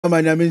Mama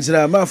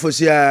Nyaminsra,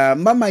 Mafosia,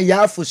 Mama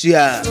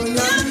Yafosia.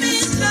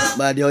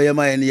 Badi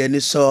oyema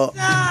yeni so.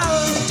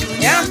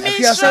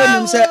 Afia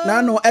say say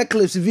na no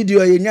eclipse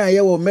video ye nya ye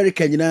wo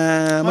America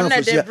nyina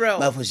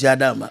Mafosia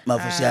dama,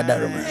 Mafosia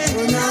daroma.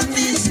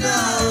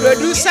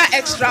 Producer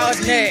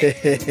extraordinaire.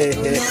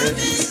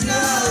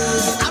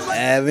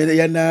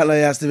 Yana la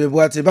yaste be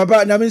boate.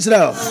 Papa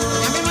Nyaminsra.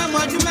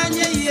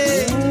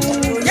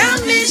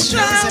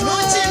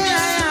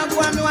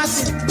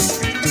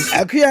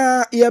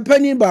 Akuya ye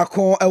pani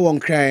bako e won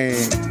kran.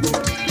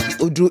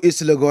 Udu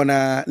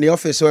Isilogona, the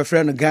office of a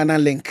friend Ghana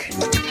Link.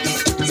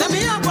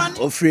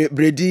 Ofre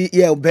Brady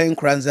ye Ben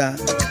Kranza.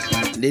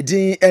 The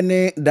din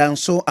any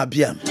danso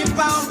abiam.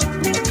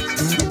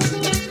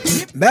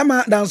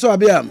 Bema danso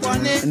abiam.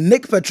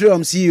 Nick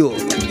Petroleum CEO.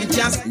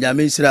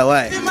 Nyaminsra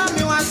why.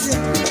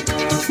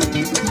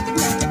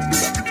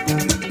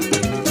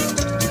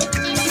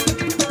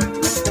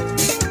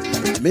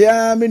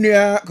 Mea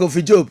minua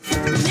Kofi Job.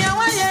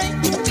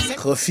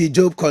 Kofi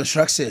Job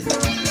Construction.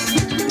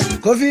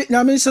 Kofi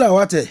Nyaminsra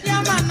wate.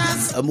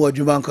 Amu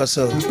adwuma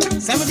nkoso.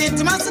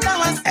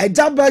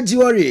 Ejaba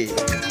jiwori.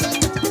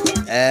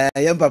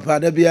 Yem papa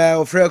da bia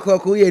ofre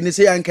ko ye ni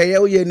se yankeye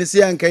wo ye ni se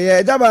yankeye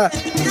ejaba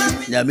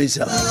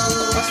Nyaminsra.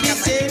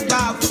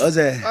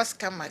 Oze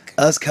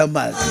Oscar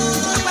Mark.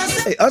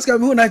 Hey, Oscar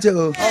who na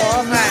chego?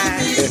 Oh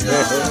man.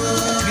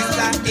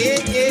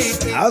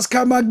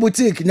 Oscar Mark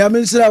boutique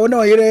Nyaminsra wo na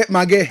oyire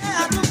Maakye.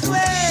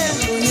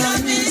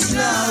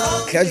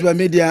 Kessben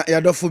media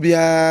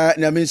yadofobia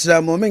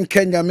Nyaminsra mo men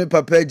Kenya me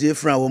papa je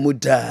fra wo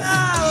muda.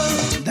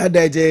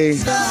 Dada je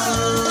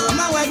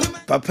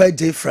papa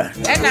je fra.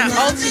 Na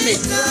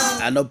ultimate.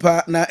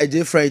 Anopa na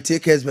eje fra tie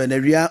Kessben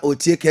awia o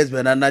tie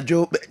Kessben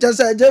anajo just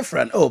eje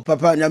fra. Oh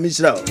papa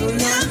Nyaminsra.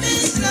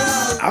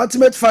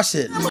 Ultimate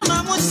fashion.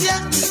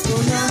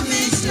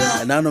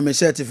 Na no me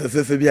shirt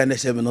fefe bia na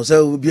shebe no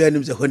so bia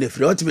nim se hone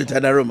free ultimate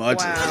adaroma.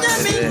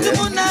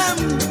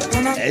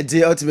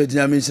 Edi ultimate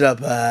Nyaminsra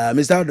pa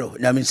Mr. Ado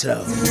Nyaminsra.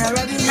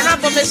 Na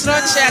bo me sro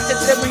che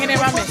atetre mu hene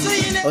ma me.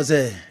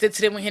 Ose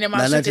tetre mu hene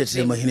ma so na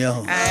tetre mu hene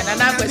ho.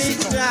 Na kwasi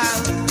kon.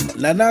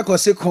 Na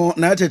kwasi kon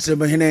na tetre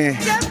mu hene.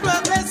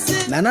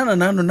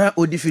 Na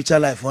odi future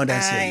life one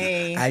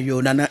day.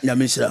 Ayo na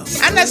Nyaminsra.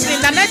 Honestly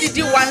na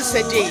did once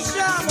a day.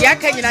 Ya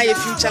ka nyina your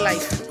future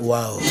life.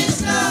 Wow.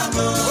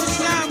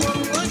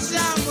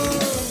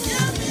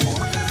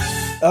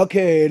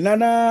 Okay,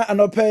 Nana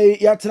anope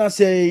yatena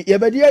say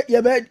yebe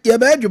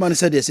adwuma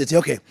say dey city.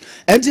 Okay.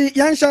 Enti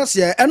yansha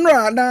say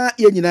enra na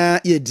ye nyina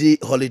ye di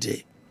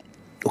holiday.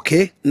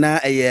 Okay? Na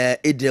eye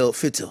Idil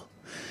Fitr.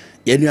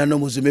 Ye nuano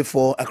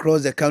muzumefo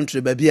across the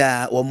country baby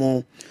a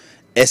womo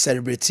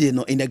celebrate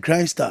no in a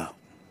grand style.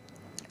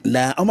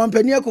 Na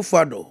omampani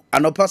akufado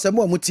anopa se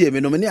mo amutie me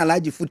no me ni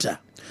Alhaji Futa.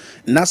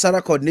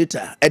 Nasara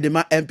coordinator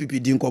Edema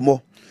MPP di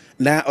nkomo.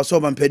 Na oso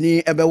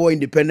omampani ebewo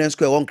Independence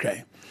Square won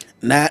kran.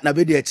 Na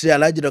bedi akire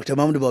Alhaji Dr.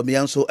 Mahmoud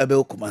Bawumia nso ebe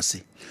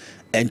okumase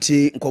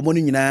enti nkomo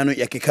ni nyina no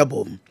yakeka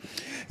bom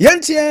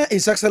yentia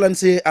His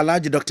Excellency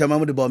Alhaji Dr.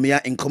 Mahmoud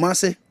Bawumia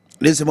nkomase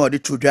lese ma odi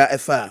tudwa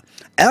efa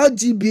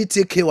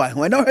LGBTQI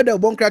when I heard the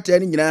bonkrata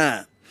ni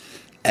nyina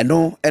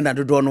eno ena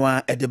dodo no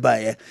a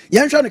edebaye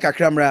yenhwa ne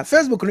kakramra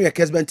Facebook no ya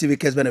Kessben TV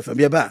Kessben FM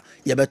yeba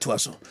yebeto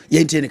aso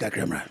yentie ne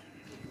kakramra.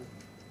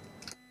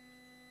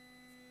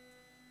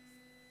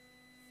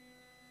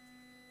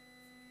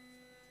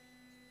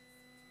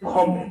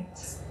 Comment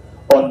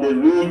on the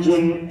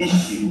raging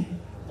issue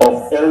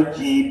of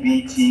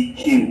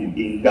LGBTQ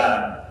in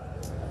Ghana.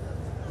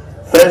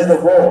 First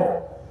of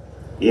all,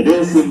 it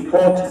is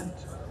important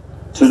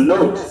to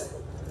note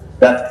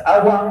that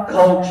our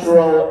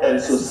cultural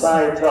and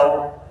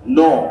societal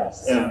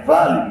norms and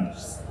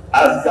values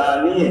as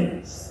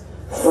Ghanaians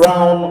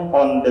frown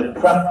on the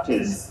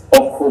practice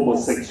of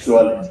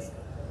homosexuality.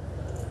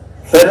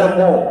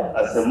 Furthermore,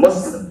 as a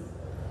Muslim,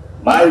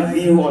 my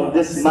view on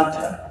this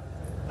matter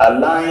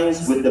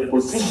aligns with the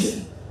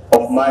position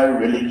of my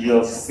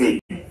religious faith.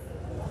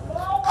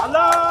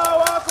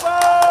 Allahu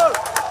Akbar!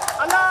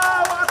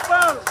 Allahu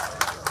Akbar!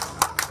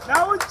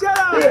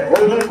 The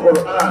Holy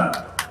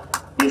Quran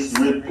is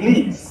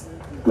replete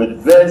with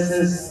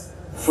verses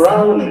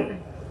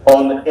frowning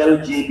on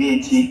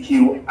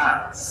LGBTQ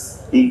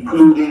acts,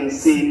 including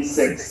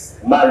same-sex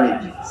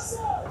marriages.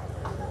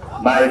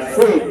 My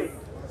faith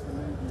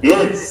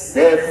is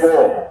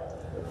therefore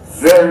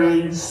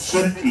very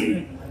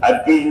strictly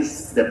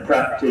against the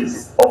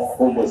practice of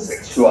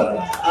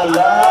homosexuality.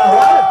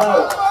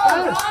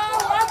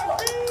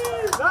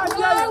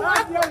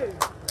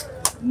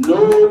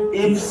 No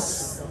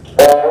ifs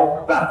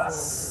or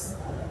buts,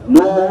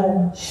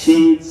 no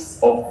shades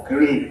of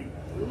grey.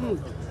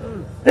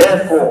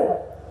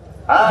 Therefore,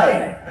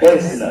 I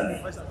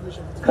personally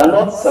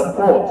cannot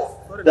support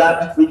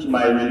that which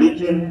my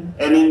religion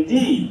and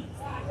indeed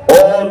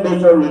all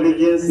major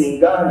religions in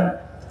Ghana,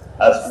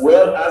 as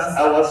well as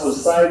our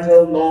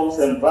societal norms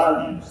and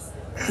values,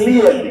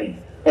 clearly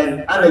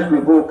and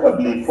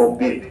unequivocally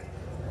forbid.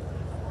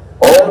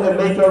 All the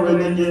major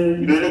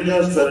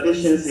religious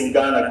traditions in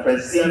Ghana,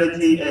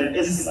 Christianity and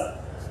Islam,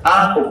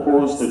 are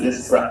opposed to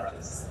this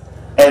practice.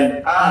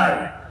 And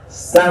I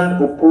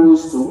stand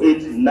opposed to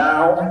it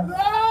now,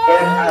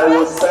 and I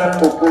will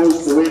stand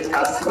opposed to it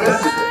as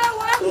president,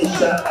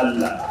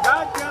 inshallah.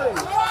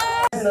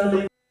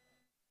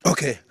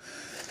 Okay,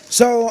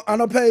 so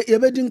anope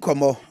yebedin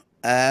komo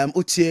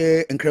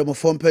utie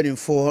nkremofo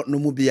mpanimfo no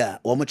mu bia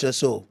wo mo kire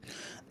so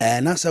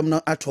nasam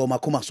no ato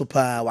makoma so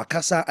pa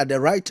wakasa at the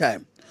right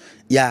time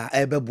ya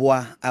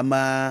ebeboa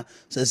ama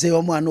sese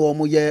wo mo anu wo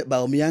mo ye ba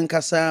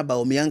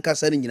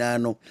omiyankasa ni nyina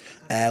no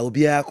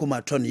obia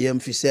koma ton yem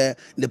fi se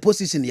the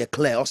position ye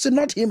clear or say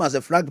not him as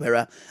a flag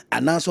bearer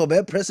and now so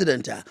be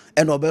president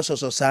and obe so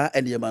sa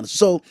and yeman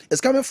so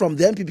it's coming from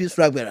the MPP's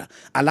flag bearer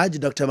Alhaji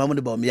Dr.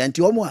 Mahmoud Bawumia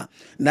nti wo mo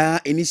na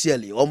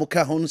initially wo mo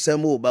ka hon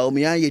semo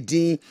Bawumia ye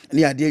din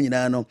ni ade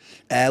nyina no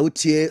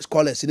utie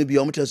scholars ni bi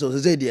wo mo so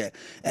say de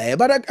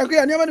but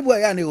akuya nyama ni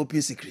boy ya na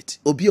open secret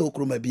obi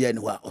okroma bia ni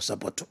wa o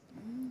support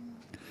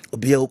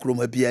obia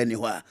okroma bia ni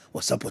wa o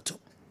support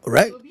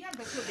right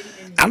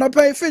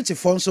anopa fetch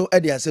fonso e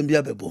de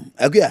asembia bebom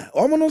akuya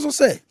omo no so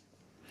say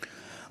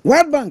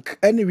World Bank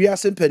any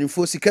reason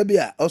penifo sika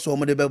bia also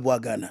omo de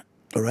bebo Ghana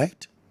all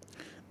right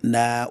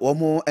na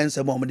omo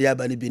ensem omo de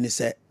aba ni bi ni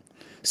se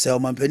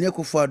omampani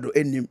Akufo-Addo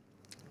enim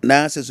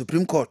na se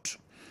Supreme Court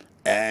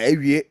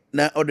ewie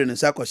na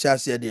ordinance akosha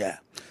ase de a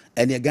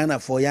ene Ghana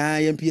for ya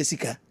yempie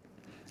sika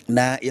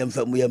na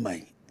yemfamu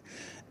yeman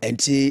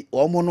enti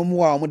omo no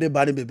mo a omo de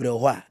ba ne bebre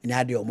ho a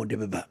nya de omo de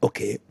beba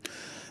okay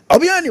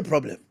obia any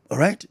problem all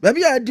right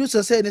baby I do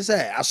so say ni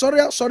say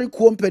sorry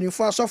ko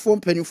mpanifo asofo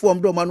mpanifo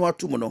am do manu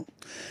atum no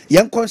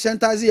yen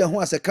conscientize ye ho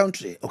as a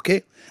country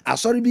okay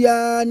asori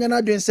bia nya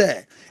na dwen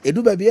say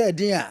edu baby e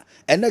din a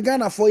ene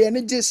Ghana for ye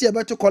ne gye se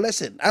beto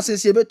collection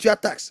asese ye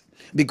betu tax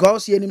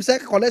because ye nim say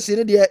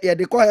collection de ye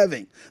de call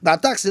heaven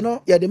that tax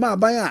no ye de ma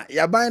ban a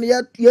ya ban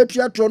ye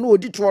tua tro no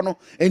odi tro no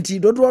enti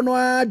dodo no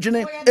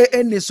adwene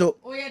eni so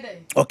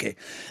okay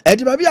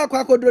edi baby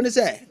akwakodro ni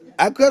say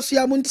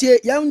akosia muntie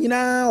yam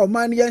nyina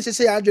oman yen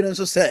hye ya adwene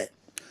so say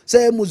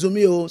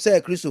muzumi o say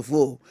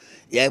Christopher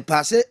ye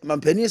passe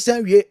mampani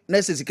sanwie na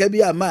sesika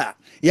bi ama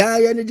ya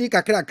ne di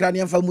kakra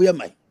ne mfa mu ye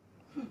man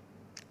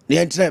ne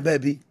entra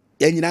baby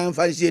ye nyina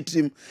mfa hye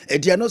trim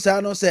edia no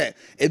sa no say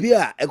ebi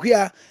a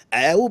akuya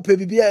wo pe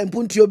bibia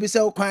mpuntuo bi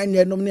say kwan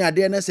ne nom ne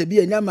ade na se bi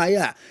enya maye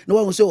a no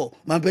wo so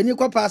mampani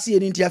kwa passe ye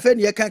ni ntia fa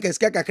ne ye kan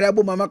kesika kakra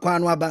bo mama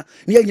kwan no aba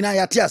ne ye nyina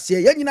ya te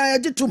ase ye nyina ya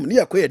gitum ne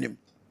ye koyenim.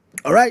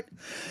 All right,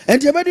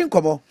 and you're bedding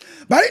kobo.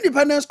 By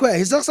Independence Square,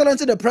 His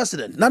Excellency the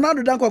President, Nana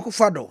Akuoko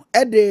Kwarteng,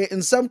 Ede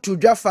in some to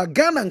Jaffa,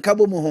 Ghana and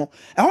Cabo Moho.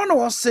 I want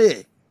to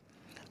say,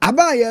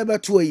 Abaya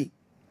Batui,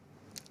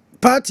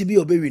 party be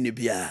obey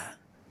Nibia,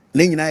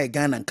 Nina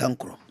Ghana and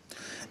Kankro.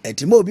 And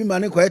Timo be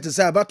money quiet to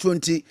say about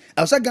 20,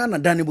 I was a Ghana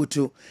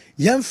Danibutu,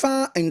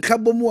 Yamfa and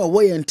Cabo Moa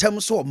away in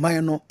terms of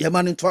Mayano,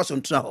 Yaman twice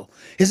on travel.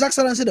 His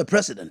Excellency the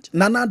President,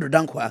 Nana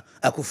Akuoko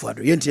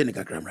Kwarteng,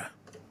 Yentika Gramra.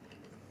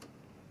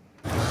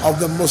 Of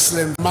the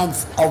Muslim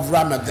month of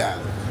Ramadan,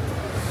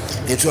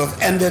 and to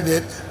have ended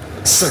it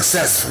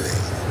successfully.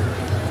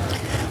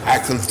 I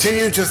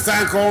continue to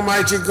thank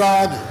Almighty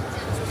God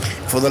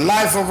for the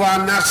life of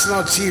our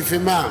National Chief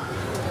Imam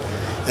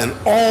and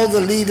all the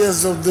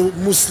leaders of the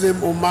Muslim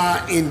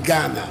Ummah in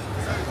Ghana.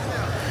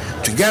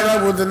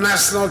 Together with the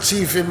National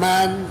Chief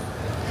Imam,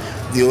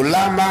 the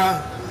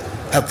ulama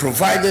have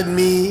provided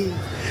me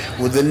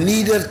with the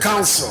needed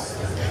counsel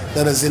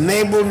that has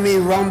enabled me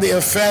run the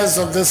affairs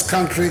of this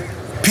country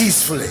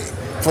peacefully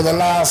for the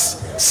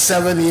last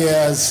 7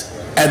 years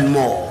and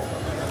more.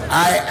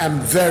 I am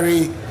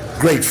very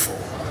grateful.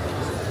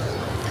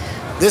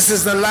 This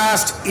is the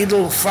last Eid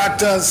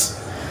al-Fitr's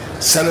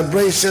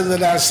celebration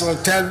that I shall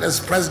attend as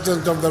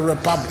President of the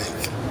Republic.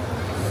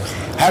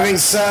 Having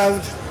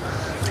served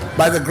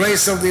by the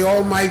grace of the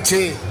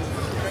Almighty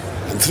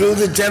and through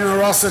the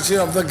generosity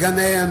of the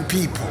Ghanaian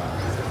people,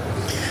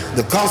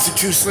 the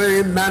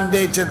constitutionally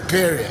mandated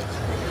period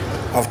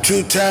of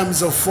 2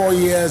 terms of 4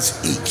 years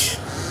each.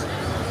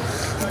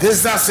 It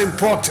is thus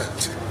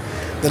important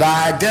that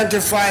I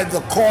identify the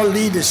core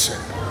leadership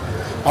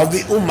of the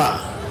Ummah,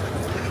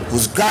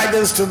 whose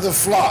guidance to the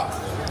flock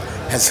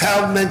has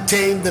helped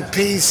maintain the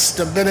peace,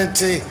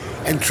 stability,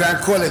 and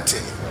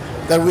tranquility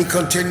that we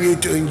continue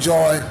to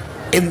enjoy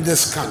in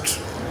this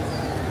country.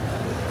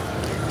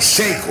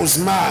 Sheikh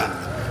Usman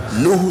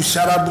Nuhu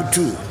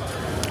Sharabutu,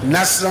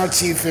 National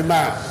Chief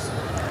Imam,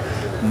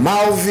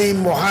 Maulvi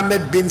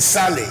Mohammed bin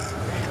Saleh,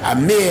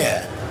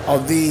 Amir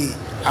of the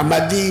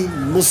Ahmadi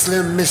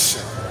Muslim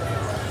Mission,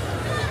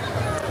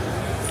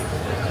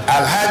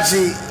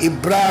 Alhaji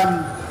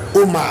Ibrahim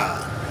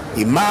Umar,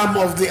 Imam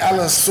of the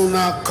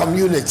Al-Sunnah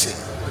community,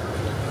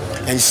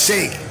 and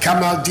Sheikh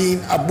Kamaldeen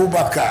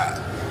Abubakar,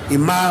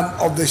 Imam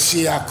of the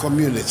Shia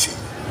community.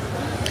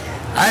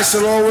 I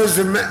shall always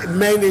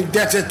remain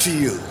indebted to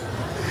you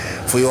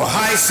for your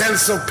high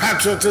sense of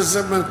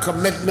patriotism and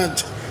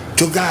commitment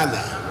to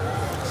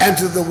Ghana and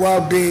to the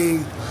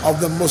well-being of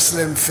the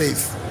Muslim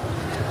faith.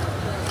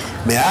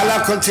 May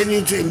Allah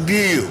continue to imbue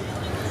you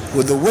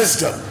with the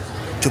wisdom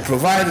to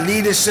provide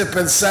leadership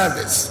and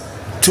service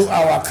to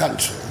our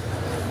country.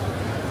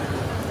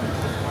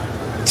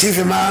 Chief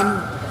Imam,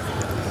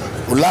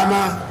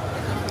 Ulama,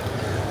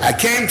 I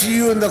came to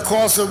you in the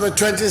course of the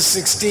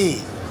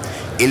 2016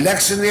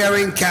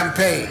 electioneering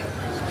campaign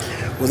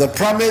with a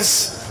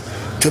promise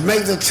to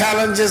make the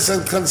challenges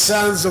and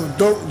concerns of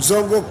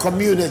Zongo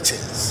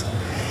communities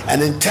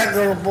an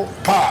integral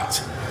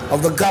part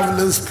of the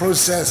governance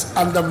process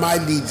under my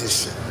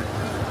leadership.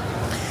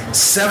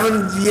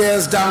 7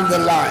 years down the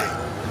line,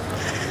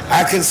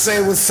 I can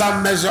say with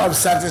some measure of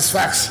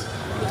satisfaction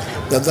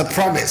that the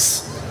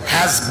promise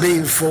has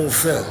been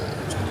fulfilled.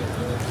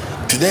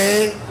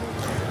 Today,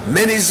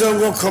 many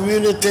Zongo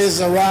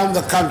communities around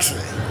the country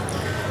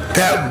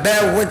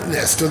bear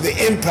witness to the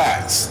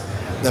impacts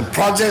the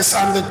projects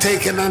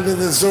undertaken under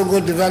the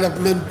Zongo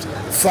Development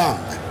Fund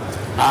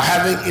are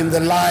having in the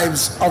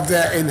lives of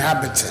their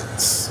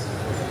inhabitants.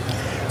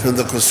 From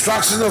the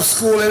construction of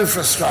school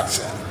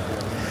infrastructure,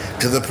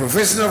 to the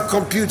provision of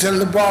computer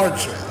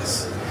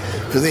laboratories,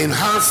 to the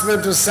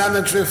enhancement of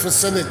sanitary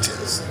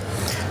facilities,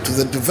 to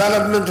the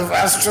development of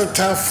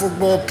AstroTurf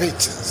football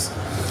pitches,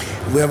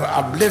 we have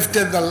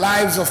uplifted the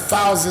lives of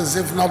thousands,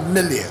 if not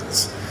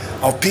millions,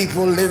 of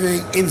people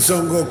living in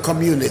Zongo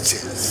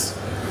communities.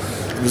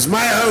 It was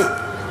my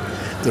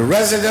hope the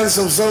residents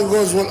of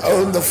Zongos will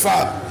own the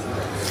fund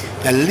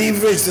and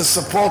leverage the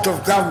support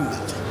of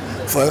government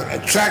for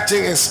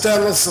attracting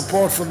external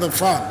support for the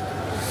fund,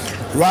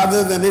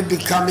 rather than it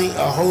becoming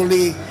a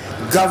wholly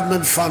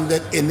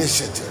government-funded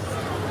initiative.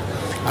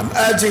 I'm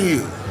urging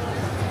you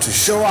to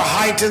show a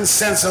heightened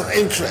sense of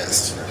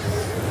interest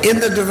in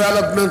the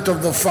development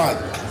of the fund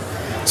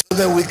so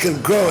that we can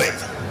grow it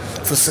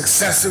for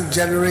successive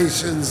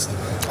generations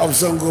of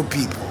Zongo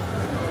people.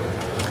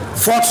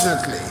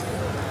 Fortunately,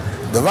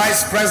 the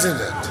Vice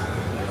President,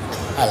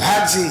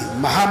 Alhaji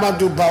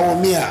Mahamadou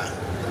Bawumia,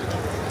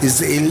 is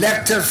the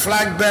elected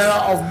flag bearer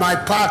of my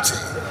party,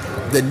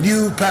 the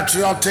New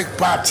Patriotic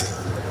Party.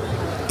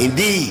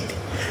 Indeed,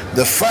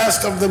 the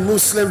first of the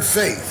Muslim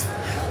faith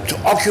to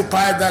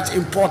occupy that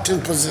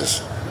important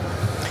position,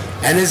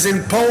 and is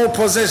in pole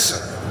position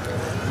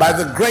by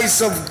the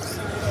grace of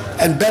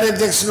and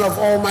benediction of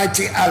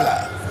Almighty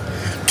Allah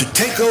to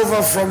take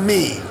over from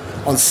me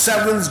on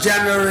 7th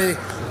January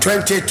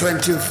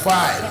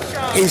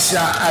 2025,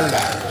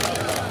 Inshallah.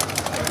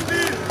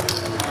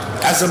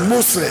 As a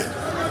Muslim,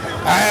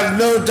 I have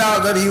no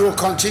doubt that he will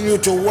continue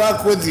to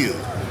work with you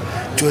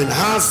to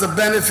enhance the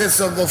benefits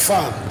of the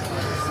fund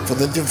for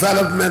the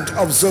development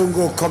of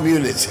Zongo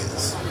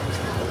communities.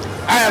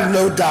 I have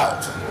no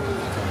doubt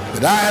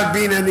that I have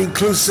been an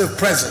inclusive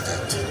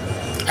president.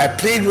 I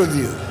plead with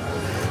you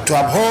to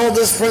uphold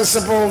this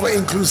principle of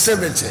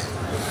inclusivity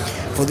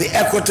for the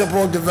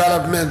equitable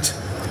development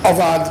of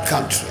our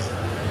country.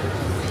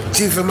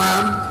 Chief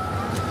Imam,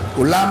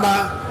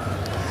 Ulama,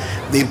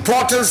 the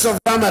importance of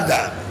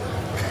Ramadan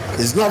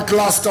is not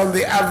lost on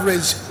the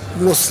average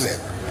Muslim.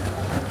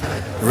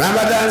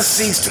 Ramadan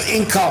seeks to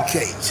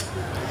inculcate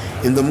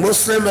in the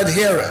Muslim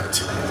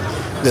adherent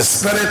the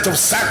spirit of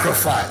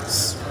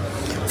sacrifice,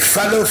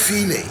 fellow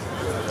feeling,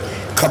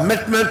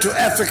 commitment to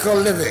ethical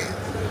living,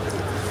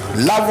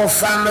 love of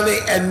family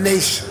and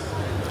nation,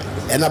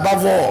 and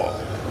above all,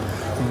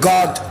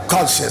 God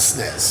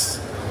consciousness.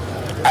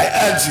 I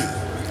urge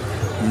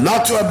you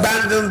not to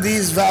abandon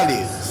these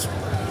values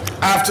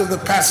after the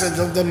passage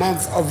of the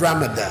month of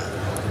Ramadan.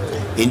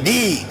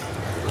 Indeed,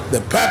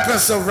 the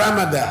purpose of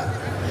Ramadan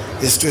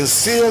is to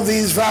instill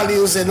these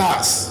values in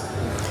us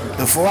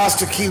and for us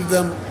to keep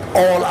them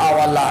all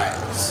our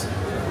lives.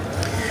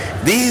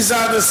 These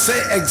are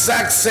the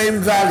exact same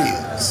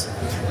values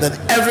that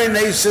every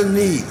nation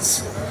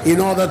needs in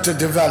order to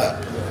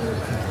develop.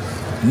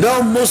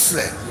 No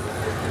Muslim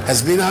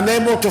has been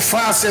unable to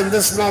fast in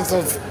this month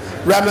of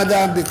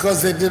Ramadan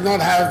because they did not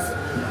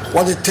have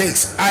what it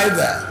takes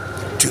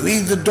either to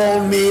eat the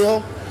dawn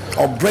meal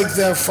or break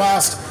their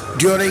fast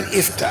during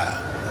iftar,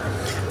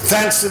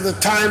 thanks to the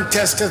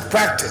time-tested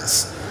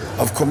practice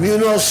of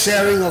communal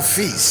sharing of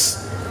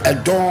feasts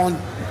at dawn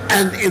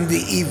and in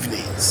the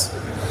evenings.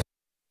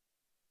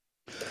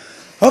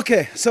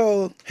 Okay,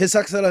 so His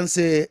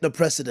Excellency the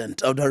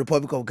President of the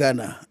Republic of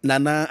Ghana,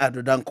 Nana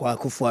Addo Dankwa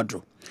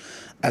Akufo-Addo,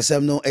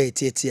 asem no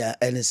etia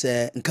ene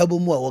se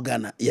nkabomu a wo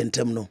Ghana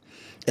yentem no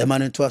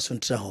emane to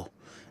asontra ho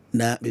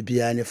na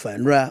bibia ne fa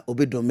nra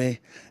obedome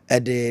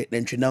ede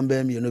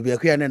nantwinamba mi no bia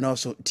kwa ne na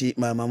so ti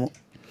mama mo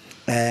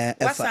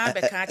wasa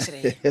be ka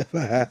kire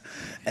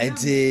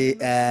enti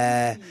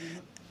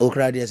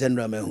okra de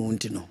senra ma hu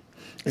nti no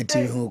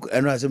enti hu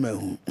eno ase ma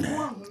hu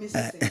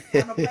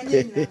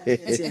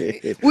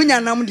unya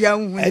nam dia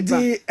hu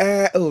enti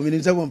o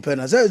minim se bon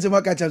pena se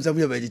maka cham se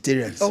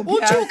vegetarians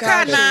uchu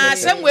kana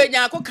sem we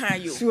nya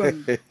akokan yo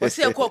o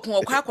se kokon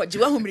okwa akwaji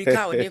wa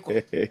humirika o de ko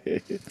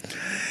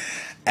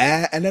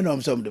ene no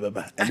msom de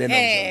baba ene no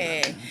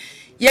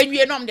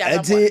yenwie nom de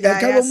ababo enti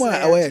kabomu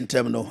a awe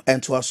ntem no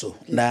ento aso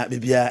na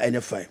bibia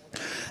enye fine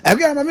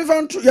agya ma me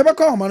fa ntu ye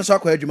beka homa no so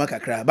akwa adwuma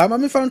kakra ba ma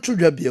me fa ntu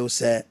dwa bio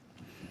se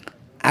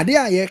ade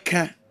a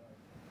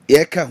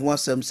yeka ho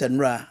asem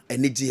senra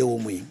enigye wo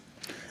mu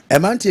e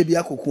mante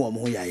bia koku wo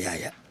ho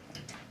yayaya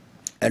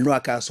eno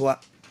aka so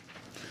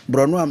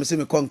Brono am se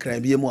me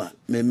konkran bie mu a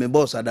me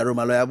boss adaro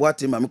malo ya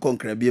boate ma me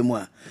konkran bie mu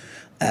a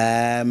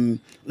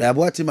la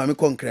boate ma me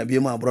konkran bie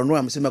mu a brono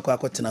am se me kwa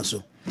akotena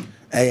so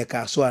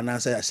ka so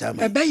anansa ya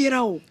shama ebe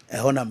yira o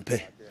ho na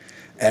mpe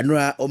eno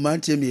a o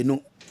mantie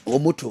mienu o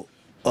moto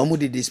o mu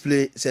di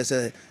display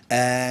se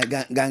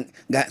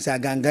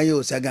gangan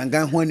yo sa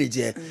gangan ho ne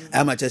je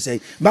ama che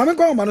sei ba me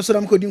kwa ma no so na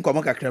me kodi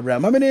nkomo kakra bra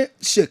ma me ne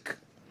Sheikh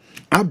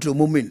Abdul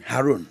Mumin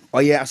Harun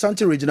oye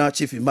Asante Regional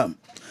Chief Imam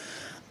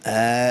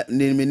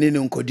nini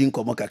nkodi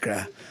nkomo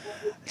kakra.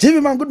 Chief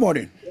Imam, good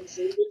morning.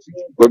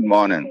 Good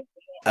morning.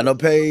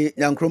 Anopay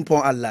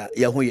yankrumpon Allah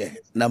yahuye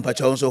na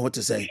mpacha onso ho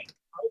te say.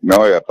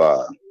 No ya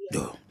pa.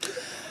 Do.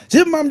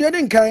 Chief Imam de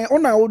din kan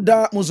ona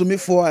woda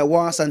muzumifo e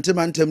wa Asante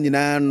mantem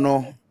nyina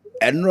no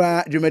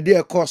enra dwumade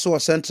e course o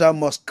Central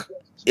Mosque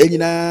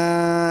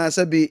enyina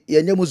sabi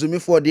yenye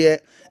muzumifo de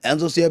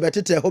enzo so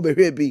yebetete ho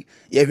behwe bi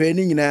yehwe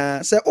ni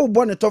nyina se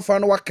obo ne tofa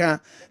no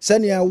waka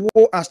sania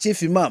wo as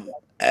Chief Imam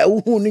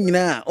uhu ni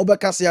nyina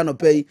obekase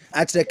anopay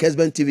atre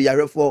Kessben TV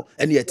yarefo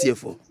ene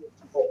yetiefo.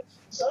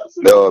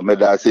 No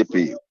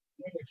medasipi.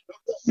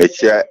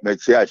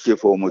 Mechia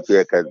chefo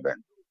mutie Kessben.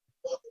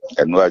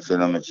 Enu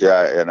achino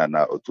mechia ena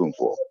na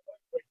otumfo.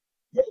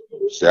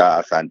 Sia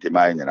Asante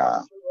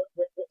nyina.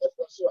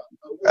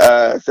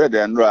 Said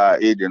enra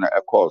edina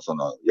a course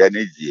no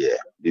yenijie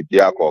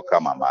bibia ko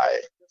kama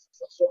mai.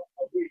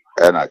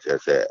 Ena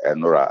chese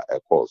enra a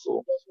course.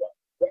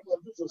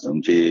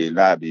 Nti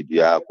na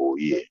bibia ko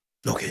ye.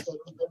 Okay.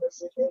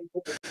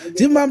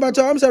 Tim Mamba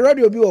to am say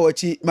radio bi wo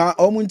wachi ma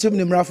omuntim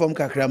ni mra fom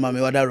kakra ma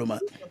me wada roma.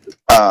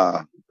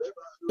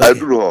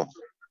 Aduru.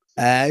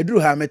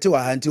 Aduru ha mete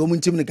wa ha nti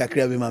omuntim ni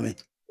kakra bi ma me.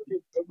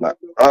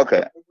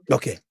 Okay.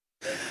 Okay.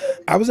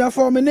 I was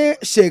for me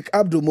Sheikh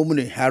Abdul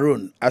Mumin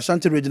Harun,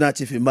 Ashanti Regional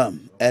Chief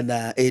Imam, and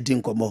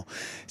Edin Komo.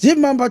 Jim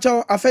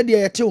Mambacho, afedi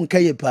yete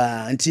unkaye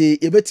pa, nti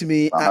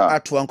yebetimi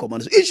atu ankomo.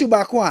 Issue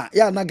bakwa,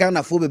 ya na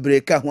Ghana fo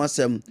bebreka ho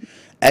asem.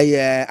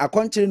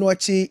 Akwantiri no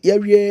achi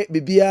yawie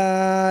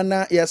bibia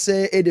na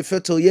yase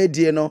edefeto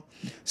yedie no.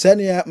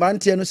 Sene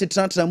mantie no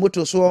sitrantra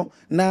moto so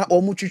na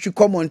omutwitwi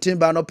commenting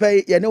ba no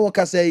pay ye ne wo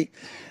kasai.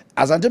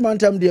 Asante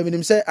mantam de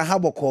minim se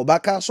ahaboko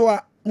baka so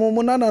a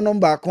munana no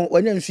baako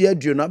wanya mfi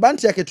aduo no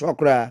banti aketo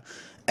kora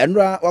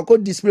enra wako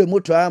display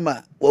moto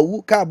ama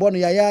wawu ka bono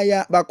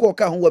ya bako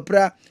ka ho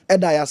wapra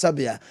eda ya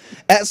sabia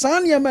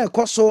san ye ma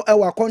ekoso e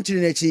wa kontiri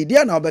na chi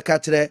dia na obeka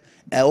kire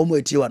omo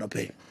eti wa no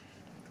pe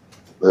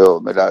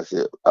Well,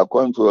 medasi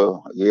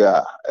akonto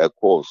ya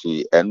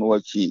ekosi enu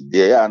achi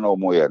dia ya na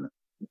omo ye no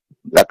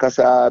la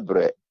kasa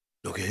bre.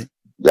 Okay.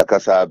 La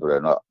kasa bre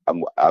no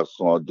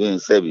aso din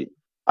sebi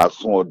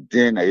aso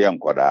din na ye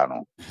nkoda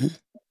no.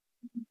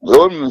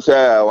 Don't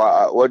say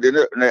what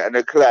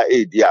the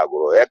cry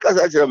diagro. A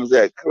casa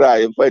say cry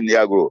and find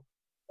diagro.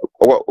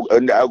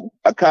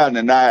 I can't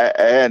and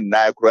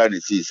I cry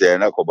see say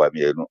na koba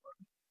me no.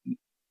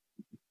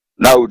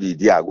 Now the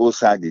diago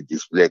side the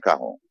display ka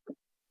ho.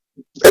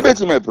 E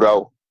beti me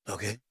proud.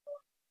 Okay.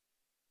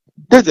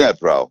 Beti me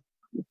proud.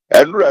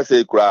 And I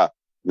say cry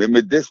we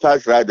me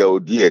dispatch rider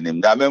odi enim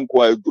na men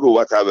ko duro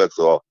whatever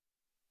so.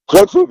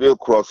 Cross over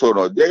cross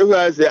no. They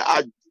will say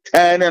I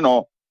 10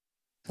 no.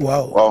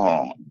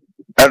 Wow.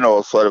 And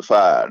also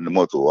far the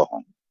motor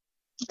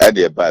and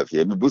the above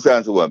here.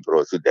 Busan to one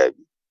pro today.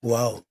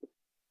 Wow.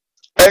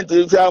 And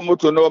to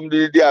motor no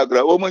the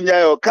diagram.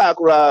 Omunya or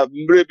kakra,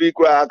 mrebi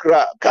cra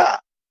car.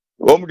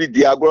 The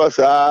diagram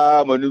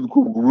sa manu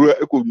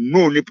could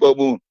no nipple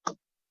moon.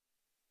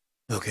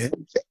 Okay.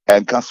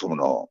 And cancel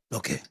no.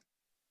 Okay.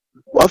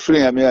 What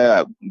free I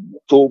mean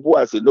to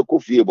was a local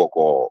feeble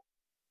call.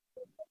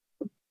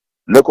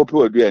 Local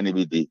poor do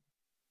anybody.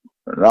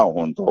 Round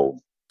one toe.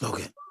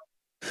 Okay.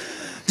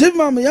 Jim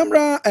Mam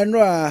Yamra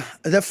Enra,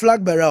 the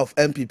flag bearer of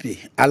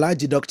MPP,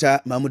 Alaji Dr.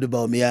 Mahmoud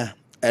Baumia,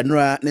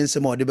 Enra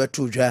Ninsemo de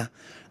Betuja,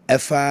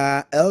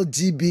 Efa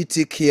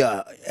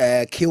LGBTQ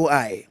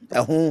QI,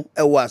 a home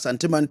a was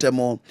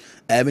antimantemo,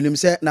 minim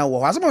said now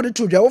was about the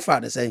two Joe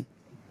father say.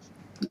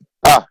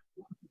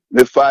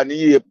 The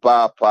funny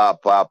pa.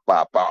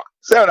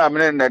 Say I'm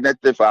in the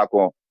net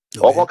faco.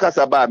 Or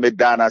Casaba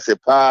Medana se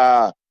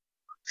pa.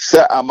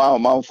 Say I'm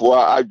a for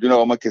I do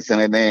know my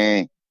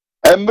kissing.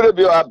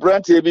 Embrebi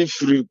abrante bi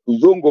free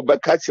zongo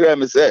baka kire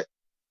me say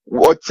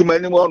what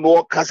many one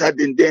no kasa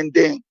den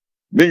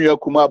menua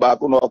kuma ba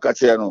ko no ka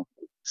kire no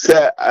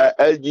say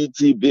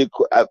LGTB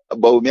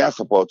Baumia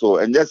support o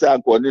enye say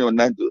anko ni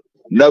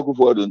na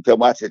gufo do ntem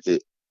atete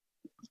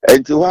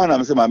enti ho na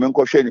me say ma me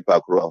nkɔhwɛ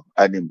nipa kro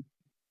anim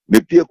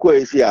me pie ko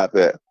esi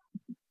afa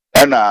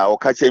na o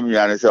ka kire me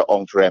yan say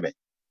on frame me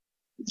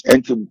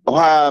enti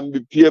ho me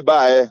pie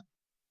ba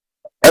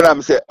na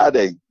me say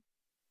adai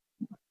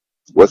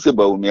was a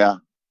Baumia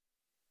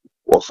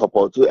was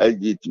support to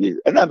LGT,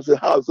 and I'm saying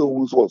how so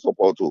who's was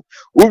support to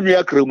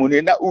Umia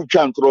Cremoni, not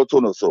Uchan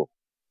Trotono so.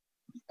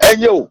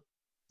 And you,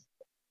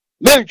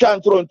 then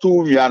Chantron to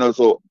Umiano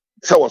so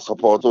was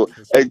support to,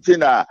 and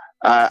Tina,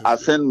 I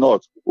send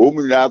not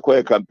Umia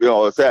campaign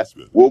or say,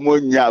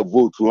 woman ya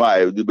vote to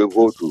I will be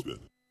vote to.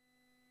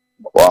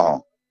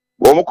 Wow,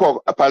 woman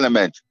call a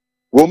parliament,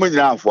 woman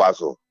ya for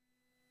us.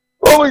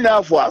 Oh,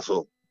 nya for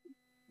aso.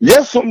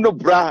 Yesum no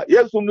bra,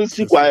 yesum no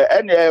sikwa,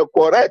 and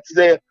correct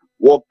say,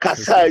 wo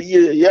kasa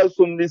ye,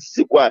 yesum no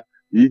sikwa,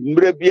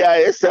 mbre bia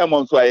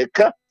esemon so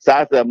ayeka,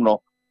 sa asem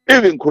no,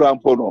 even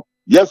kurampo no,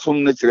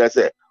 yesum no chire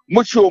se,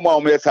 muchi o ma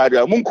o me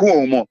sadia,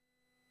 munkum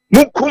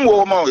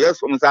o ma,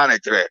 yesum sa na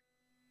chire.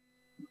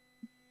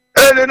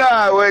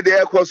 Na we de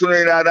ekoso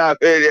no na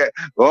fe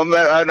o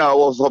me na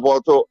wo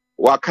support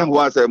waka ho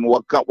asem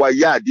waka wa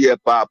ya de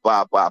pa.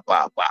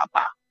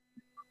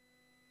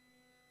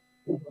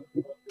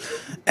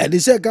 And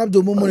this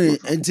Gabdo Mumuni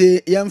and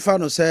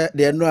Yamfano said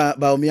the Enra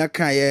Baumia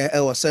Kaye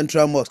or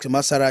Central Mosque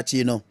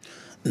Masarachi no.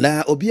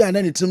 Na Obia and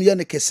any Tum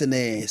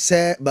Yanakesene,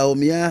 say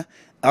Baumia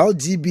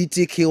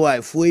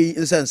LGBTQI Fui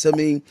insan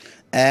semi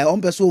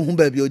on person whom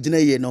baby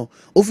Odine no.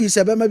 Office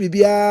Abema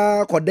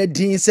Bibia Quade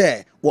Dean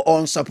say were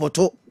on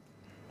supporto.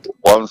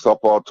 On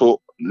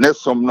supporto,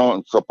 Nesum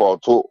non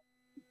supporto.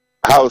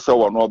 House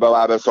or no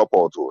babe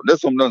supporto.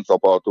 Nesum non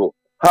supporto.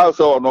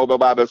 House or no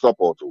babe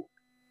supporto.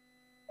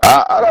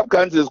 Arab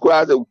countries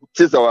quite a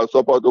our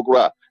support to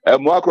cry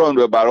and walk around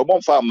the barrel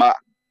farmer.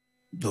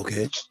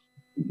 Okay.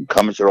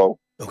 Commissioner.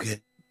 Okay.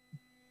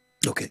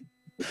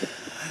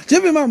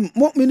 Jimmy Mam,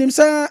 what meaning,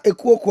 sir?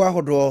 Akuoko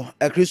Kwarteng,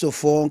 a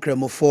Christopher,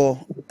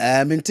 Cremofo,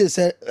 Minty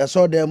said, I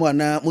saw them one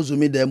now,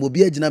 Muzumi, them will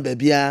be a Jina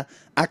Babia,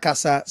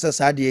 Akasa,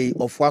 Sasadi,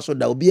 of Waso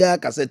Daubia,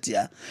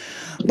 Cassetia.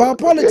 But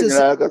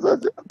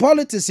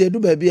politics, you do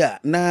babia,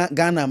 na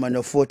Ghana man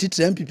of 40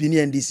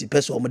 MPP and DC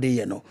Peso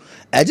Modeno.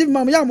 I did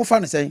Mamma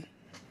Yamofan say.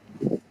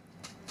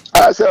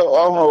 I said,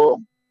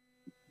 oh,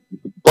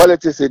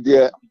 politics,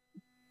 dear.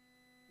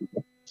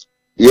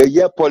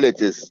 Yeah,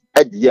 politics,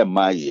 at your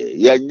my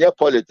year,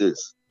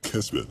 politics.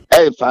 Kessben.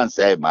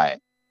 Fancy my.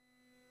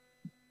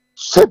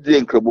 Said the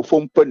incredible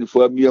phone penny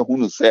for me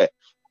who say,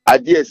 I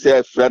dear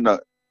say, friend,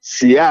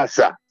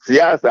 Siasa,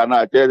 and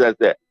I tell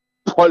that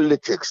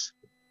politics.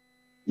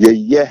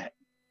 Yeah,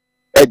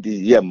 Eddie,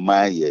 yeah,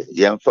 my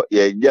young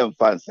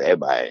fancy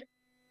my.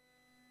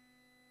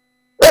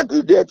 That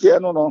is dear,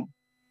 no.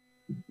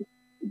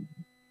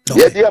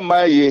 Yeah, dear,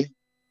 my ye.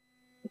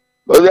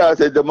 But there is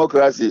a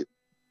democracy.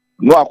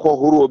 No, I call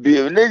who will be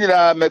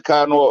Nina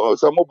Mecano or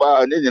some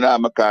mobile Nina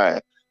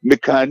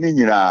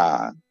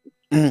Mecanina.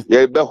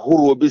 Yeah, but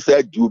who will be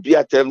said, you be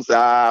attempts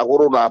are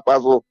Horona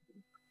puzzle.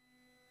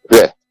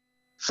 Yeah,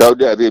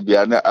 Saudi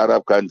Arabia and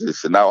Arab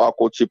countries now I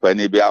call cheap and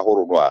Nibia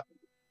Horona.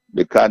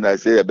 Because I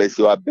say, I bet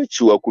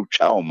you could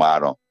chow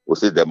mano,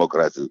 was a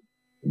democracy.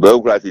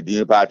 Democracy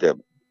didn't part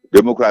them.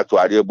 Democrats to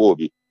Adia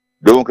Bobby.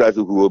 Democracy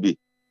who will be.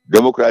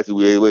 Democracy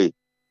way.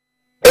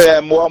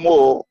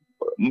 More.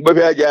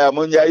 Maybe I am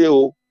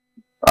you.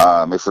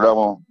 Mr.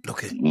 Ramo.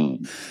 Okay.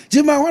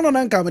 Jima one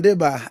on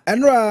Camadeba,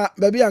 and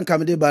baby and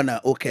Camadeba na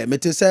okay.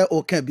 Mete say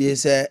okay be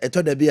say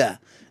eto de bia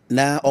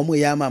na omo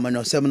yama no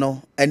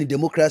semno any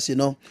democracy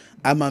no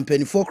amam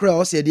penifo kra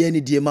o se de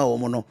any diema wo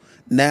no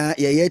na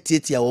ye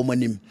tietia wo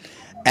manim.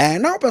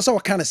 Now person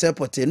kind of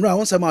support no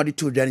won some of the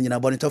two dwan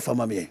nyina bonito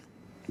fama me.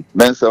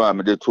 Men some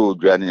am the two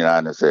dwan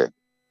nyina say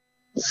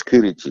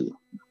security,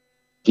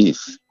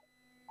 peace,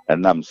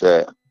 and I'm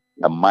say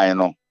a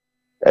minor.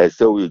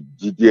 So we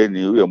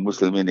GDN, we are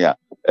Muslim in here.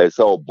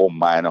 So bomb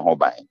mine or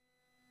buying.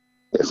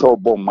 So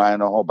bomb mine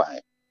or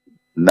buying.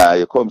 Now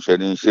you come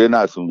shedding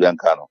Shena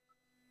Sumbiancano.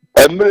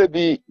 And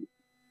maybe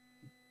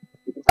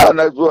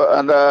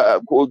another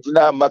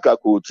Kojina Maka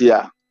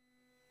Kotia.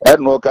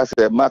 And no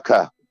Cassa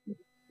Maka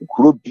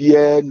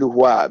Krupien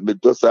Noir,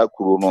 Medosa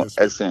Kuruno,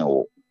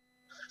 SNO.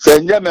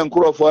 Send Yaman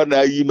Crawford,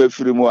 Yime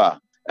Frimoa,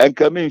 and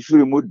come in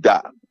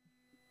Frimuda.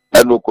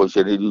 And no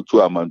question you to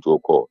a man to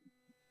call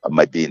a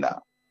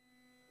Medina.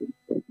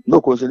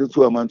 No consider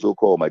 2 months to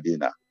call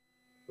Medina.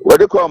 What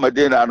they call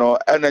Medina, no,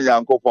 and a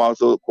young couple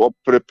so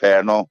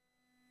prepare no.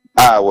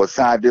 I was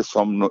sad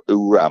some no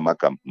Ura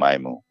Macam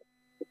Maimo.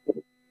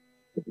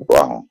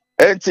 Wow,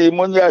 and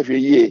Timonia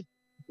ye.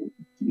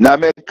 Na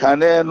me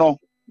caneno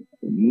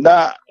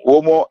na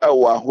womo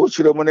ewa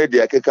hochiremone de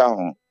akeka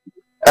ho.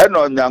 And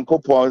on young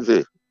couple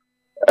say,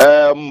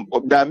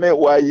 na me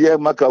wa ye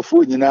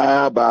makafu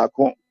nyina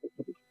baako.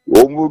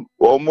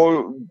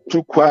 Omo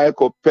tu kwai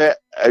ko pe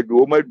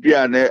adwoma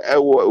duane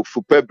ewo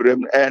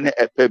fupebrem ene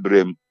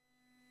epebrem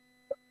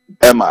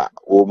ema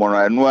omo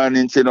na anu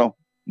ani nti no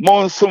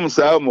monsum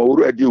sa ma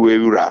uradi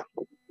wewura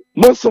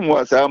monsum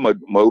wa sa ma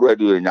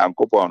uradi we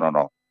nyankopon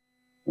no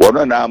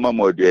wono na ama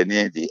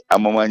moduane di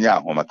amamanya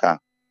ahomaka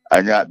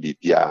anya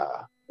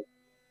bibia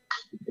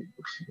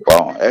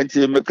bon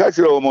enti me ka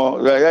kire omo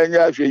ya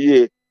nya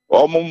ahwe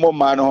omo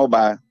ma no ho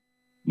ba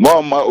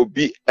Mama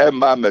obi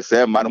emma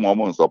mese man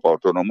mo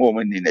support no mo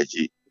ni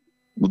nachi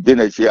udi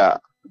nachi a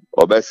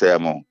obese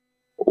mo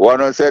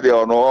wono said the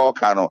ono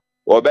ka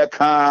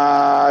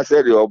obeka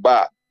said the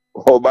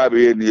oba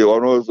be ni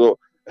ono so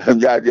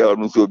nja de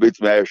ono so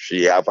betimi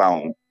ahwe afa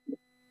ho.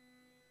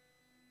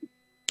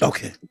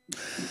 Okay.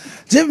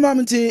 Jim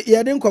Mamti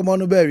yade nkomo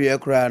no ba wie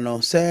kra no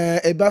se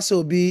ebasa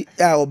obi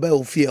a oba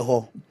ofie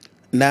ho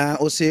na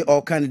o se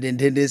all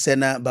candidate se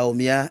na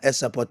baomia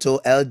supporto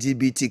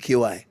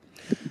LGBTQI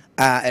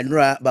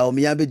enra ba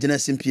omia be gina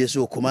simpie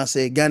so koma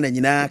se Ghana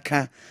nyina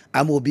ka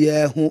ama obi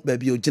hu ba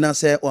bi ogina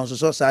se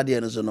onsoso sa de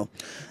no so no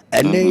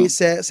ene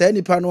se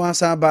nipa no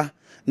asa ba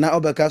na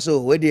obeka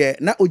so we de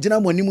na ogina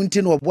monim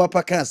nti no obo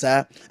apaka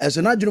sa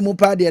eso na dwuru mu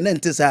pa de na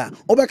nte sa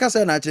obeka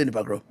se na akire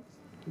nipa kro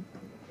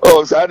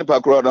oh sa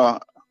nipa kro no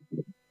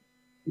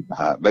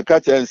beka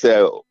chen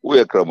se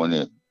we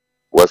kramoni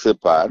wase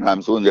pa na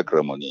am so nye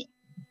kramoni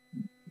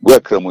we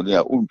kramoni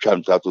a untwa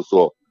ntato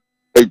so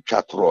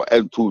etwatro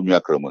entu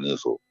nwa kramoni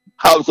so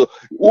how so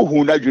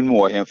who na dwunu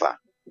wo hemfa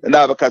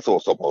na beka se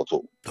support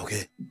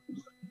okay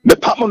the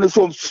pamon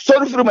so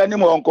sorry for my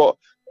name onko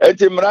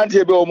enti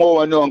mrante be o mo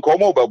wani onko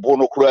mo be bo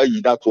no kura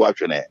yi na to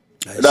atwene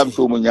dam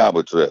so munya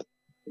abotre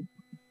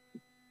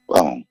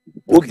wow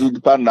odi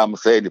pan nam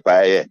say di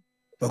pa ye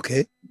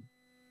okay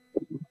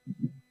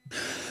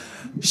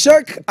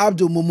Sheikh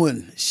Abdul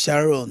Mumun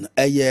Sharon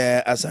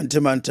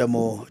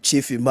Asantemantamo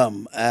Chief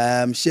Imam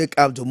Sheikh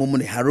Abdul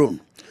Mumun Harun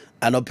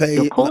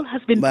anopay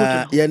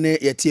ma yene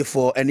yetie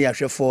for any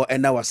ahwefo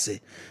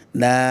enawase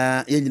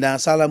na yenyina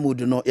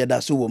salamudu no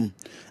yeda so wom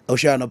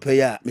ohwa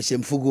anopay a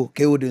meshemfugo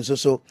kewudi nso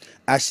so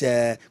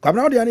ahye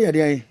kwabna wode ane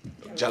yede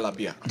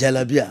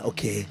jalabia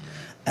okay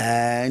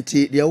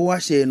nti de wo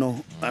ahye no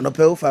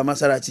anopay wo fa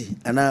masarachi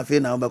ana fe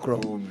na obekro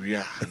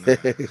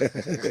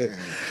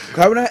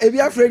kwabna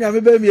ebi afre nya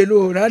me ba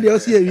mienu na de o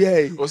si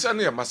ewie o se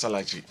na ya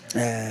masalachi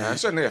na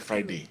so na ya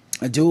Friday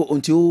do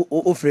until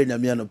o friend na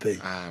me anopay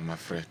my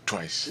friend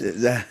twice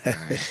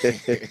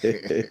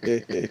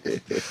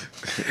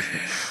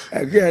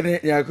again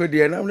ya ko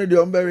de na me de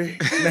omberry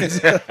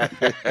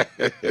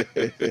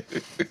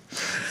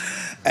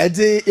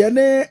edi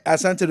yene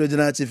Asante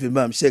Regional Chief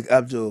Imam Sheikh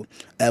Abdul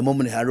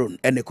Mumun Harun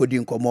ene kodi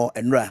nkomo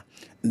enra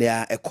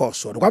na e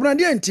course no kwabna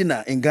de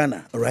antina in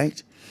Ghana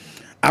right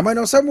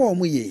amano samo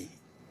omo ye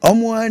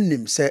omo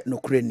anim se no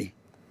kreni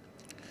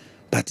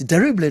but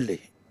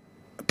deliberately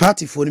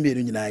party for me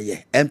nyina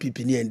ye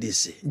MPP ni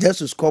NDC just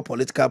to score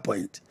political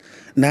point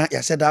na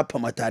ya said that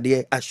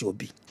pamatade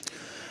ashobi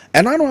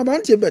and I know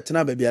about you bet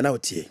na baby na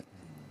otie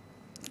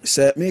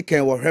se me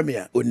ken wo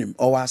hwemia onim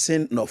o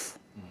wasen nof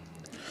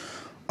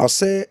I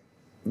say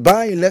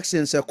by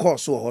elections a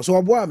course so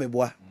oboa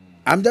meboa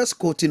I'm just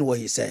quoting what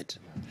he said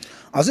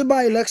I say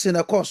by election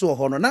a course so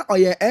hono na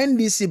oye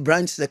NDC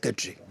branch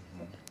secretary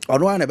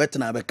ono ana bet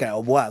na beka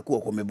oboa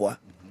Akuoko meboa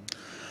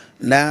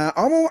na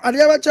omo ade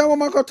abacha wo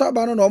makoto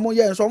ba no na omo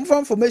ye so omfa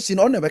information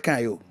on na beka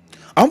yo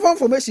omfa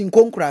information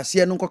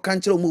konkurase no nkoka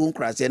nkere omo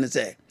konkurase ne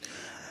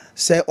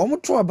se omo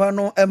to aba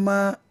no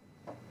ema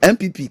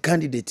MPP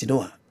candidate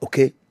no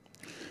okay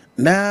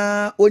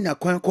na onya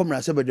kwan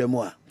komra se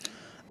bedemu a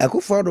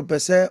Akufo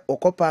pese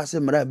okopa ase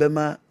mra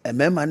bema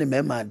emema ne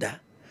mema da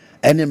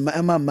ene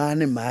mema ma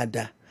ne ma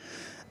da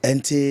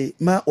enti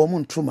ma omo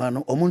ntoma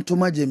no omo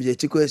ntoma jemje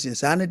chiko esin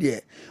sa ne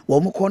de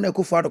omo ko na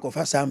Akufo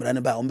kofa sa mra ne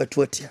ba omo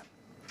beto atia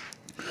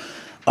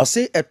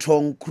ase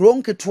eton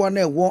kron ketwa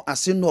na ewo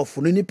ase no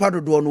ofu no nipa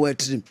dodo no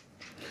atrim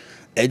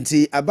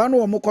enti aba no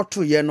omo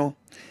koto ye no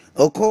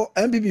oko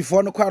MPP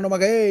fo no kwa no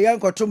maga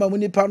yankotuma mu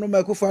nipa no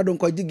Akufo ado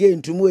nkwaji ge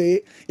ntumu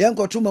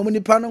yankotuma mu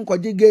nipa no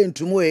nkwaji ge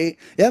ntumu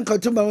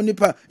yankotuma mu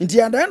nipa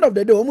nti at the end of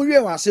the day omo wie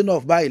wase no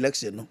of by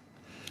election no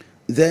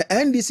the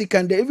NDC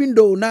candidate even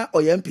though na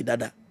oyampi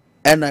dada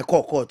and I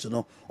call court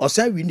no or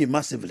say win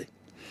massively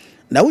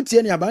na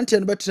wutie ni abante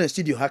no betre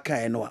studio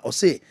haka no o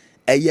say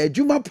eye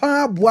adwuma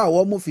pa boa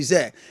wo mo fi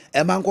say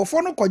e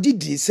mankofo no kwaji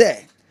di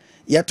say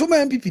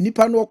yatuma MPP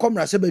nipa no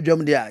komra se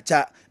badwam dia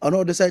cha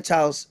ono de say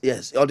Charles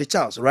yes or the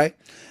Charles right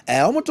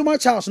omotuma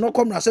Charles no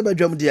komra se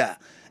badwam dia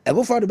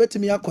ebufo do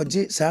betimi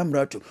akoje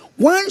samrato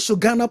why should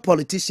Ghana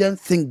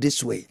politicians think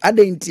this way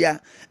adentia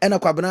ena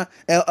kwabena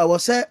I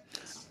say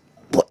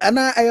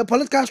ana a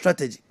political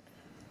strategy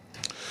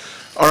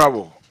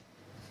honorable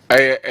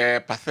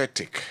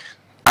pathetic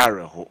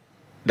arrow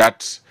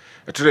that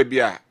to be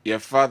a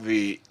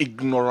the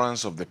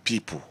ignorance of the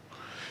people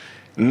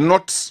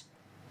not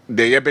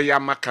the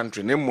Yebeyama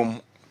country,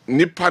 Nemum,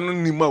 Nipano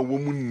Nima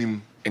woman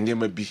nim, and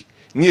Yemabi,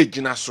 near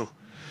Ginaso,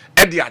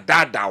 Edia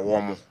Dada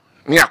Womo,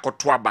 near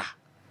Kotwaba,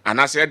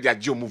 and I said, their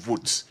Jomo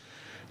votes.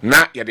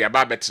 Not yet the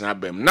Babet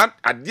Nabem, not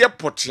a dear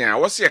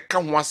Potian, was here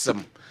come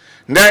wasam,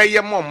 nay, ye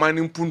more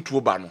money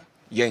Puntuabano,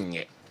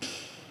 yenye.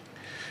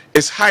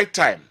 It's high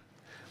time.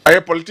 I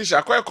a politician,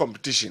 I quite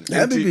competition.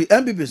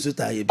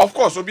 MPP, of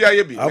course, will be a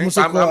yebi.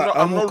 I'm not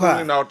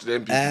ruling out the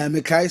MPP.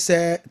 Mekai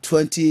say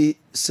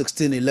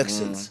 2016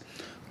 elections.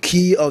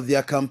 Key of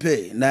their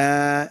campaign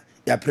na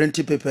ya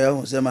printing paper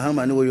on say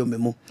mahama ni woyo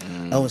memo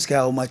on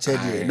ska o ma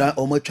chede na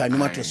o ma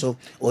twanuma to so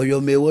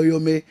woyo me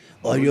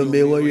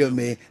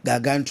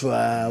gaganto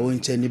a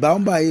woncheni ba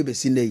omba ye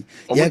besi nei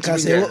ye ka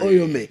say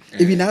woyo me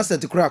even answer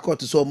to crack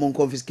court so mo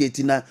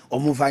confiscate na o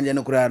mo fanye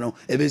no kra no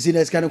e besi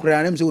na ska no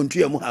kra na me say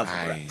wontua mu have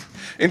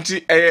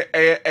enti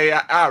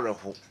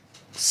areho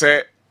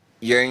say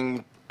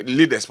yen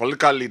leaders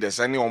political leaders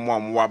any omo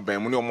amwa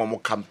ban mu ni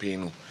omo campaign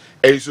no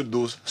use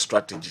those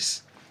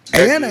strategies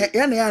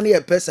yana ye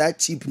pesa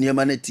cheap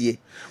niema na tie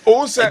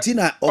o se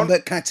tina ombe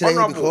ka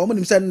kire because omo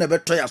nim se na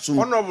beto ya so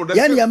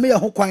yana ya me ya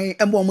ho kwan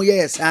embo omo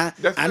ye sa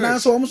ana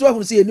so omo so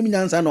ahunu se enim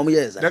nyansa na omo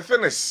ye sa the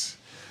thing is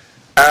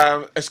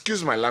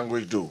excuse my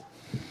language though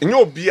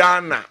enyo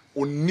bia na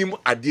onim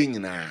ade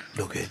nyina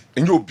okay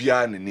enyo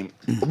bia na nim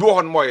obi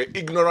wo no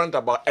ignorant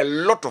about a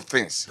lot of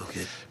things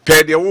okay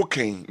per the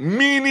walking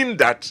meaning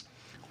that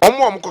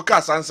omo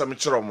koka sansam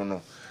kire omo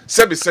no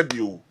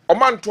sebi o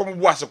omantom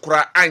bu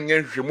asekura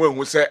anya hwemu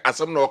ehu se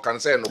asem na o kan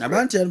se no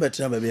abanti no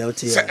betra ba bia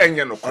oti se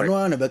enye no kore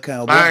ono na be kan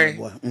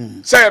obo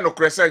se no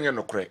kore se enye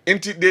no kore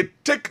until they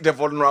take the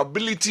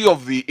vulnerability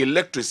of the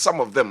electorate some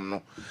of them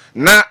no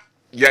na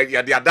ya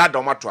dia dada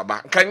o mato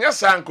aba kanya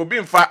sa nko bi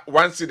mfa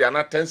 1 cedi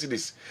na 10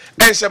 cedis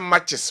enche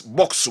matches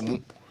box mu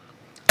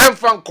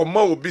emfa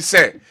nkoma obi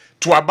se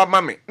to aba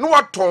mame no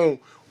waton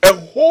a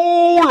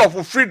whole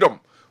of freedom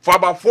for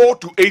about 4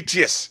 to 8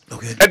 years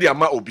okay e dia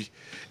ma obi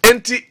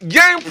enti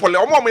yen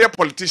omo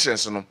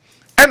politicians no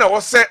ena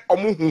wo se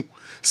omo hu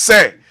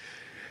se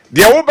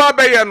dia wo ba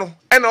be ye no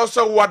ena wo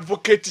se wo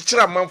advocate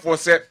kira manfo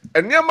se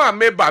eniama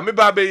me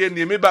ba be ye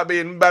ni me ba be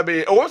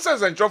ye o wo se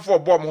central for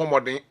bomb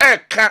homoden e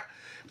ka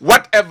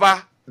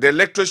whatever the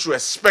electorate should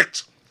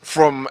expect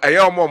from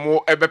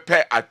ayamomo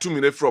ebepe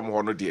atumine from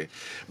hono de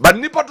but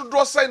nipa to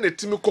do sign the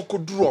timi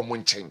kokoduru omo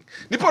nchen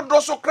nipa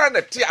do so kra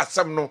na ti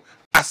asem no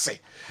ase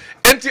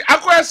enti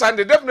akoya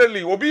sande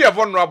definitely obi ye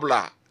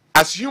vulnerable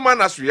as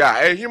human as we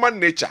are a human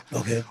nature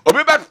okay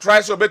obi back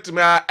tries to bet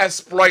me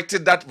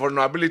exploited that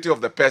vulnerability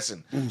of the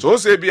person so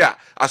say bia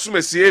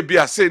asume say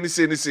bia say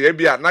ni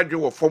bia na dwe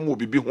wo form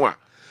obi bi ho a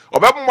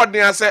obem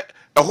modern ase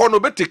ho no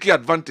be take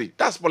advantage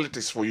that's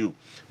politics for you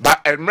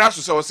but emra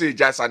so say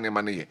just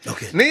anema ne ye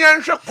ne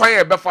yan hwe kwan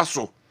e befa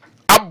so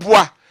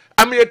aboa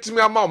am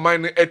yetimi ama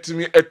oman ne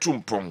etimi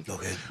etumpon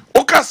okay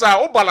okasa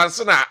o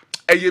balance na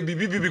eye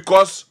bibi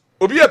because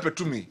obi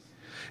epetumi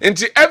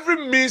into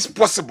every means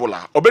possible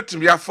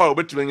obetumi afa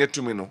obetumi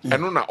nyetumi no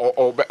eno na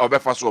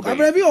obefa so obe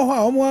abra bi ho a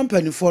omo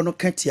ampanifo no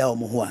katia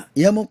omo ho a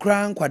yem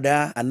kra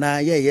nkwada ana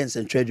ye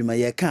nsentradwuma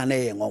ye kan na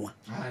ye nwanwa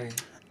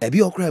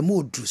ebi okra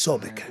mo du so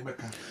obeka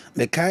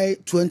mekai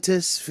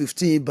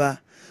 2015 ba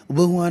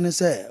obehu ane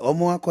se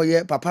omo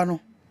akoye papa no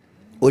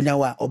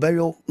onyawa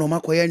obeyo no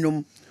makoye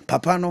nwum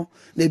papa no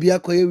na bi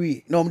akoye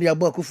wi na omde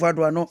abo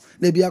Akufo-Addo no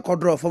na bi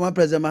akodro former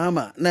president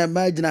Mahama na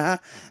imagine ha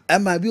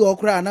ama bi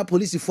okra na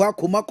police fo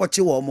akoma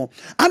koche wo mo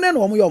ane na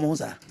omo yo mo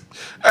sa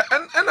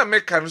and I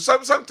make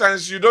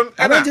sometimes you don't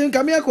and I think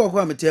come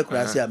Akuoko amete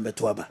kurase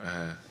ambeto aba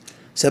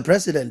say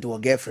president or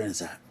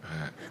girlfriends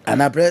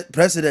and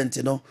president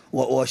you know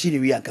or she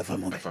wi ankafa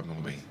mo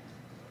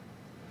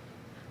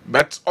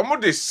but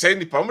omo say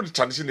nipa omo de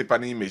tradition nipa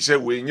ni me say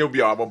we nya obi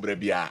a wabobra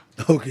bia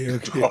okay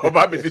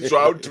oba be to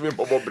out to me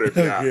bobobra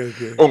bia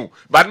oh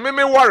but me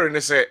worry ne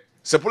say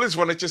police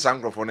for na chase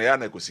angrofo na ya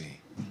na ekosi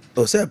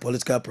oh say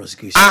political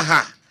prosecution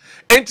aha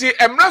enti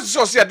emra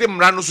so say ade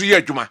mra no so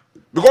ye adwuma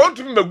because want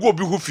to me go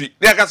obi hu fi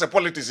na ya say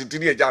politics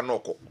ntini e ja na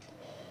oko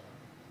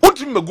want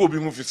to me go obi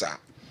hu fi sa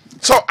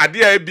so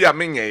ade a bia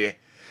menyeye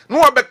no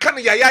wa be kan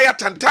ya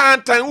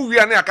tantan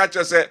wi na aka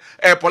che say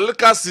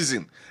political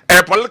season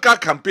a political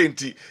campaign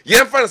ti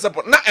yen fa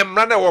support na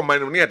emra na wo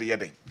man ne de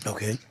yeden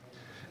okay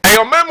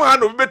ayo memo ha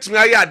no betumi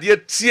aye ade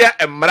tie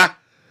emra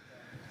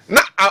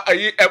na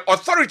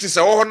authorities e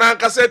wo na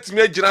aka say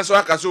timi agina so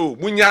aka so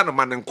munya no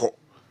manenko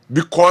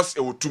because e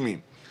wotumi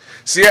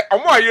se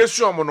omo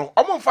ayesu omo no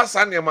omo fa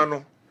sa nema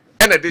no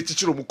e na de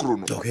chichiro mu kuro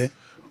no okay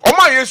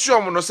omo ayesu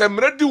omo no say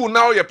mredi wu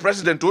now your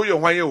president o ye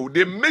hwan ye o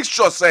they make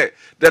sure say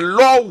the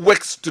law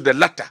works to the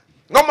letter.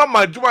 No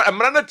mama juma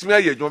emrana timi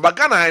aye juma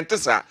bagana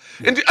hantesa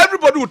and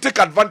everybody will take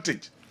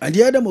advantage and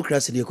the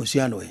democracy dey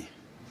kosua no way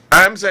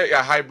I'm say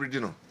a hybrid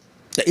you know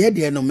yeah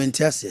dey no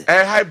mentiase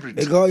a hybrid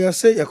because you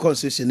say your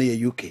constitution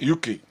in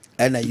UK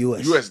and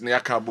US near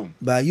Kabum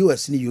by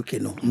US ni UK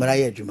no mra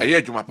ye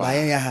adwuma pa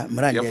ya ha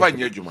mra ye fa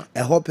nye adwuma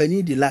e ho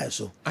pani di lie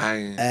so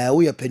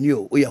we ya pani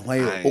o we ya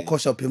hwan o ko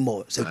shopping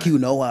mall say queue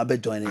na o aba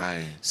join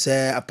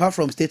say apart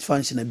from state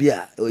function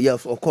bia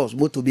of course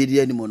moto be di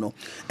animo no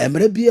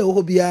mra bia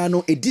o bia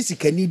no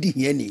edisika ni di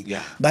hia ni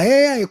ba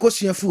ya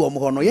ekosua fu o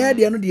mo no ya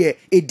de no de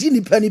edi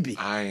nipa ni bi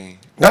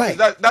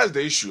that's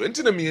the issue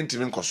entina me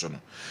entima nkoso no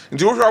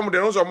nti wo hwa mo de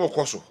no so mo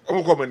koso o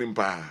mo ko manim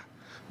pa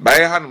ba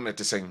ya hanum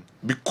netesen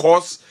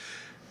because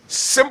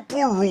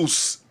simple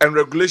rules and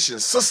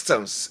regulations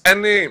systems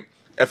any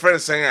a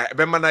friend saying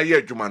be man na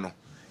ye adwuma no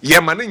ye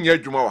man nya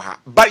adwuma wo ha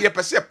but ye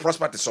pese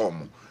prosperity so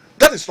mo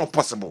that is not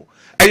possible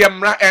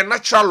ayamra a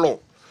natural law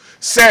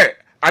say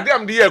ade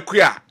am de ye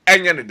akua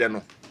enye ne de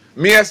no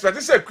me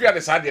expect say akua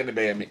de sade ne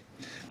be ye me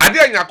ade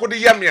anyako de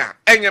ye me a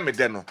enye me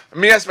de no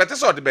me expect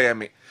say de be ye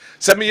me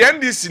se me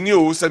NDC ni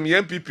o se me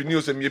MPP ni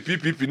o se me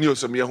PPP ni o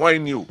se me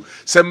hwan ni o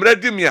se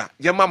mradi me a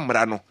ye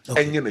mamra no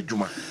enye na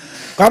adwuma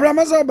Kwabra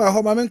mazaba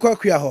ho ma menkwa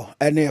akua ho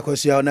ene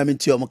yakosua na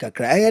menti omo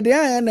kakra eye de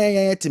aya na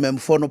eye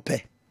timemfo no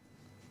pe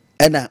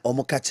ena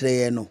omo ka kire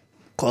ye no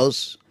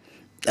cause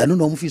enu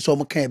no omo fi so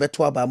omo kan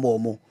beto aba ma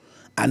omo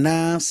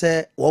ana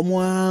se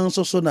omo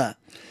anso so na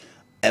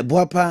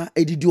Eboapa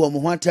edidi omo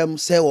ho atem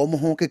say omo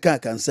ho keka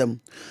kansem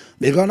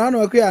because na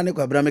no akwa ne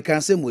kwabra me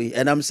kansem we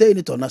and I'm saying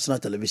it on national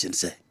television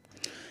say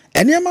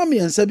eniema me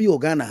ensa bi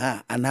Ghana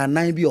ha ana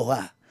nan bi o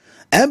ha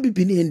MPP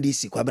ni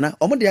NDC kwabna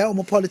omo de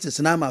omo politics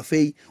na ma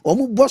fei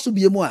omo boss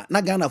bi mu a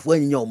na Ghana fo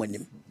anyinya omo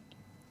nim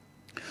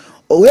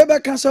we be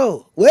kan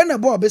so we na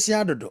bo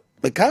obesia dodo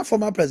me kan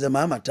former president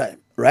Mahama time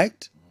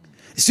right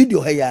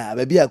studio heya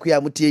ba bi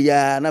akwa mutie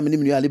ya na me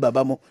ni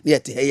Alibaba mo ne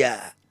yete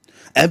heya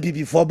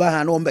MPP for ba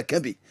ha no mbe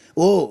kabi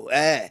oh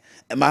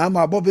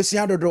Mahama Bob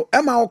besia dodo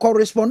e ma ko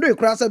respond e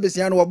kra sa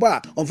besia no bo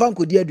a onfa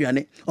nkodi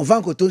aduane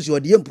onfa nkotonsi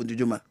ode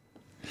yempududuma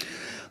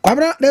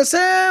kwabra the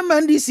same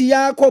NDC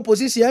ya ko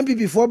position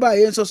MPP for ba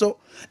yen so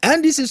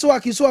NDC so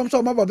akiso am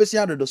so ma Bob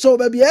besia dodo so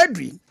ba bi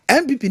adri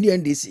MPP ni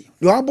NDC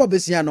you are Bob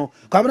besia no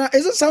kwabra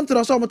is it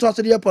something so mo to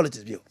so the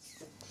politics bio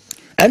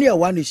any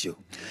one issue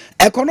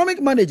economic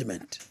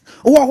management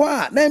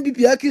wa na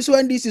MPP akiso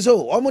NDC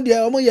so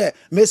omo ye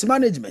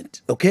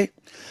mismanagement okay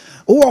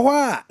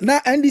na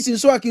NDC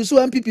so akiso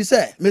MPP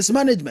say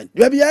mismanagement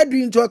we be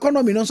adri into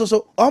economy no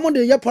so omo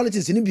dey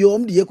politics ni bi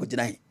omo dey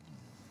kugina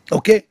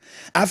okay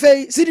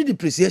afei city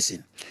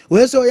depreciation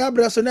we say ya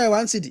braso na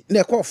 1 city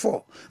na call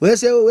 4 we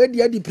say we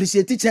dey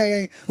depreciate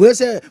chain we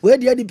say we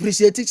dey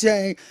depreciate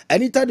chain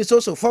anytime the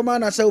social former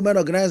national women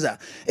organizer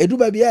edu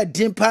ba bia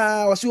din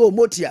pa we say o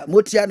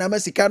motia na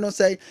masika no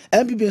say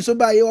MPP so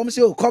ba ye omo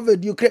say o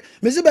covid Ukraine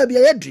me say ba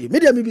bia adri me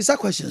dey me bisa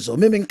questions o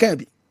me nkan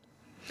bi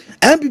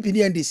MPP ni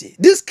NDC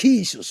these key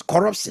issues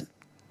corruption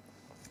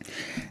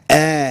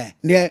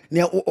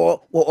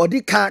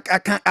odi ka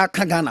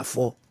Ghana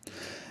for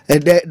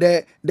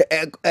the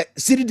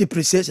city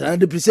depreciation and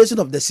depreciation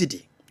of the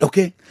city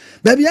okay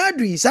baby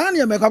adri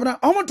sanya me kwabna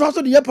omo to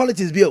so the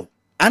politics bio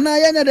ana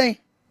yenya den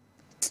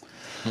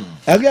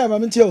again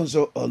I'm tell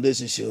so on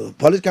this issue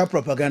political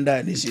propaganda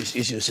and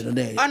issues in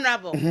the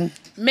honorable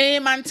me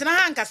mantena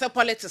hankasa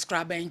politics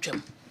crab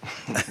entwem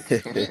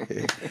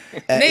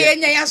ne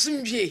yenya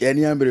yasumdwe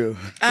yeni ambre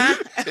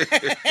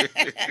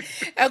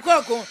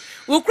Akuoko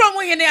ukro mu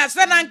hene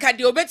asana nka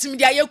de obetimi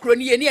de aye kro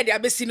ni ye ne de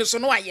abesi no so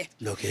no aye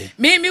okay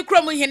me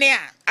kro mu hene a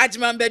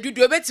ajima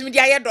mbadudu obetimi de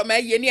aye doma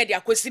ye ne de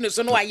akosi no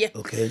so no aye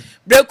okay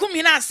brekum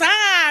hene asa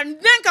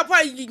nanka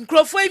pa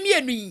nkrofo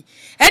emienu yi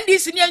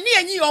NDC ne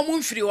anyi yo mu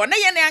mfiri ho na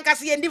ye ne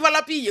ankase ye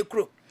develop ye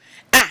kro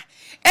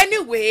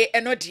anyway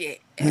eno de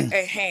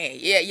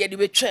ye de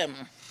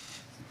betwam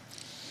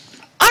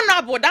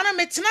Honorable Dana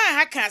metina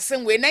ha ka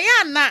asem we na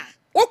ya na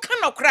wo ka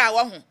nokra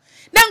wa ho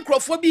na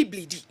nkrofo bi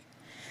blidi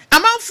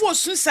amanfo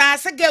osunsa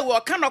asega we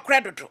ka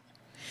nokra dodo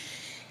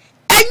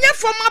enye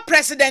former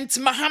president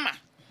Mahama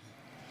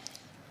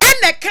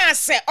ene ka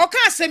se o ka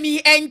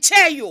asemi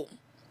enche yo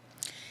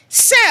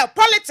se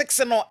politics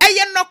no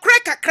eye nokra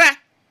kakra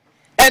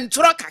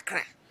entro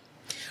kakra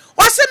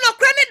wase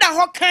nokra ni da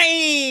ho kan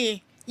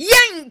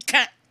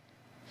yenka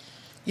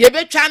ye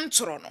betwa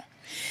ntoro no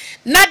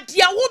na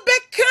dia wo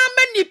beka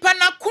manipa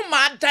na kuma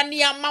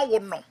adane ama wo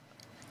no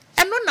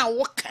eno na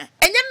wo ka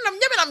enye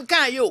nam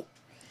kan yo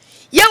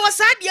ye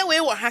was adia we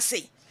wo ha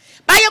sei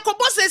ba ye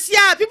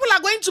kobosesia people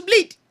are going to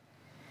bleed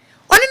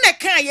oni na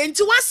kan ye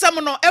nti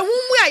wasam no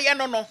ehunmu aye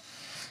no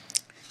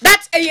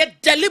that a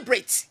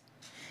deliberate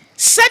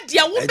said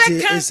dia wo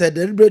beka it's a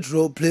deliberate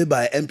role played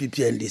by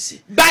MPP and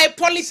NDC by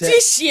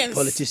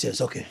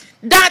politicians okay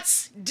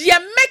that dia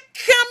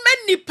meka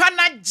manipa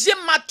na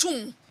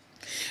gematum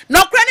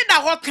no credit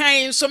da ho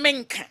kan so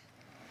menka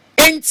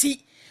enti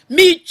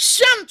mi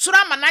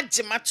twantura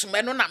management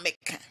eno na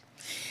meka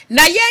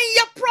na ye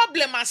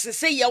problem as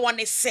say ye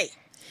won say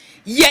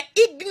ye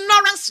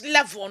ignorance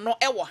level no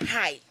e wo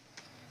high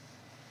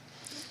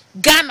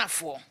Ghana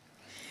for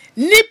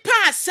nipa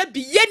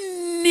asabi ye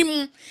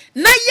nim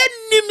na ye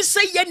nim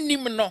say ye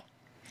nim no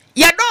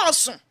ye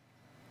dooso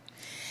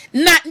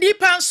na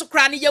nipa nso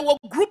kra ne ye wo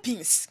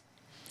groupings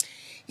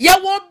ye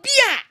wo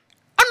bia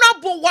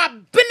Honorable wa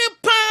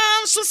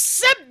binipan so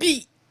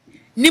sebi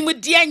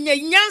nimudi anya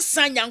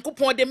nyansa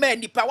nyankopon de ma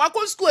nipa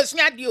wako school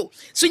asuade o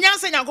so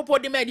nyansa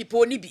nyankopon de ma nipa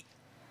oni bi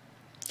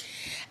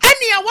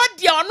ani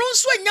awade ono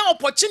nso anya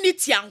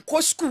opportunity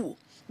anko school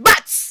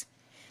but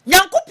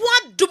nyankopon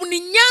adum ni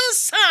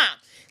nyansa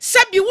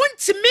sebi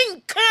wonti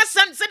minka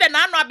san se de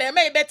na anu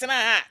abema ebetena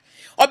ha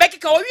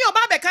obekika owi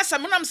oba beka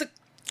samunam se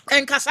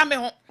enkasa me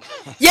ho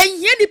ye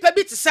hie nipa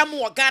bi tsam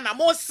wo Ghana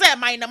mo se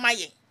man na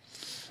maye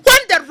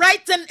when the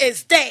right thing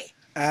is there.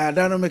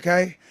 Dano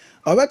Mekai,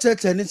 over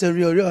tennis and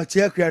real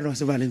chair create no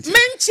Valentine.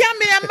 Menchia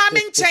me and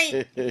mammy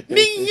chain.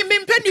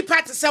 Me penny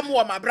part some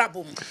more, my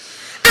brabum.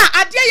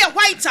 I dare your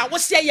white, I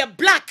was say you're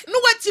black. No,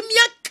 what's me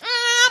a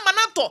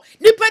manato,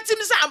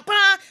 nipetim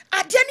sampa,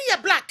 I dare you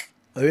black.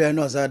 Oh, yeah,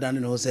 no, sir,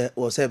 Dan was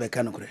a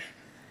mechanical.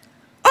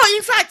 Oh,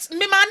 in fact,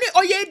 me money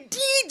or ye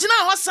deed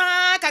na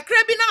hosa, a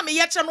crabina me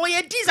yet and or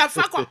ye deeds are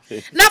fuck.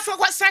 Na for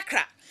what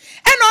sacra.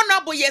 And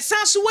honorable ye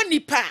sansu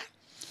nipa.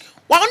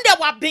 Wonder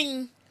what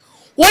being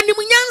when you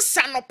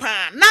nyansa no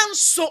pa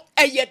nanso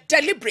eye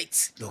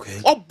deliberate okay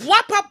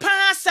obwa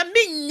papa sa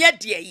menye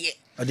de ye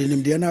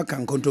adenim de na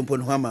kan kontompo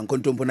no ama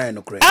kontompo na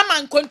no kre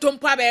ama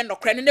kontompo ba no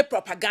kre ne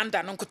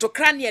propaganda no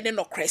nkotokra ne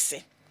no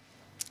krese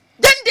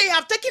Then they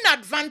have taken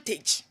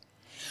advantage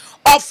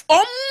of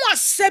Omu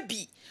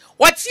Sebi.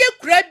 What's your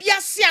crabia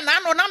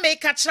siana na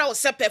make a child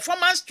se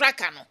performance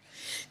tracker no.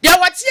 There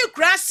what's your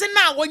grass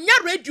now when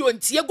you're radio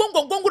and tia gong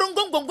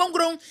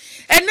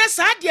and that's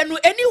idea no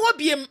any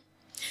hobby.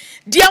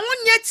 Dear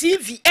one year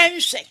TV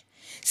enche.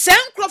 Sen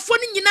microphone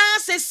nyina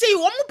say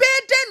wo mo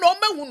bede no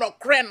mahu no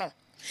kre no.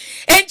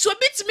 Enti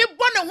obit me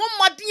bone ho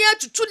modin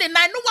atutu ne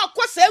nan no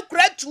wakosa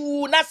akura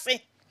tu na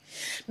se.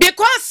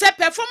 Because the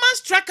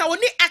performance tracker will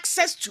need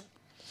access to.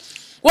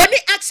 We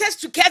need access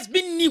to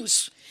Kessben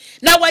News.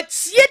 Now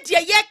what's ye dear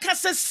ye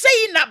kasa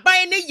say na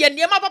buy ne ye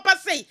niema papa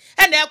say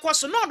and there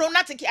course no do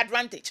not take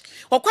advantage.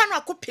 Okwa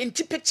no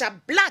painti picture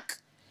black.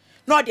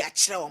 No de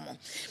akire omo.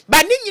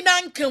 Ba ni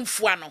nyina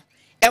nkamfua no.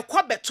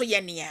 Ekwa beto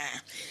ye nia.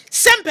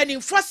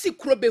 Sempeni fosi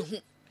kuro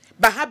behu.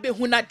 Baha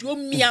behu na de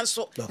omia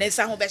nso na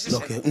nsa ho behye.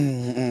 Okay.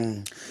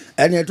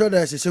 Ene to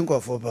da sisi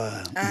nkofo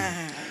pa.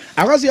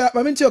 Akwasi ya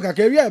mamenti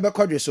okakawia be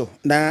kodwe so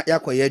na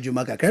yakoye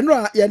adwuma kakra.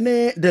 No ye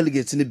ne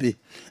delegate ni bi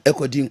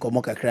ekodi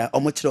nkomo kakra.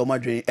 Omo kire omo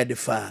adwen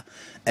edefa.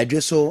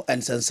 Adwe so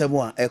ensensem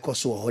a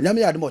ekoso ho.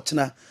 Nyame ya de mo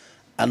tena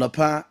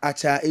anopa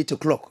acha 8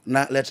 o'clock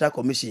na electoral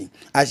commission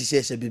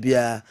asise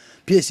bibia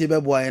PSC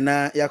beboa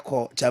na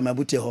yakọ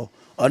chamabute ho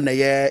on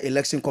ye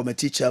election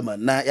committee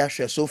chairman na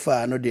yahwe so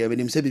far no de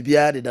benim se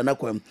bibia de dana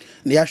kwam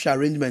na yahwe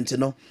arrangement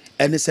no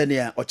ene sene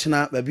a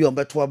ochena babi on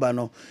beto aba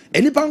no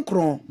enipa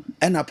nkron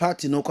ena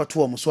party no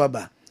kwoto om so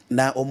aba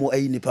na omo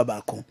ayi nipa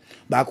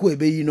baako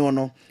ebeyi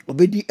no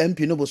obedi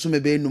MP no boso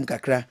mebe enum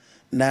kakra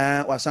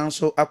na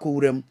wasanso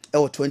akowuram e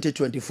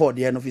 2024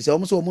 de no fi se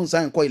omo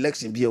nsan ko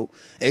election bio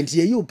enti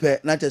ye upe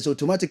na tese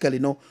automatically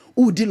no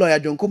udi lawyer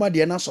jonkoma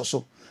de na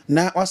soso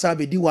na wasa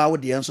be di wa wo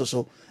de enso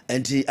so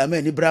enti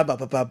amani braba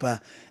papa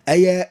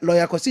eye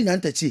lawyer Kosi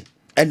Nyantachi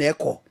ene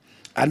eko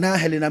ana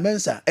Helena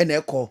Mensa ene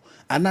eko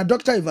ana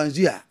Dr.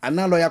 Evanzia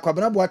ana lawyer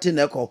Kwabena Boate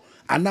na eko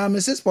ana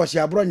Mrs.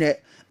 Portia Bronye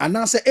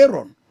ana se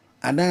Aaron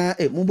ana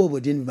mumbo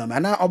bodin mama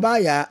ana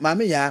obaya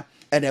mame ya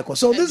and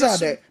so these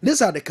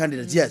are the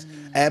candidates. Yes,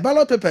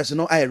 ballot papers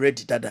no I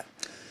ready dada.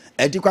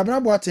 Kwabena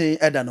Boate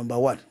eda number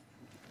 1,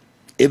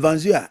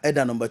 Evanzia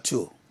eda number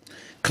 2,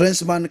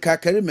 Klinsman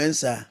Kakari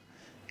Mensa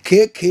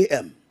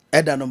KKM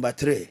eda number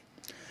 3,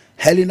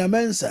 Helena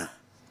Mensa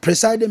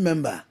presiding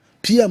member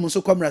PM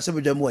so komra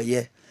sebujamo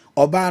ye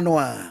oba no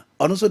a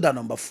ono so da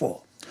number 4,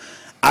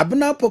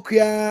 Abena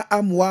Pokia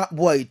Amwa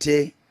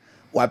Boite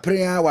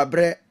waprea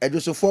wabre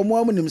edusofo mo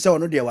amunim se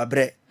ono de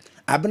wabre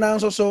abena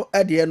nso so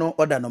ede no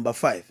order number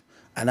 5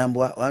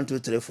 anambwa 1 2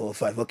 3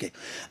 4 5 okay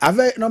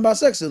ave number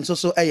 6 nso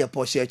so eye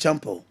Porsche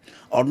Champo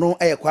ono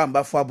eye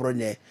kwamba fo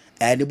abronye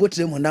ne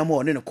botre mu na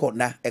mo ne ko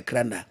na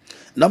ekrana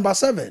number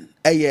 7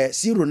 eye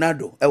si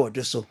Ronaldo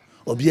ewodo so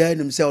obia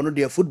nim se ono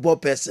de football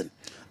person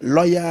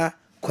lawyer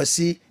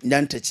Kosi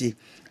Nyantachi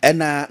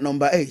ena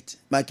number 8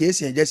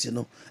 Maakye Jesse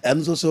no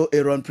enso so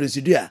Aaron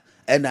Presidia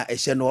ena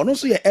ehye no ono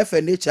so ye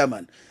FNA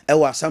chairman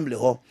ewo assembly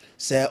ho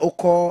se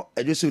okọ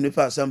edusu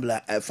nipa assembly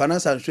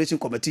finance administration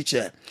committee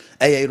chair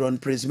Aaron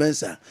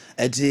Prince-Mensa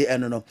edi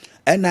eno no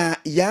ena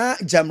ya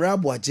Jamra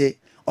Boaje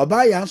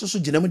oba ya nso so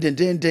ginam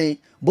dendenden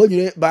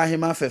bonyure ba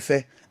hema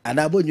fefe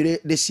ana bonyure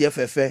de sie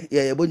fefe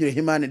ye bonyure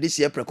hema ne de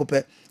sie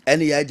prekope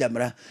ene ya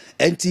Jamra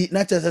enti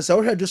na chese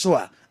wo hwedu so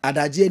a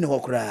adaje ni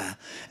hokura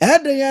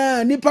eden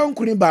ya nipa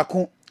nkuni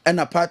baako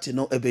ena party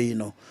no ebeyi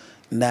no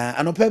na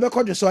anope be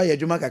kodwo so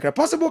ayadwuma kakra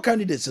possible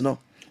candidates no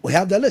we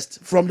have the list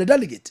from the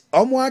delegate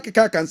omo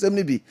akeka kansem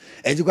ni bi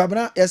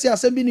Kwabena yesi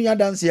asem bi ni ya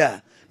dance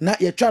ya na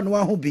ye twa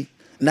no ho bi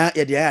na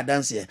ye de ya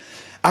dance ya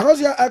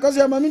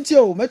akosia maminti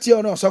o meti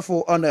o no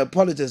sofo on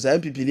politics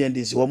MPP ni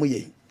ndc wo mo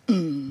ye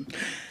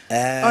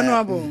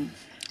honorable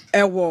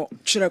ewo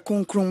twere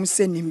konkrom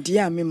se nimdi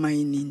a me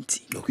man ni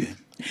nti okay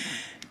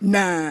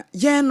na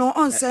ye no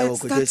on set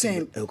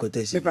starting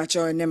me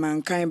pacho ne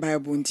man kan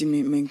Bible nti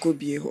me nko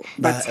bie ho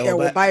but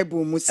ewo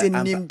Bible mu se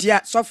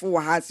nimdia sofo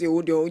wa ha se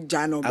wo de o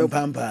ja no be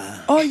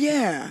oh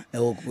yeah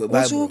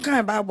so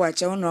kan Bible a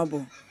che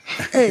honorable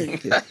hey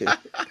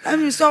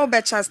I'm so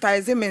be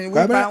chastise me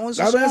we ba won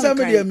so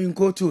somebody me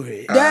nko to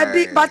he there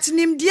be but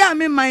nimdia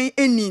me man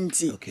eni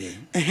nti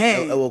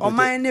okay o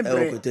man ne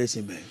bre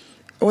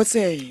o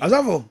say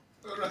azavo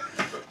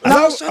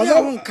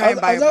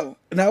Bible.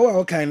 Now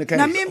what kind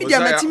na me be there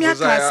matimi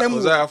aka asem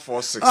Isaiah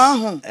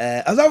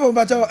 4:6 azavo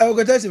bacha e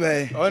go test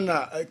me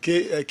Ona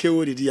ke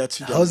wo didi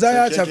atu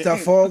Isaiah chapter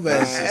 4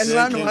 verse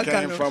and one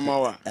aka from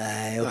our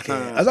okay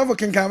azavo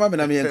kin kan ma me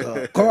na me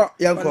ko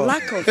yanko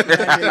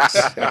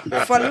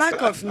for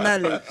lack of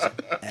knowledge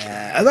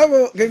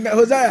azavo kin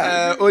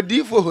Hosea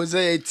odifo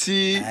Hosea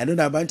ti I don't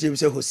know about him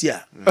say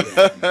Hosea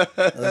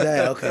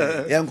Hosea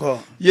okay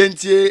yanko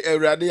yentie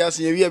awurade yase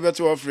ye wi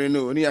beto offering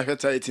no oni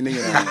ahweta eti ne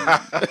nyina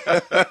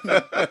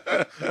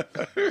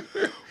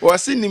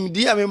wasi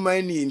nimdi a me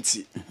man ni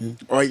nti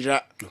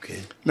oyira okay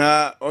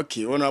na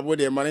okay ona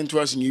abode man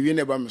nto aso ni wi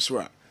ne ba me so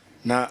a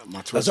na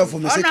mato so for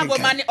me say honorable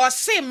man or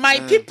say my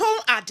people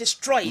are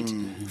destroyed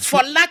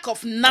for lack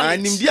of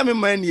knowledge nimdi a me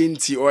man ni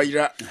nti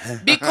oyira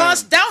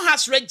because thou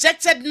hast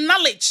rejected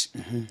knowledge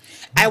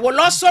I will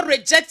also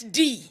reject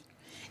thee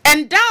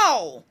and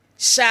thou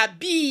shall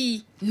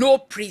be no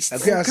priest.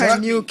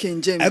 New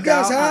King James.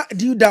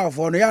 Do you doubt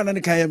for no ya na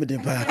kan yam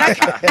dem pa.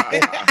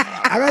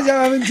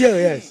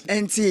 Yes.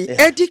 Enti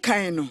edi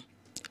kan no.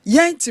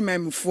 Yen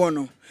timamfo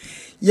no.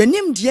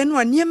 Yenim de no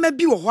niema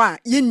bi wo ho a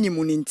yennim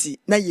no nti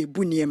na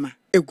yebu niema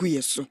egu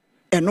yeso.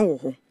 Eno wo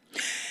ho.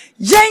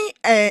 Yen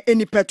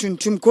enipa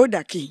tuntum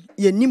kodaki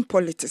yenim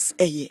politics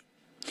eye.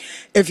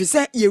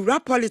 Efise yewura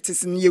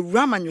politics ni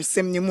yewura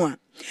manwosem ni mu a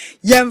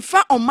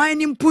yemfa oman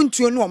ni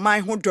mpuntuo no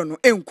oman ho do no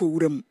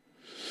enkowuram.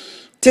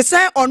 Te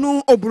say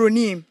onu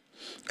obroni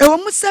ewo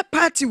mu se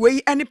party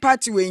we any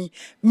party we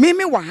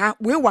mimi wa ha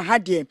we wa ha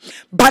de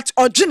but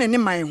odwene ne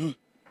man ho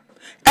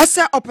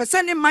ese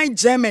opese ne man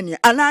Germany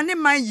ana ne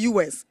man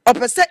US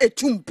opese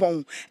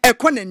etumpon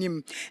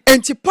ekonanim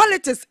enti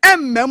politics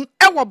emmem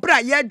ewo bra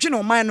ye dwene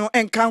oman no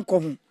enkanko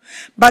ho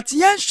but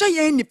yen hwe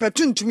yen ni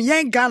patuntum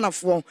yen Ghana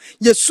fo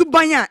ye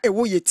suban a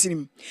ewo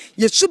yetirim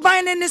ye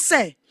suban ne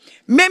se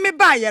meme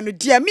ba ye no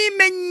dia mi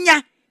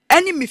menya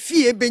ani me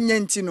fie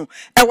benyanti no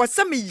e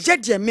wasa me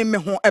yede me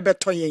ho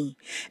ebeto yen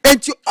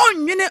enti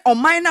onwene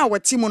oman na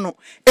watimu no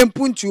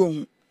empuntu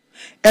ho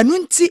enu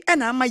nti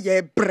na ama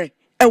ye bre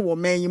ewo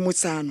man yi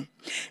musa no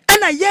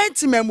ena ye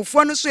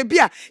ntimamufo no so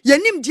bia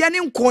yenim dia ne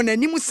nko na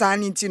nim saa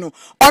ne nti no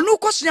ono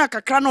kwosua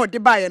kakra na ode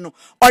baaye no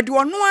ode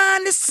ono a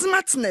ne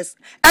smartness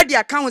ade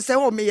aka ho se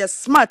wo me ye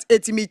smart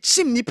etimi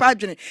chim nipa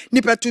adwene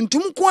nipa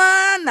tuntum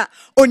kwa na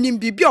onim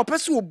bibia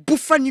opese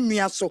obufa ne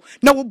nua so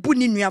na wobu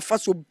ne nua fa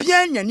so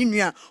bia nya ne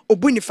nua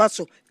obu ni fa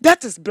so.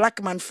 That is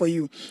black man for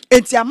you.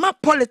 Enti ama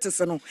politics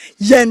no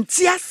ye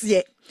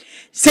ntiase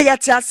say ya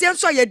tiase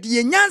so ye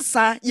de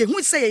nyansa ye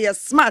hu say ye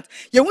smart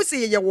ye hu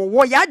say ye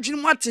wo ya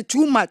adwene mu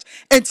too much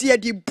enti ye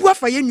de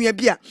buafa ye nua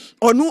bia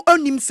ono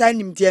onim sa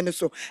nim de ne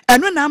so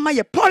eno na ama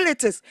ye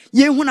politics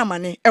ye hu na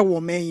mane e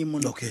wo man yi mu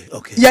no okay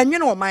ye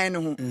nwene wo man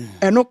no ho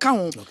eno ka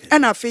ho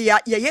ena fe ya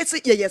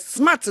ye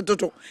smart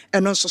dodo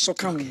eno so so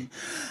ka ho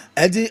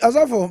edi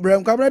asafo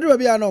brem kwabrade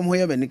bia na omho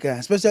ye benika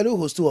especially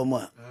host wo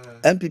mo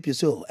MPP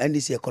so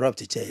NDC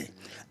corrupt che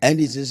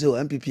NDC so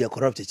MPP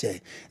corrupt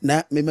che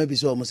na mema bi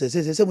so mo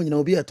se mo nyina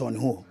obi eton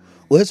ho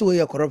we so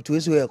we corrupt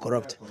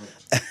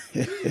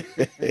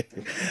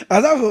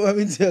asafo ma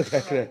binti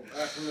kakra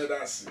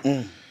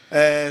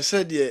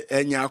said ye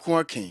enya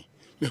Akuoko Kwarteng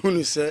me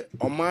hunu se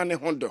oman ne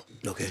hodo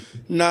okay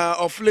na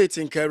of late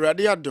in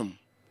Awurade adom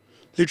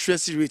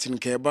literacy rate in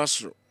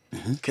Kebasro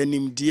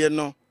kanimdie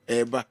no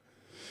eba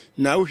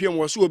na wohwem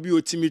wo so obi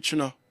otimi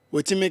twino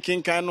otimi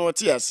kenkan no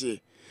ote ase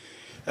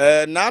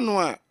nano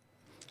a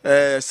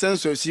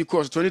census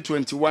course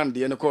 2021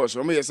 de ne course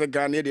o me yese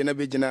Ghana de na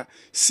begina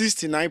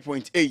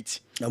 69.8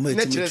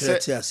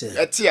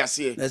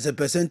 there's a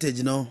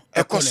percentage no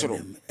ekosoro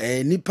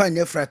nipa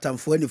nye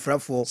fratamfo ani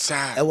frafo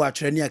e wa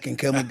atwere ne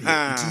akenkan mu bi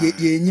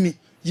nti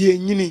ye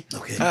nyini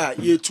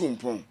ye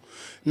tumpon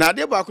na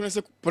ade ba ko ne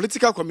se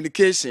political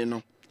communication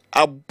no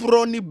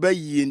abro ni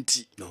bayi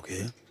enti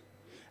okay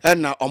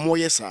na omo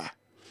yesa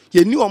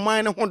ye ni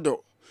oman ne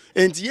hodo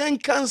enti yen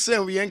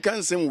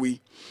kansen we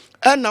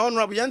na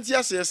honorable yanti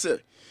asese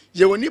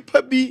ye woni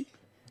pa bi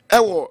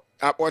ewo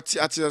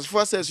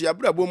atisfo says ya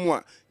brabo mu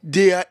a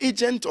they are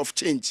agent of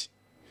change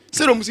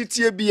se ro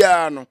musitie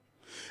bia no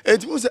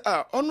enti mu se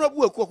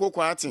honorable Akuoko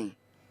Kwarteng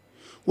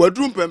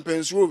wadrum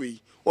pempenso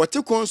we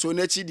ote konso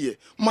na chi de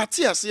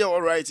Matias ye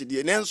all right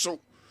de nenso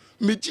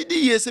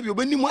megidi ye se bi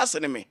obanimu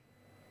asene me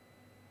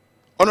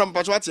honorable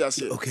patwa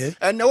ase okay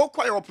and na wo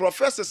kwa your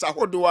professors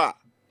ahodo a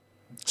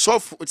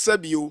sof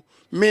sabio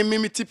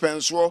me ti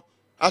penso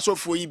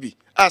asofo yi bi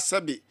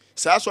asabe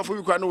sa asofo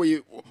bi kwa no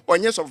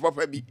onye sofo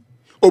papa bi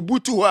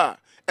obutu ho a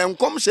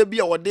enkom hye bi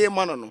a wode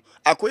ma no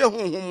akoye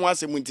honhom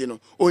asem nti no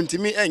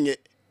ontimi enye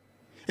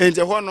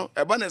ente ho no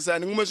eba na sa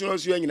ne ngumasu no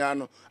su anyina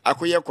no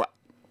akoye kwa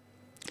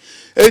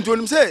enti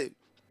onim se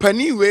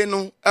pani we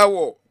no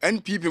ewo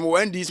NPP mo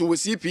NDC wo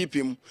CPP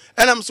mu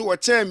enam so wo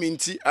chairman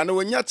nti ana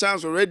wonya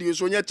chance radio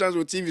so wonya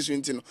chance TV so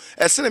nti no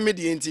esene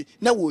media nti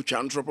na wo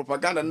twa ntro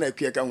propaganda na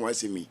akua ka ho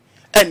asemi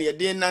ene ye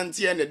de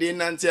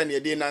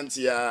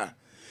nante a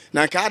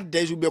na ka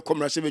da ju be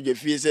commercial be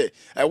fie se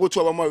wo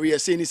to ba ma we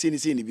se ni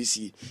bi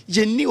si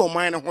ye ni o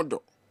man ho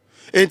do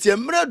enti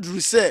emra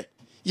duru se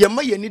ye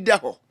ma ye ni da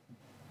ho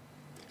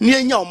ni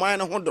enya o man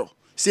ho do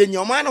se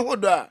enya o man ho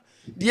do a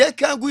de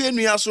ka gu ye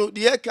nua so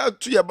de ka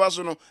tu ye ba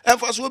so no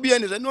emfa so obi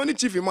ani se no ni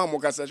chief imam mo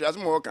kasa hwe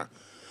asem wo ka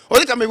o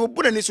de ka me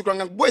bu na ni su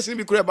kran boys ni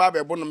bi kure ba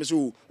be bo no me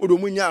so o do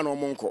mu nya no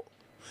mo nko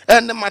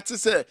and the matter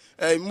say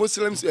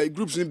Muslims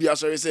groups in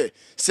Biafra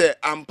say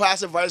I'm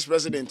past vice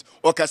president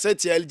or cassette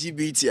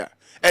LGBT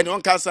and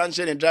on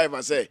sanction and driver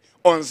say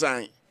on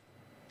sign.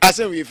 I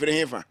say we for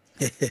him.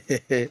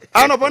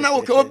 I know na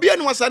obi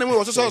anu wasane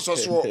mo so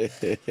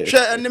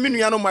hwe and me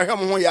nua no mahwe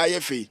mo ho ya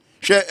yefe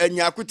hwe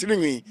anya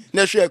akutirinwi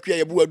na hwe akua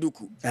ye bu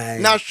aduku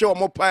na hwe o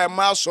mo pa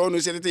ma so no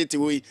se tete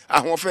we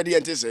ahofe de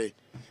ente say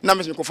na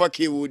me ko fa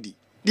KOD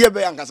dia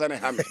be ankasa ne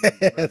ha me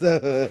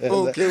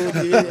okay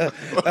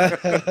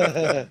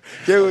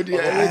KOD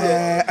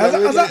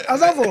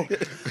azafo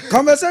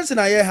Conversation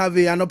I have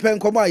an open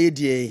comma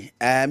idea.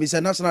 It's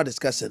a national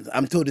discussion.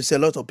 I'm told there's a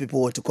lot of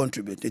people want to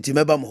contribute. It's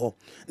remember mo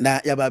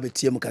na yaba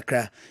beti mu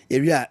kakra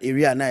area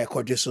na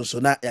ekwadwe so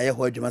na ya ye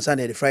ho adwuma sa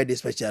na the Friday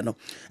special no.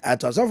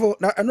 Ato so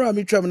na anu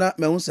ami twam na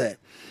me hu say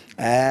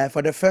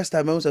for the first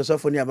time me hu say so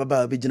for ni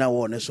ababa bi gina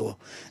wo ne so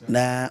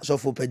na so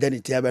for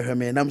pagani ti abehwe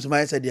me na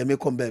mso say de me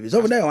come baby.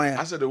 So na wan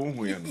I said the one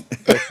ya no.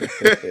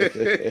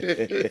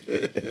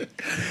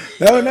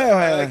 No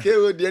no. Okay,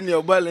 we dey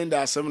near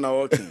Balinda asem na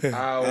working.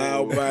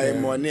 Buy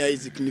money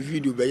Isaac ni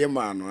video be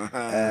man no.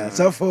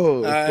 So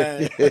for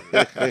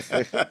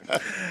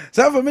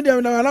so for me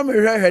dem na me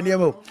hwe ne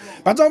mo.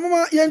 But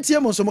mama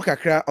yentie mo so mo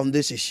kakra on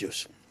these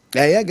issues.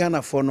 Yeah,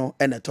 Ghana for no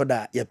and a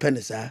toda ye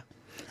penisa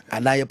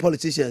and now your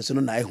politicians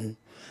no na ehu.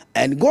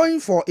 And going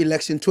for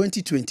election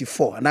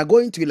 2024 and now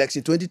going to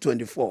election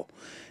 2024.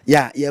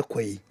 Yeah,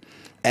 kwai.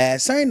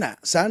 Signa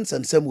sans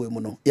and some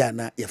women no ya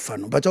na ye fa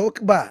no. But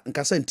ba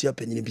nkasa ntia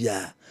panyin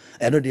bia.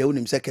 Eno de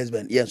unim se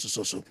Kessben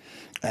so.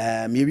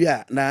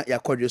 Miria na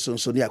yakwadwe so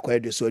ne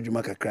yakwadwe so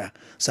adwuma kakra.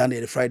 Sunday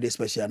the Friday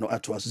special no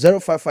at was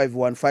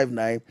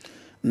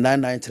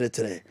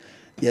 0551599933.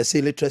 Yes,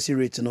 literacy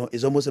rate no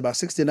is almost about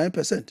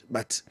 69%.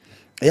 But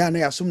yeah,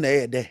 na assume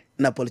na there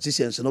na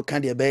politicians no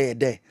can dey be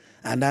there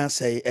and I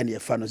say any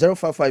fan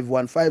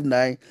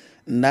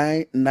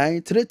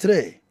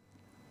 0551599933.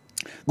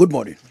 Good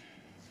morning.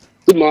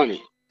 Good morning.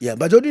 Yeah,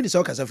 but you this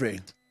okay,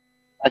 friend.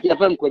 I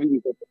FM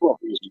Kwadi.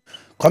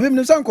 Come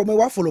in some come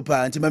wa follow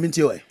pa anti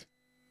maminti o.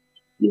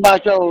 Ba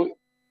cho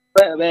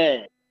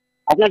be.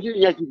 I can't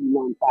you just be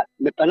pa.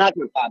 Me panat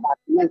me pa ba.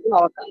 Me so na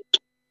waka.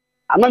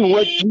 Ama me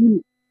wa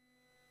dream.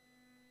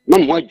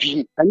 Mam wa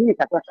dream. Ani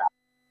ka kwasa.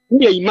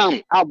 Ndi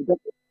imam abu da.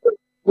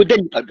 Wo da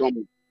nipa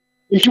dom.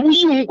 Nti wo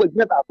yi hu kwadi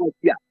na ba ko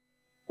tia.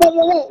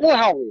 Wo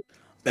ha wo.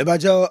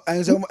 Bebajo,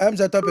 I'm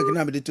the topic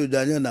na me to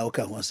Daniel na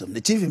oka ho asem. The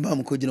chief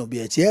imam ko gina obi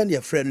a tie na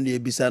your friend no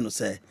ebisa no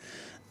say.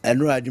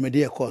 Eno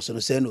adwumede course no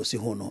say no si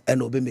ho no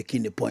and obi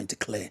making the point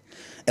clear.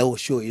 I will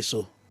show you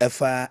so.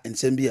 Efa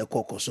nsem bi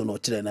ekoko so no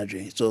kire na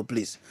dwen. So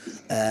please,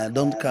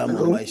 don't come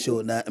on my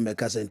show na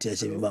emeka sentia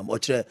chief imam. O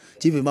kire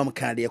chief imam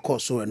kan the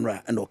course so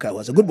enra and oka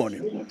was. Good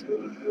morning.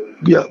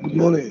 Yeah, good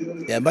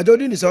morning. Yeah, but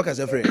Odin is okay,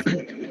 friend.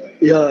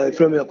 Yeah,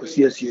 from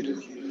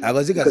Akusiasi. I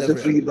was a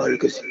free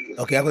barricades.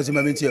 Okay, I was in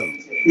my mentio.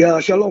 Yeah,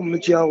 shalom,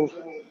 Michao.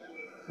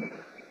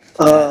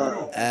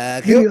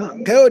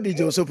 Keo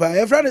DJ so pa.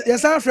 Your friend, your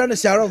son friend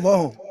is Sharon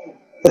Mo.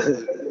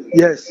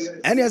 Yes.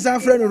 And your son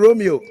friend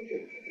Romeo.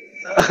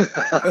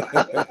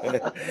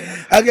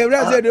 Okay,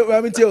 Brad said,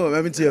 Mamitio.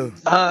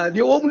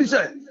 The woman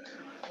said,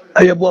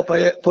 I have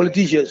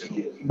politicians,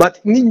 but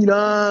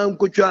Nina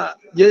Kocha,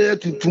 yeah,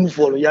 to two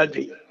for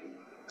Yadi.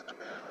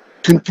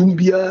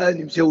 Tuntumbia,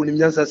 himself,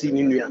 Nyansa in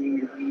India.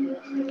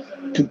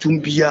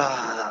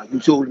 Tuntumbia,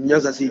 himself,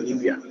 Nyansa in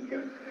India.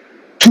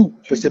 Two,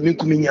 Mr.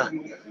 Minkumia.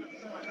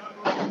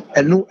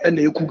 And no, and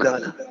the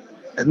Kugana.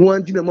 And no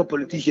one did more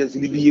politicians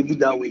in the able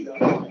that way.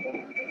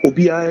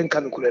 Obia and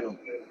Kanakuleno.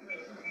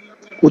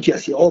 What you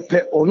say, or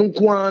pet or no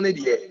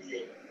quantity.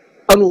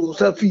 I know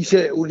Safi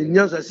said, only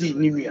Nyansa see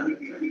in India.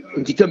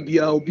 And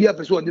Titambia, Obia,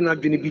 persuaded not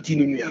been a bit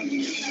in India.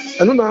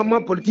 I don't know how my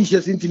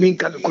politicians in Timin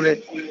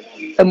Kanakulet.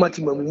 And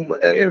Matimum,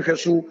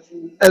 Erhasu,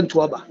 and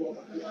Twaba.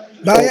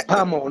 By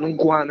Palma on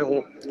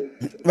Guano.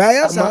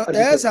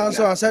 Yes,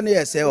 also a sunny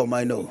essay or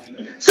my no.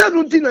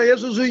 17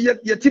 years or so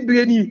yet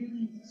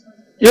Tibreni.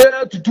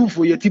 Yeah, to do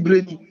for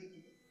Yetibreni.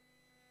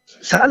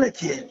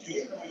 Salati,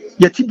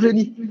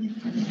 Yetibreni.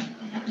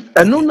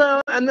 And no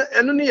now, and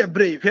only a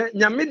brave,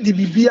 Yamid di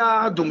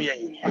Bibia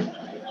Domian.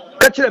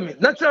 Catch me,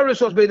 natural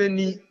resource by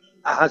any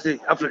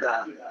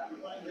Africa.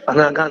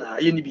 Anagana,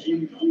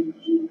 Yenibi.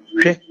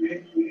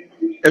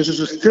 And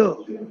so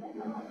still,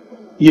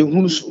 you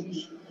who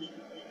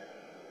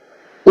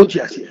what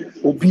you say,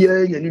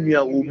 Obia and India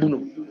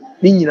Ubuno,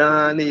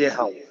 Nina,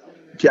 how,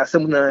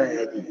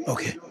 Tiasamuna.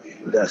 Okay.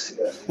 That's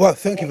well,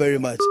 thank you very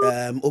much.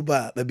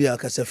 Oba, maybe I'll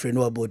cast a friend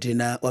about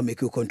dinner or make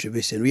your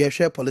contribution. We have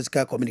shared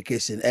political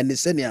communication and the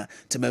senior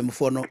to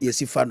Memofono,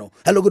 Yesifano.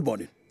 Hello, good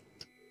morning.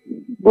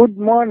 Good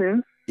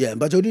morning. Yeah,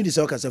 but you did this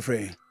all as a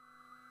friend.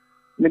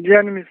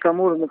 Median Mr.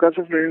 Moore,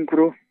 Mukasa Friend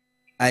Crew.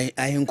 I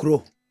am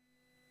crow.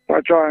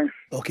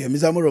 Okay,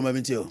 Miss Amoro,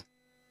 Mamitio.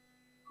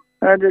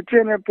 And the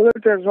chain of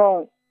politics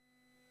on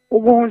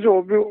Ubun's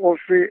or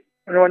free,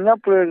 and when your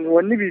players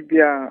were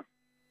Nibia.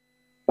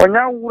 When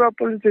you were a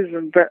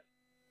politician,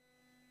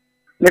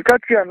 the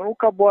country and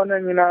Ukabon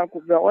and Yina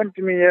could want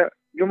me here,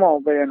 Juma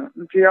Bayan.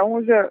 Until I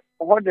was a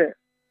holiday.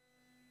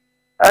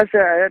 I say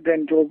I had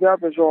then to the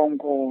episode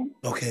call.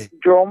 Okay.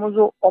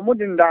 Jomuzo,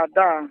 Omudin da.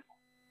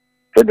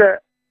 To the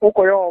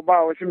Okoyo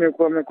about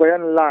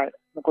Simikoyan lie.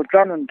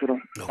 Mkutano ntro.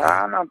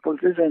 Ana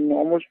position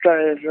almost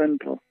try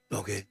evento.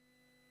 Okay.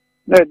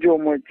 Na dio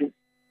moji.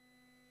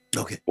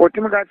 Okay.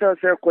 Otimi ka tell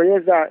say koya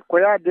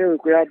dewe.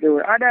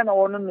 Ada na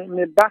wono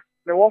ne ba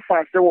ne wo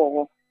fa se wo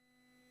ho.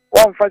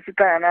 Won fa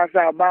sika na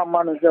sa ba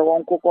ma no se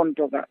won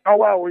kokonto ka. Na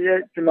wa wo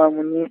ye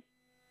timamuni.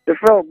 The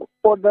frog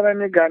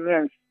ordinary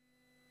Ghanaians.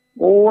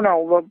 Wo na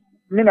wo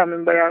mina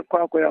member ya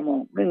kwa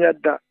mo. Me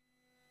yadda.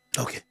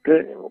 Okay.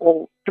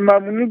 Oh, to my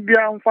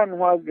Munibia and Fan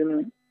was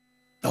been.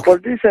 For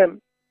this,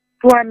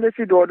 200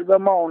 feet or the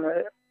amount,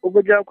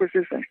 Obaja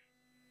acquisition.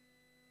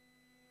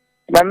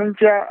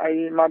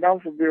 Mamincha, Madame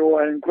Fubio,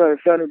 and inquire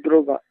Fanny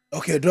Drover.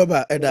 Okay,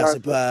 Drover,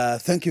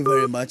 thank you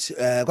very much.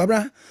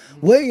 Kwabra,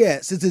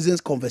 where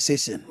citizens'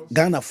 conversation,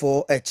 Ghana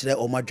for Echere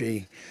or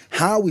Madrid,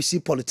 how we see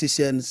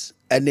politicians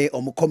and they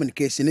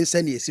communication is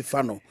any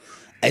Sifano.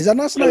 It's a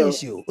national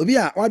issue. We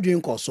are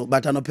doing also,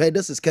 but I know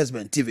this is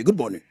Kessben TV. Good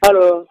morning.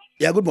 Hello.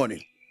 Yeah, good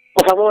morning.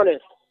 Good morning.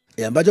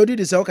 Yeah, but you did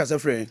this all as a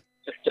friend.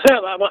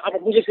 I'm a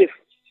Joseph.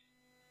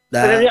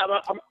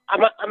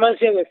 I'm a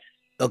serious.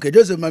 Okay,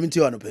 Joseph, Mammy,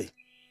 you want to pay.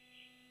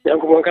 I'm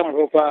going to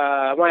come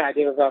from my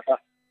idea of Papa.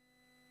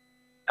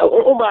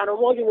 Oh, man, I'm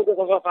walking with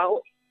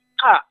Papa.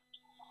 Ah,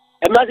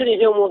 imagine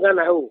him more than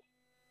I hope.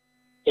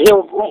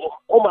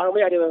 Oh, my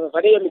idea of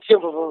Papa. They are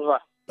simple for Papa.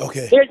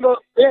 Okay. There's no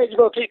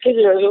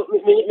kidding.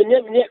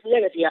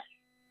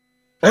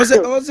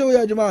 Also, we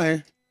are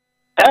Jumai.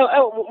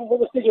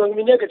 Oh,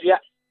 me negative.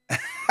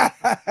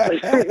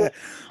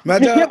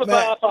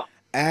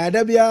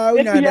 Adabia,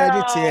 we know that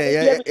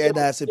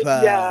it's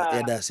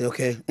that's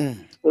okay.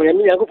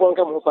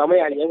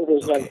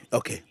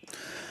 Okay.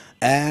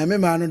 Me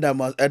manu da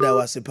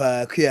was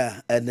pa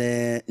queer and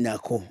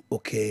nyako.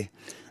 Okay.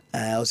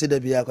 I see the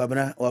Bia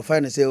Cabana or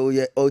finally say, oh,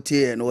 yeah,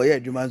 OT and oh, yeah,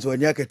 you man, so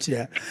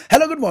Yakatia.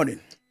 Hello, good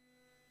morning.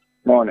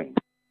 Morning.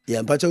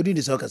 Yeah, but you did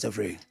this all as a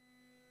free.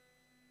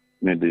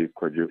 Maybe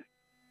could you?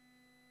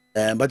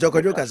 But you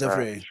could look as a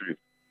free.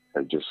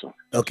 I just saw.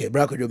 Okay,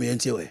 Braco, you mean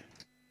to it.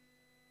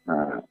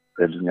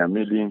 There's a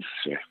million.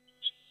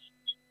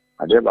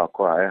 I never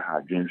call I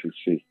had dreams to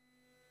see.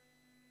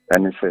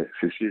 And it says,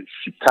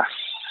 she cash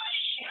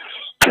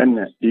and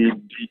a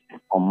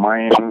on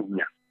my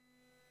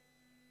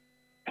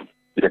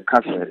the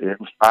castle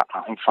a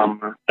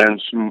farmer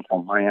and soon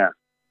on my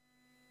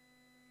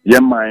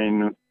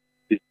mine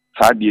is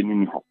tidy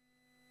in home.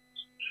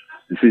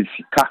 It says,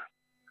 Sika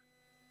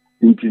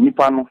into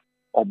Nipano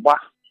or Ba,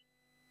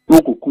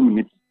 no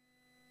cocoon,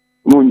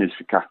 no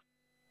Nesika,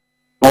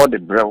 nor the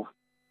brew,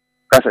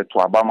 Castle to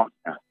Abama.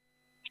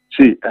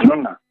 See,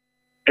 Elona,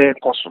 air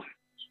cosso.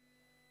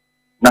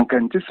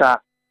 Nankantisa,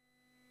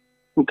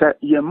 Nka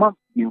Yama,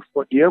 you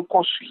for the air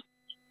cosso.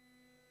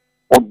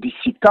 Of the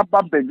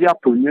Sikaba Bedia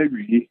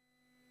Ponyeri,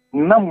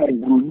 Namo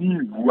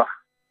Gruniwa,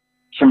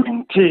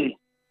 Cemente,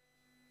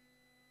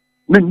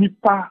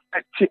 Menipa,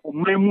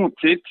 Memu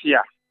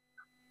Tetia,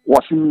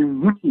 was in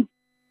Muki.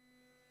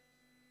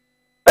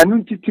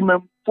 And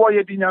Titimum for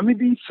your dynamic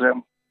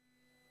Islam,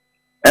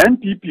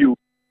 NPPU,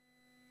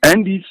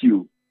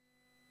 NDCU.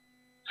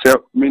 So,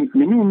 Minu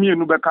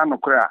Nubacano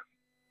Kra.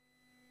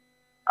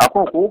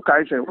 Akuoko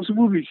Kwarteng was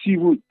will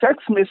receive a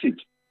text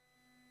message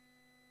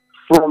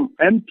from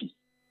MP.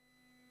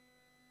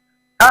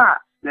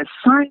 The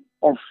sign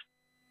of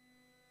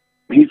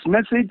his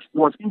message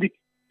was indicated,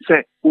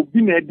 say,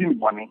 Obinedin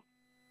money,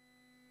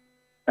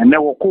 and they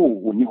were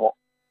called Uniho.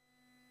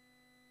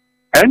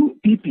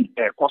 NPP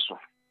a coso.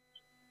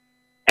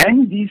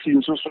 NDC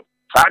in so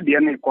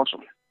Sadian a coso.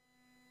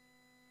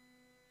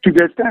 To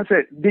the extent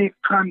that they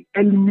can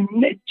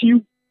eliminate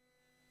you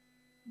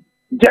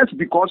just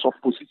because of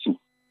position.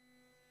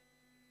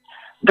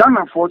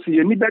 Ghana force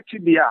you need to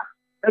be a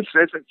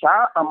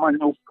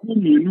man of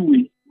whom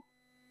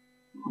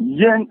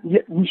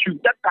we should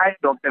get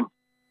tired of them.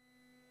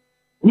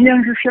 Me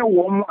and you share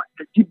one more.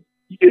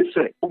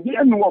 We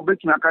are no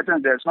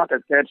there's not a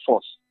third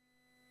force.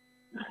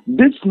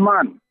 This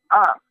man,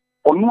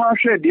 on one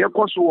share the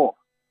Ecoso,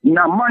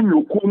 Naman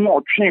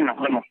Yukumo chain of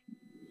him.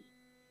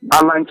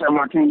 The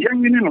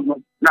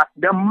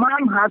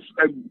man has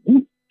a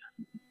good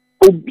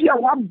Obia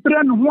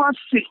brain was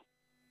sick.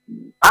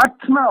 At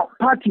now,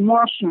 party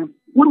more soon.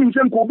 Wouldn't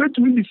go back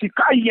to me the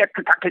Sikai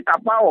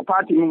Kakapa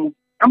party.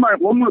 Am I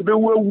one of the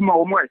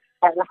woman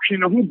or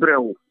watching a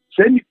hubro?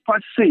 Send it per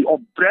se of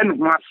brand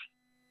mass.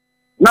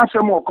 Not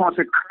some more Christ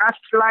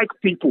like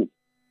people.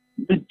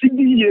 The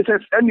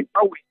TDS any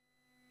power.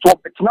 So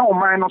it's now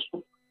minus.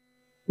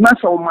 Not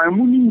so my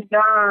money.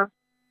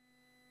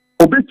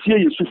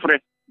 Obetia is suffer.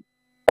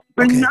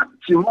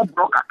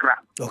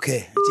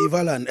 Okay,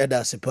 Tivalan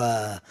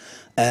Edasipa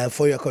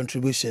for your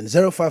contribution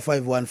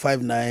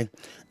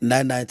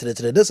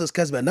 0551599933. This is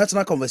Kessben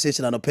National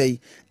Conversation and pay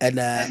and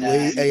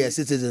we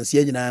citizens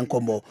Yenina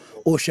Combo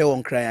or show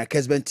on cry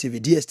Kessben TV,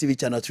 DSTV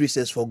channel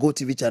 364, Go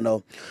TV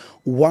channel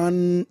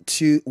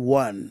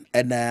 121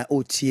 and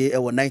OTA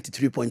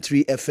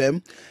 93.3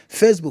 FM,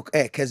 Facebook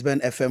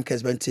Kessben FM,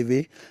 Kessben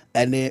TV,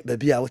 and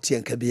baby OTA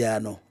and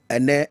Kabiano.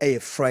 And then a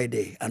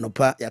Friday,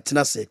 Anopa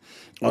Yatinase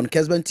on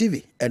Kessben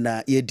TV and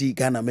Yedi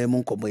Ghana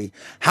Memon Komwe.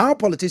 How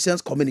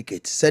politicians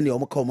communicate, send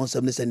your common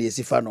subness and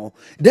Yesifano.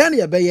 Then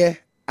you bay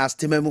as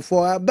Timemu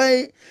for a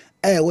bay,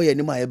 way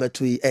anima ever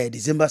to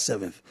December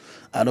 7th.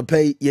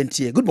 Anope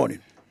Yentie. Good morning.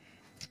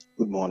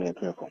 Good morning,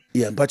 Akuoko.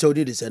 Yeah, but you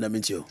did this and I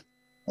meant you.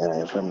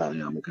 From now,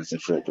 I'm a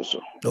Fred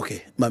also.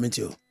 Okay,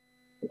 Mamintio.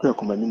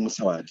 Akuoko, my name is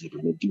Sawaji,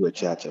 we do a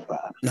church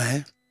about.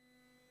 I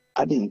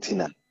didn't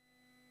know.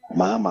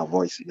 Mama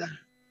voice now.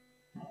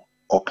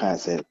 or can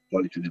say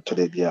politics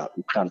today be a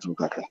can't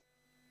look like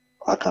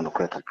I can't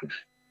crack a crack.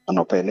 And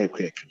no pay no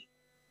crack.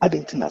 I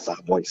didn't think that's a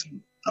voice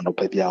and no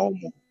pay the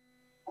home.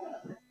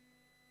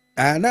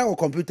 Now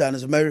computer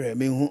is married. I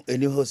mean, who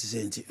any host is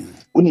saying,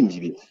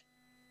 Unim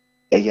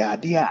a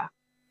idea,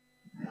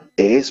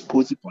 a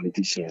exposed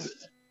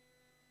politicians,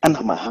 and a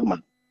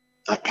Mahama,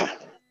 Aka.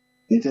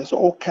 It is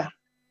okay.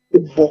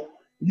 Bo,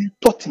 you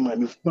taught him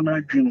I'm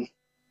a dream.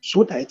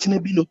 So that it's in a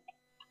below.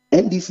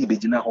 NDC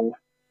Begina Hall,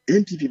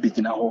 NTV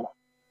Begina Hall,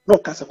 no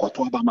Casa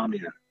Quatuaba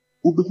Mamia,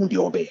 who be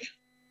the obey.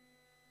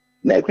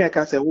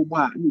 Negra say, oh,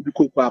 why you be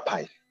cook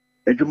pie.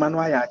 A German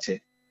Wayache,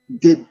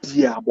 dead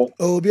diabo.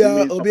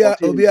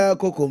 Obia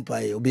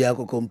Kokumpai, Obia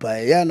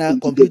Kokumpai, Yana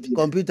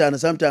computer and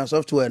sometimes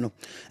software. No,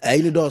 I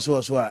need also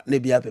what,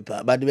 Nebia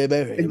paper, but the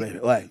baby,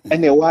 why?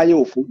 And a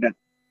wire food that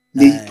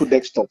need to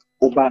desktop,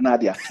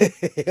 Obanadia.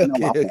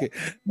 Okay.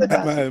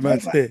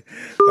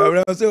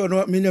 I was saying,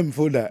 what minimum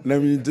food that,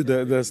 let me do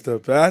the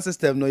stuff. Our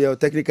system, no, your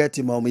technical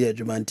team,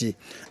 Jumanti.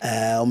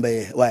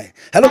 Why?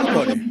 Hello, good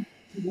morning.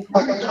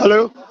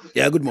 Hello.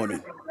 Yeah, good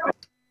morning.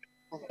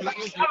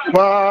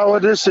 Well,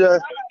 what is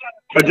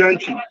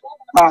agent?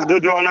 The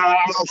donor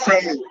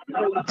friend.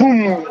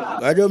 Boom.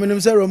 I don't mean,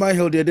 sir, Roman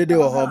Hill, the day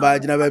or by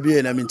Jana Baby,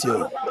 and I mean,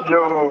 too.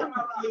 Yo,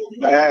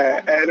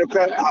 I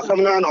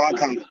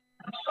can.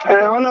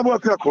 Honorable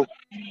Kako.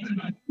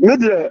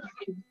 Media,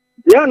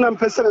 young and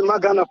person in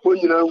Magana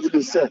Pony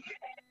would say,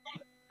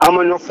 I'm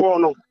on your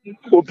phone,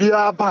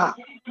 Obia Ba,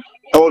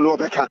 or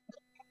Lobeka.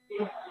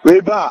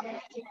 We bar,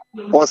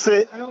 or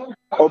say,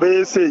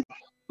 obey say,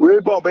 we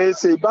obey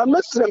say, but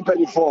Mr.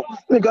 Penny for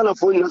the Ghana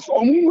phone is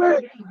on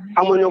way.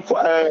 I'm on your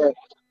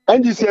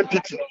NDC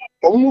PT,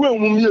 on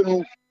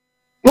way,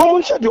 no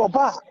one said your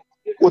bar,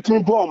 what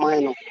you bought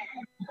mine.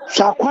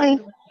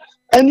 Shaquine,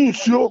 any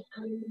issue,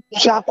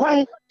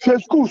 Shaquine,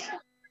 schools.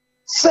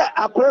 Say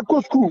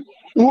Akuoko school,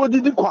 no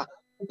did the qua,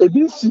 a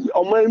DC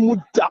or my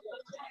muda,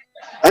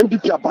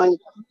 MPP Aban,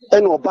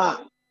 and Oba,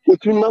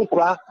 with you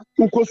Mankra,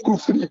 who go school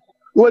free.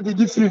 What did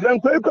you free?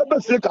 And Quaker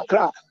Sake a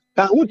crack,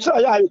 and who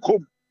try I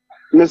could,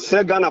 Miss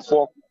Segana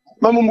for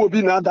Mamma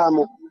Mobina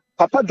Damo,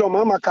 Papa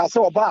Domama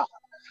Casa Oba,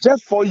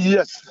 just 4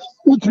 years.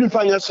 Who three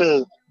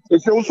financial?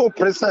 It's also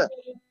presser,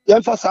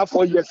 emphasis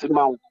 4 years in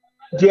Mount.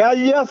 The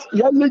years,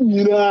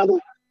 young,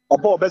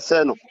 above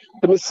Besseno,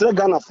 Miss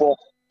Segana for.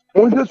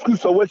 Monday school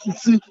so what you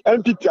see,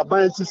 MPP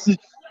Aban CC.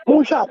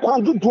 Monsha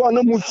Kwandu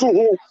Duana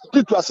Musu,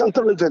 Titua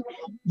Central Legend,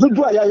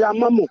 Dudua Yaya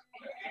Mamu,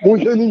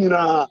 Munjani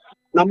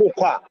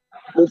Namokwa,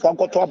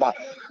 Mufankotoba,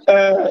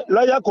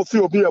 Laya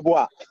Kofi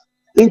Obiaboa,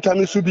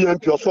 incoming Subi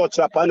MP or Sort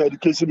Japan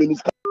Education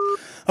Minister.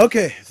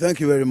 Okay, thank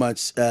you very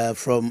much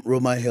from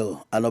Roma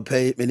Hill. I'll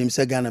pay Minim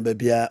Sagana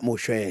Babia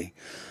Moshe.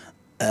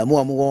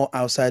 More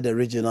outside the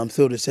region. I'm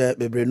thrilled to say,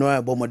 Baby, no,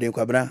 I bomb de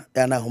Quabra,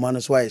 and a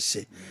humanus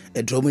wise,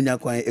 a Dromina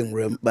quite in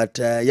room. But,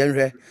 young,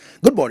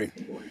 good morning.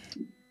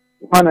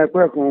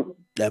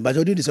 But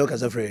you did this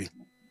as a free.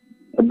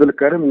 Abdul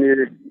Karim,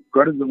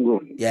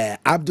 yeah,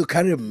 Abdul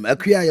Karim, a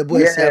queer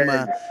boy,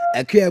 Sama,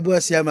 a queer boy,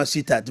 Sama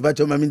Sita, but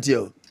your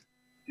mamintio.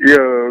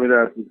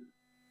 Yo,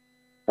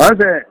 I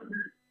say,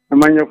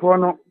 among your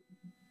phone,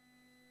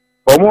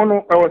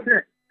 Omono, I was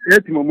saying,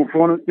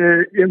 Etimophone,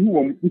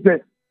 who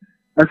said.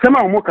 And some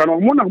of them can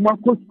one of my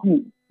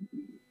school,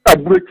 a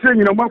breaking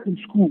in a market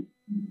school.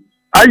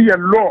 I hear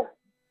law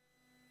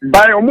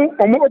by a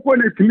more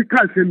opponent to me,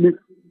 can't say me,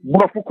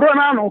 but for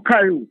Corona or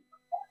Kayo.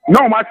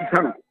 No, Master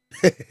Sana.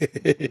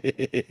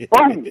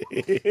 Oh,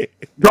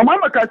 the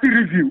Mama Cathy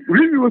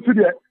review to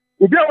the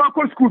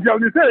Ubiawako school,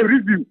 they say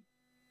review.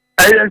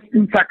 I am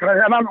in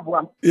Sakra, another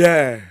one.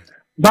 Yeah.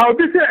 Now,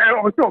 this is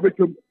also with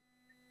you.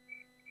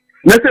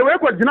 Let's say, we're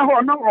going to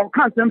or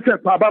can't say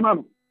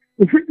Pabamano.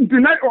 If you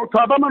deny or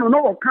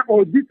Tabamano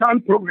or this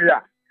time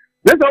program,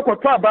 let's go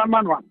to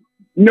Tabamano.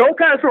 No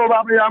case of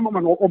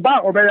Abayaman or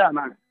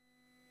Obayana.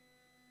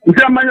 If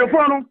you are your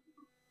phone,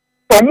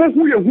 or move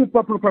who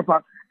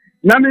papa.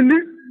 Namini,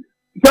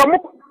 some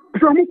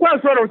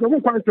quite sorrow,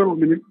 some quite sorrow.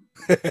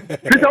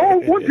 It's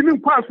all what you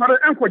mean, pass for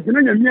and for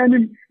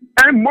Janine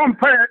and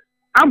Montpellier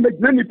and the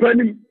Jenny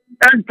Penny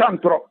and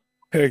Tantro.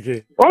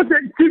 Okay. Also,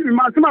 keep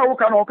Masma or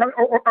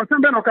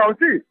something of our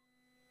sea.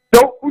 So,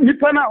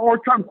 Nipana or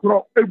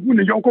Champro, a good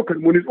Yonko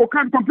Kermonis, or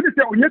can complete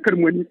on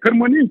Yakermoni,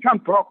 Kermoni in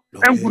Champro,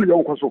 and good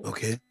Yonko.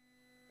 Okay.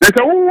 There's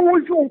a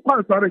whole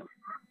quite sorry.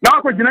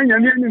 Now,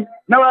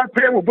 now I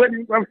pay with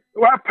wedding,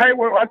 I pay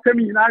what I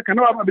mean, I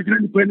cannot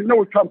begin to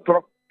no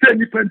Champro, 10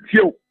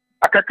 Pentio,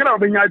 a cacao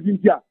in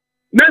Argentina.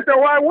 Next,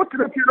 why what to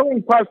the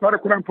own pass for a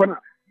Crampona?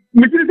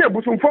 Mijirite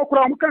busun fo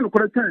kura mu kan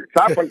kura ten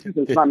sa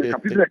politicians Islamic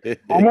capital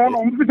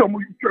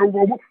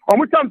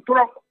omo tan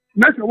tro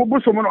na se wo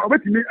busun no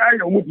obetimi ayi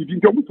omo bibi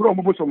nti omo tro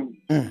omo busun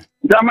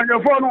da ma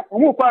yefo no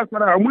omo kwa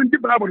sara omo ndi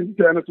brabo ni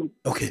tete na so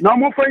na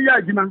omo fa ya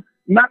agima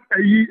na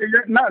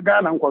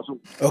Ghana nkoso.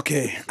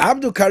 Okay,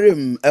 Abdul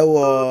Karim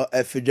ewo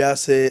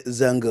efijase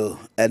zango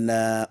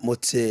na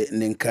mote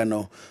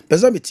ninkano.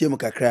 Pesa metie mu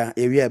kakra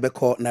ewi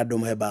ebeko na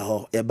dom heba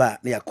ho eba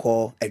na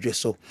yakọ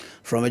edweso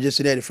from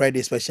edweso the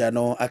Friday special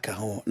no aka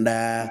ho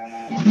na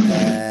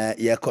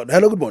yakọ.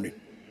 Hello, good morning.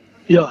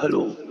 Yeah,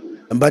 hello.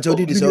 Mbacho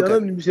di this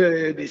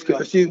okay.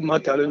 Discussing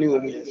matter ni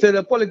omi. Say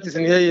the politics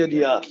in here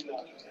dia.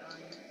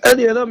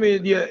 Edi na me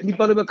dia ni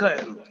pa be kai.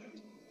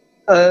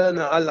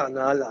 Na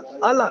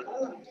Allah.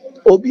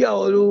 Obi a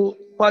olu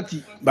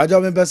party.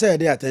 Bajo me pesa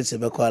dey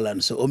attention be call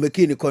and so o make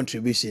any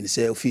contribution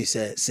say office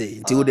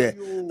say nti wo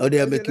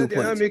dey make you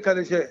point. Me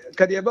kan say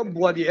ka dey be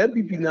boa dey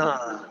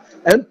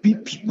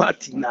MPP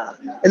party na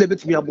ele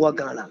betumi aboa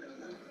Ghana.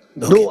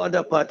 No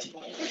other party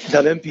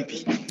than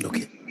MPP.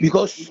 Okay.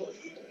 Because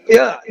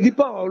yeah, the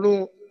power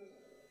no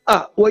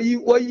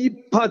why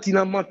party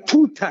number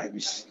 2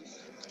 times.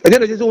 And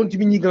then I just want to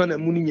be Ghana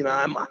money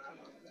nyina ama.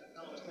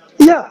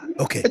 Yeah.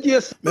 Okay.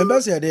 Yes.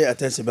 Members here dey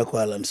attention be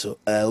call and so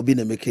obi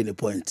na make any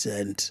point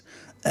and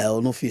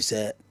no feel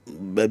say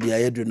baby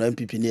I do no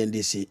MPP ni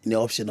NDC ni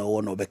option or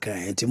one obeka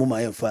enti mo ma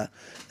yemfa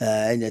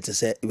enye te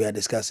say we are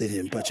discussing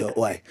him pacho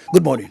why.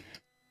 Good morning.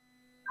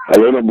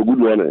 Hello, good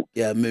morning.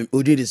 Yeah, me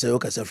Udi say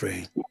okay say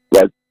free.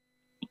 But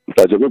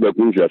go back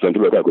to you and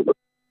to back.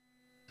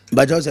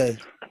 Bajo say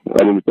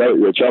I'm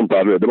your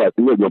champion the ba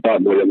ti go pa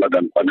mo ya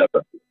ladan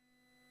pagata.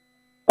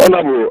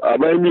 Honorable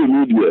abani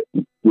media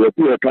we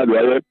put a card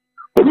where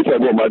police are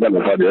go madam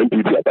for the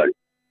MPP atari.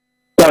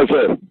 So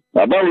say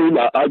about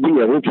na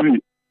argue and hopefully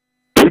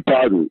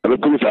 3,000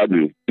 and police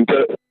agree.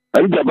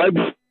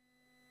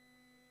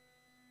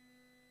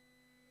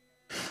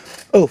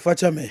 Oh,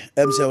 facha me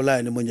MC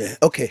online munye.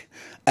 Okay.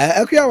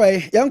 Akua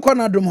way yankwa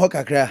na dum ho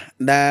kakra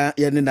na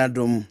ye ne na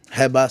dum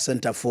Herbal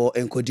Center for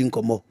encoding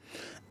komo.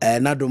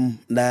 Na dum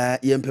na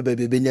yempe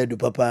bebe benya du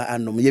papa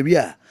anom ye wi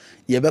a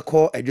ye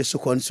beko edweso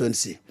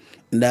constituency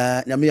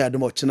na nyame ya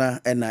dum ochena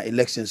na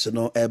elections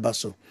no eba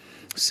so.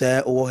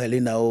 Se owo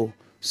Helena o,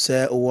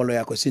 se owo lo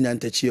yakosinya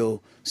ntachi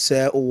o,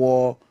 se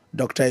owo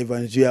Dr.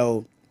 Evangelia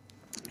o,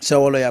 se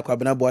owo lo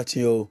yakwabena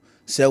boatin o.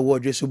 Se wo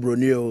Jesu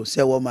Broni o,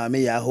 se wo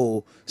Maame ya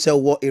ho, se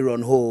wo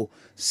Aaron ho,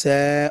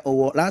 se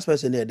wo last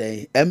person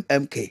there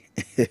MMK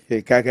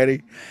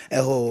kakari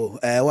ho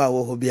wa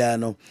wo bia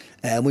no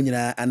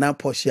munyina ana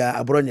posia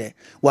abronye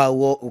wa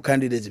wo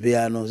candidate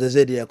bia no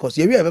se dey cause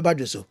ye wi e be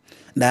badwe so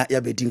na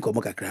ya be din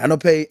komo kakra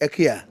anope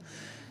ekia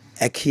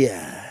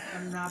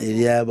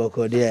ya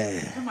boko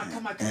there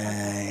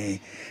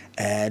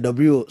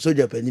w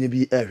soja panyin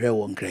bi ehwe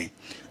wo nkran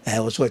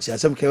wo so chi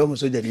asem kai wo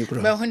soja ni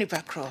kuro ba honi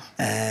pakro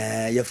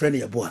your friend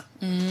your boy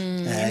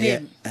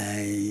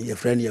your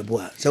friend your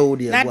boy so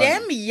dey na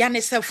dem ya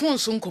ne se fon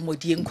so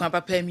nkomodie nkwa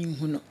papa mi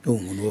hu no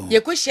ye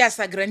ko hia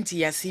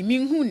sagranti ya si mi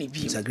hu ni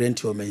bi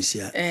sagranti o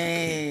mensia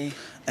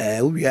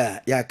ubi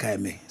a ya kai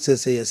me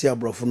se ye se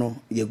abrofo no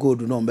ye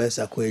gold no mba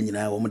sa ko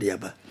nyina wo de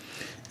yaba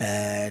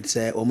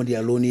se wo de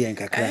aloni en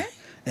kakra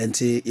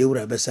enti ye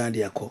wura besan de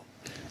akọ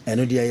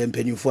eno dia ye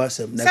mpanimfo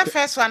asem na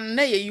first one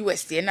na ye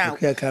USD na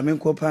okay ka men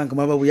ko pank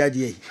ma babu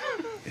yaje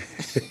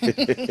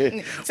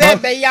se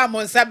be ya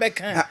mon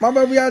sabeka ma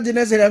babu yaje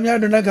na se na mi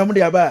ado na ka mu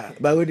de aba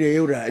ba we de ye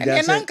wura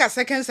ja se na ka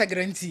second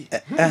guarantee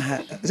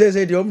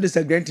se de om de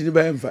guarantee ni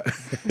ba emfa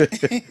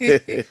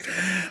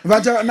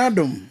vaja na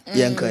dum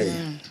ye nkai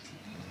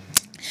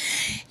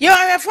yo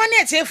afọ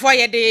na tie for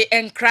ye de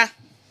enkra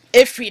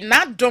efi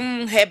na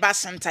dum Herbal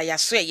Center ya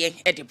so ye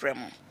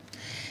edibrem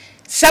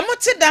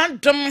Samuti dan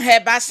dum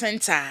Herbal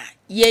Center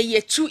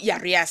ye tu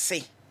yare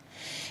ase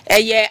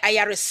eye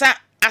ayaresa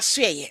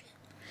asoye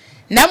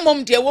na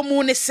mom de wo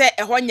mu ne se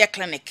ehonye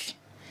clinic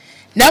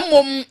na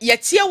mom ye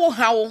tie wo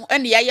hawo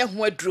ene ye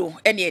ho aduro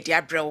ene ye de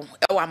abrɛw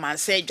e wa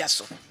mansa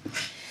adwaso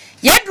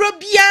ye duro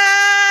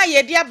bia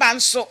ye de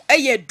abanso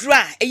eye duro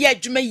a eye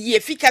adwuma yi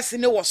efficacy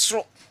ne wo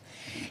soro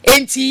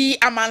enti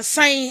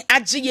amansan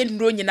age ye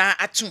nuro nyina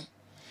atum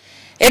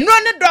enuro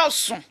ne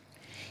dɔso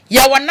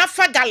ye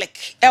wonafa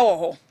garlic e wo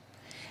ho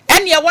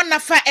ene ye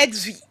wonafa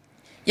XV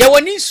ye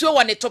woni nsuo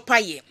wo ne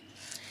topaye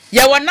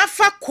ye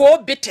wonafa ko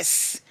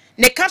bitters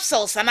ne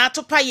capsules ana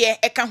topaye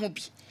eka ho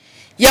bi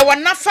ye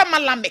wonafa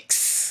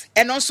malamix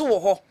eno nso wo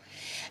ho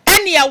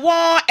ene ye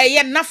wo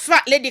eye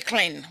nafa lady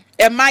clean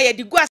e ma ye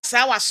di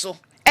guasa waso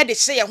e de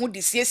hye ye ho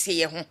de siesie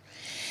ye ho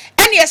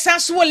ene ye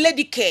sanso wo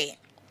lady care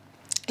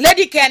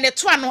ne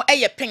to ano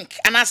eye pink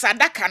anasa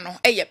adaka no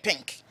eye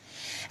pink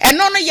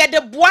eno no ye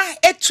de boa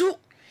etu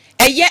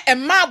eye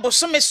ema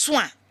abosome so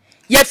a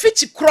ye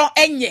fiti kro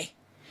enye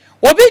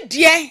obi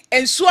die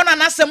ensuo na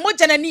nase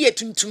moja na ni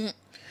yetuntum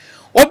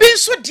obi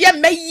nso die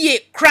mayie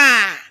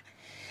kra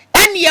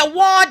ene ye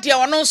wo de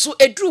ono nso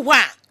eduru ho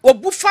a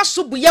obufa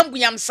so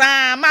buyambuyam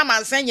saa mama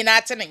nsan nyina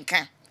ate ne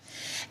nka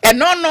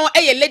eno no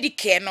eye lady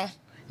care no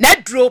na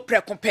duro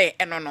prekope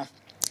eno no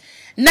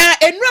na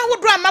enura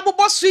hodo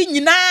amabobo so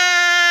nyina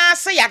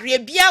se yare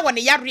bia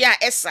wone yare a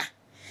esa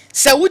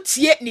se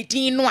wutie ne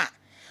din no a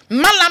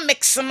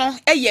malamix no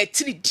eye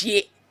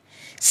atiridie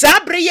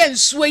sabre ye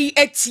nsuo yi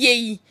atie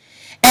yi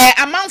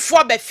amanfo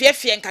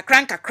abefiefie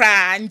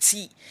nkakra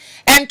nti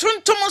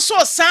entontom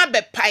so sa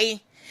be pai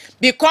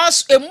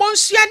because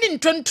emonsua ni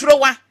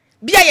ntontrowa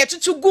bia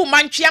yetutu gu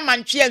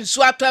mantwe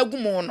nsu ato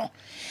agumu no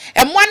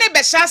emmo ne be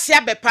hyase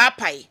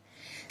abepapai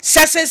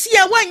sasesi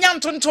ya wanya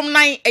ntontom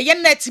nan eye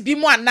net bi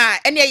mu ana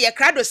ene ye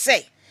krado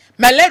say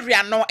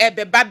malaria no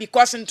ebeba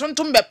because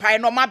ntontom be pai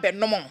no ma be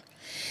nom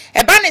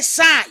eba ne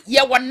sa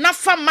ye wo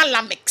nafa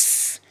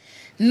malamix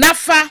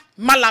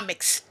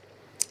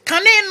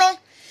kane no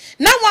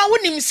na wa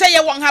wonim say ye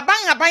won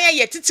haban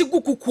ye titi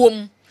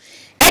gukukuom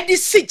edi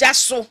sija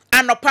so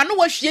anopa no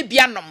wahwie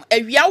bianom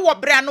awia wo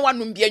bra no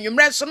wanom bi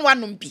anwumre so no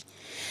wanom bi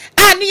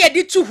ani ye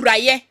di tu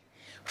huraye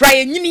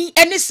nyini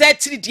ene sa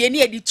tiridie ne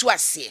ye di tu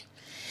ase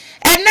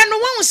ene no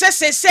won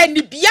sese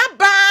ni bia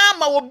ba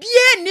ma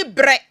obie ni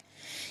bre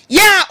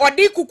ya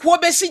odi kukuo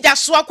be sija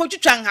so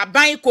akotwitwa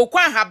haban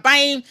kokwa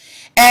haban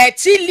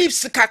tea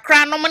leaves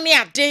kakra no ne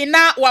ade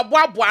na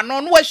waboaboa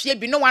no no wahwie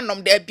bi no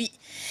wanom da bi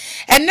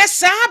ene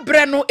sa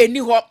bre no eni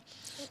ho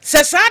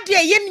sesa de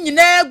ye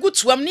nyina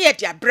gutuam ne ye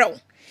de abrew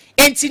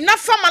enti na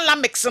famala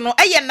mix no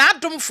eye na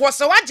adomfo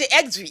so wage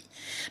xv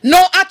no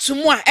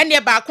atomu a ene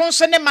ba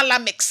konso ne mala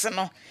mix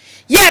no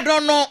ye do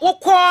no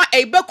wokọ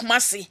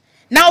ebekumase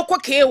na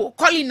wokọ kewo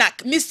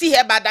Colinac Misty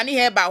Heba Dani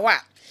Heba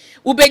wa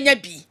ubenya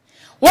bi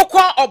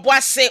wokọ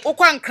oboase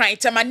wokọ ankran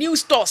tema new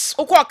stores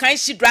wokọ kan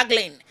shi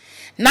dragline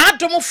na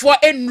adomfo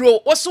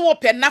enro woso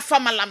wope na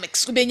famala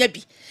mix ubenya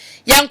bi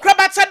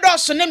yankrobata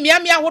doso ne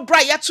miamia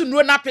hodra yatu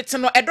nro na pete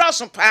no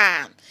edoso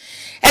pa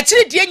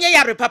etiri die nye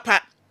yare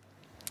papa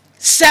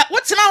se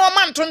wotina wo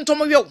man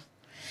tontom yo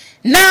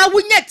na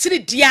wunya tiri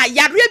dia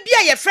yare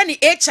bia ye frɛ ni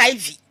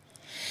HIV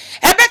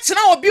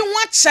ebetina obi ho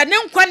acha ne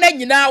nkwa na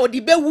nyina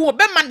odi bewu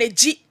obe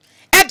manage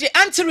e de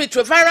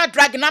antiretroviral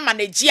drug na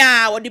manage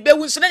a odi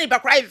bewu so na ni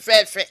bakra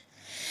ifefe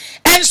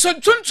enso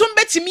tontom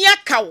betimi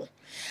akawo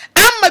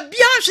ama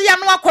bia hwe ya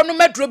no akono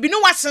maduro bi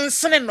no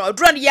wasensene no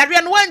aduro ne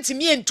yare no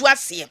wantimi entu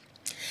ase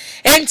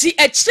enti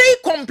echiri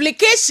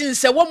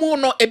complications e wo mu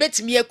no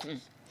ebetimi akun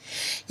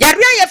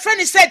yare ye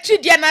friend say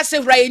tridia na se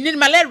hura yin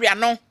malaria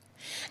no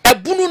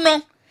ebunu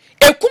no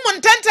ekum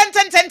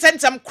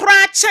ntantantantantam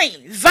kra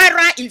chain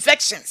viral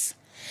infections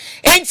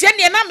enti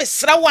ene na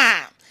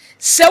mesrawa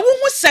se wo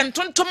hu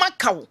sentontom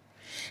akawo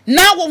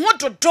na wo ho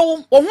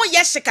dodo wo ho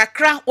yehye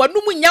kakra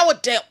wanum nya wo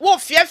de wo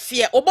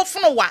fiefie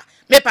obofono wa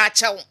mepa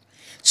achewo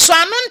so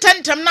anu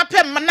ntantam na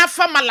pem na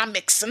fa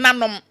malamix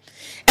nanom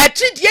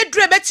etridie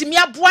dure betimi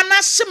aboa na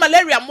hye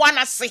malaria mo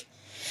anase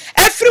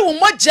efri wo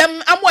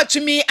mogem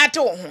amoatumi ate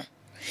wo ho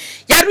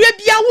yare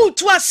bia wo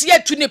tu ase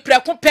atu ne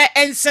preko pe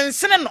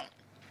ensensene no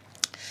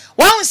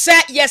won se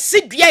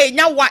yesidua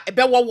enya wa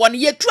ebewo won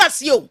ye tu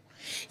ase o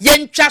ye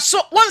ntwa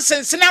so won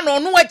sensene no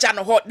no agya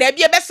no ho da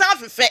bia be san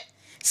fefe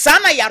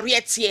sana yare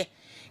etie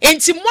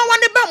enti mo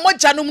wane ba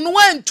mogya no no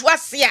wantu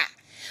ase a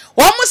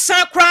wo mo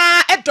san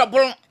kra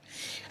edobol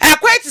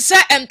akwai ti se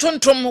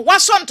entontom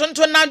waso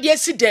entontom na de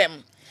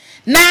asidem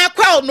na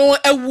kwa no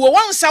awuo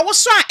won sa wo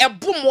so a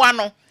ebomwa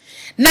no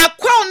na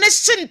kwa ne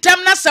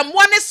sintam na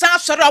samwa ne sa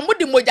soro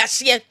amudi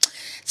mojahye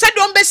se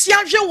do mbesi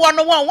ahwe wo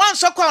no won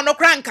so kwa no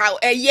kranka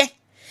eye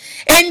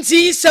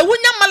enti se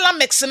wunya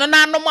malamix no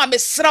na anom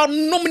amesra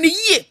nom ne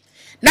yie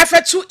na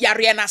fatu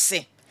yare na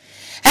se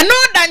eno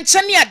da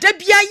nchane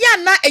adabia ya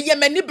na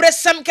eyemani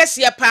bresam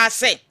kese pa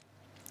se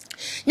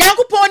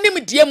nyankopon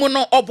nim die mu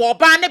no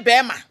oboba ne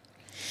bema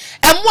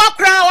emu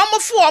akra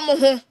omofo omo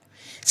ho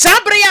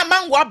sabre ya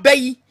mango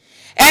abayi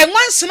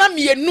enwansena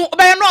mienu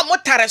obaye no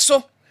omotare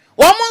so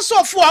womonso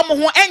ofo omo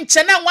ho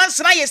enche na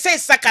nwansena yese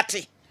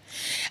sakate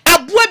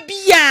abua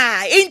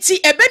bia enti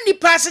ebe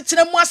nipa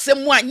asetena mu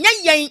asemu a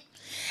nyayen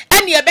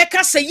ene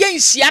ebeka se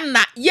yenhia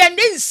na ye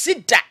ne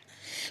nsida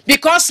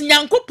because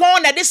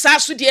nyankopon na de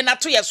saso die na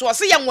to ye so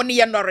se ye nwone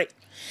ye nore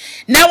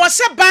na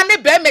wose ba ne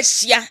ba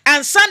mahia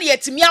ansa na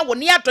yetimi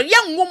awone ato ye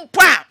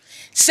nwumpa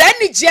sa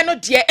ni je no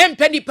de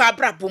empani pa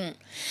abrabom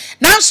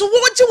nanso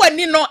woji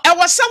wani no e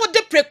wose wo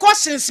de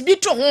precautions bi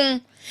to ho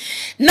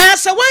na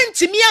sa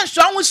wantimi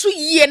anso anwoso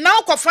yie na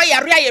okofa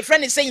yare aye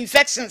friend say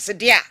infections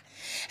de a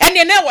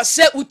ene na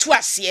wose utu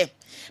ase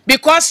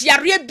because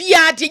yare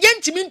bia de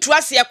yentimi ntu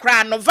ase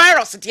kra no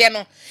virus de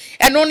no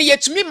eno no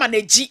yetumi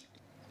manage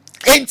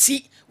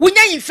enti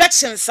wunya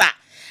infections a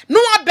no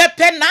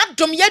abepe na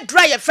adom ye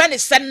dry ye friend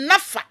say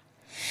nafa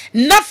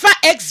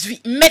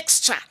xv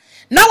mixture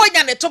na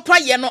wanya ne topa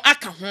ye no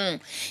aka ho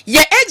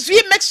ye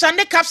xv mixture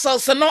ne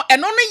capsules no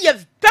eno no ye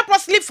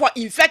purposely for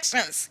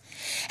infections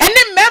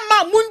ene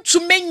mema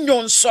muntume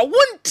nyonso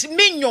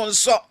wuntime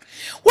nyonso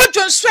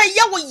wodwonso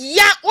ye wo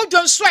ya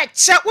wodwonso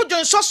acha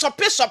wodwonso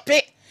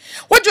sope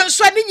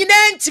wodwonso ni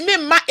nyina ntime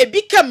ma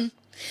ebikam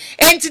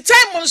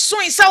enti-time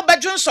nso isa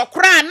obadwonso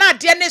kra na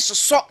ade ne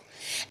soso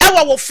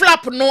ewa wo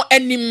flap no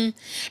anim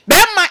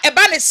bema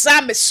eba ne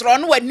sa mesro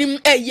no anim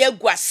eye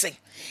aguase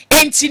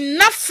enti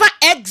nafa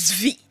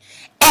xv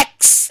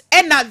x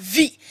na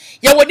v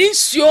ye woni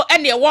nsuo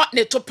ene ewo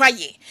ne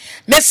topaye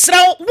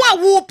mesra wo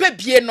wo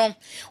pebie no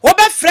wo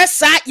be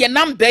fresa ye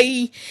number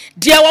yi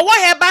de wo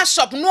heba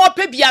shop no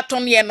pebie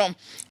atonye no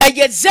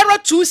eye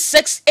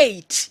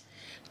 0268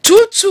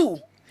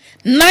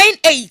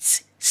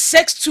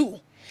 229862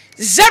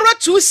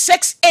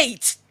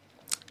 0268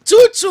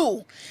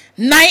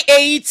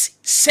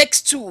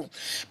 229862.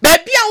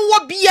 Baby a wo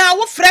bia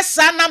wo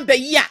fresa number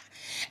ya.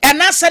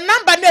 And as a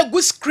number na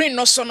good screen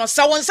no so no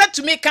sa won set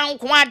to make kan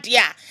ko ade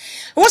a.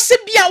 Wo se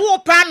bia wo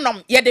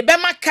panom ye de be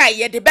makai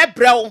ye de be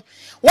brew.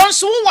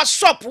 Once who was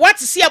shop, what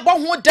to see about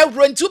who de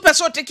run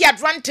 2% take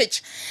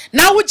advantage.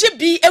 Now would you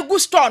be a good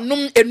store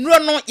num and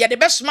run on ya the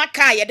best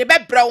makai ya the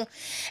bed bro.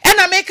 And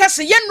I make us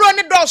a yen run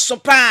the door so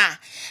pa.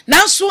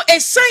 Now so a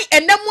sign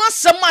and then one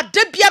summer de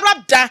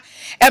biarabda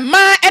and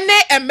ma and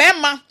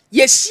mema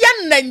yes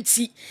yan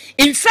 90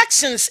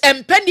 infections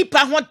and penny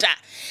pahota.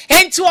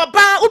 And to a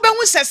bar uben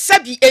was a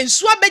sabi and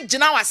swabbe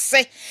jinawa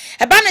say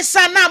a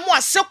banesa na mo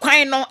a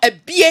sequine no a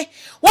bie.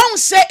 One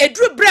say a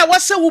drew bra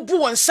was a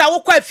wubu and sour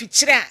quite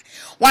feature.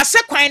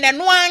 Wase kwan na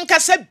no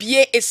ankasa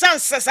bie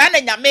esanse sa na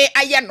nyame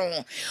aye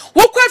no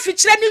wo kwa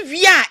fikyire ne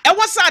wie a e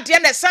wosa ade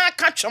na san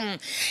ka twom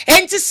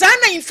enti sa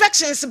na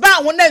infections ba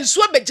wo na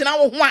nsuo begina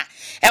wo ho a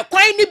e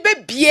kwan ni be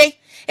bie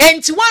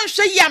enti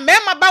wanhwe ya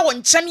mema ba wo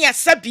nkyem ya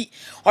sabi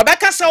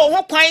obeka sa wo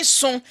ho kwan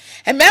so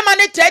e mema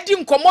ne tadi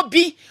nkomo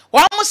bi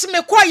wa mose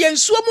me kwa ye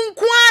nsuo mu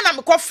nko na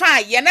me kofa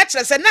ye na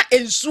kyerese na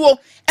ensuo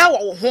e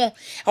wo ho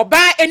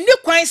oba eni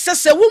kwan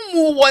sese wo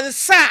mu won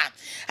sa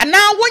ana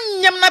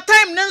wonyam na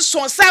time ne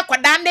nso sa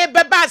kwada na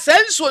beba sa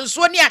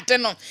nso ni ade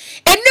no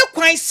eni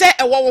kwan se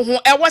e wo ho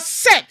e wo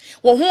se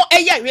wo ho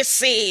e ya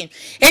wese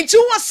enti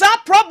wo sa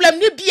problem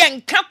ni bi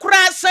enka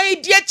kura sa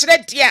di a kire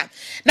dia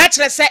na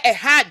kire se e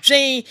ha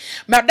dwen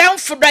madam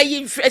foda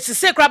yi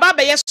sese kura ba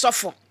be ye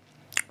sofo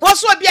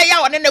was what be a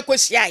yaw and a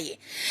quasiaye.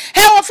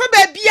 How for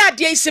baby a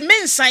day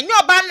semensan,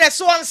 your banner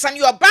so on son,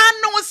 your ban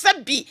no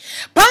sabi.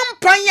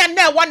 Pampanya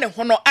ne one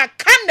hono, a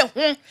can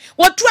home,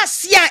 what to a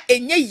sia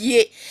in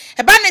ye.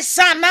 A banner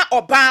sana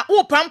or bar,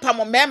 or pampa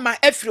memma,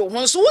 if you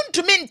want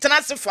to mean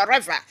tenacity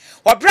forever,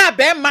 or bra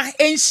bema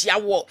ensia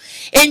wo.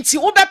 Enti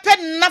uba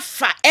pen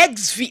nafa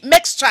XV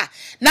mixtra,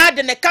 now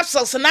than the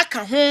capsules and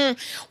aka home.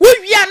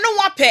 We are no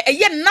wape, a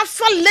yen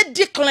nafa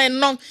lady clan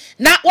non,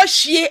 not what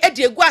she a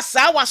de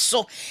guasa was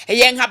so, a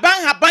young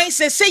haban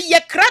say ye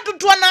crado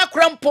to na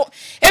crampo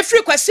every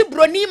kwasi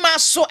broni ma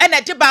so and a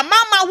deba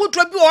mama would be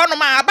on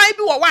my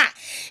baby wa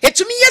it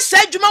to me yes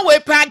adwuma we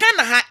pa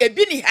Ghana ha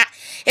ebini ha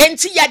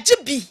enti ya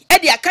jibi e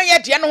de akanya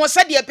de no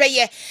so de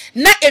peye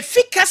na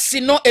efficacy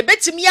no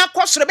ebetimi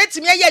akosoro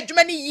betimi ya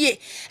adwuma ni yie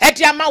e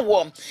de ama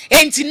wo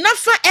enti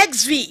nafa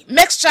XV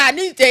mixture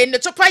ni the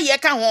topa ye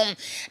ka hom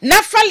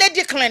nafa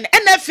lady clean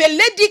and efe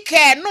lady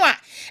care no a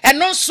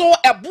eno so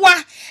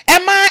eboa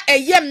ema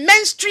eye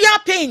menstrual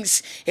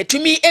pains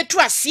etumi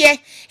etu ase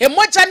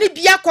emoja ne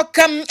bia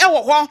kokam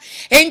ewo ho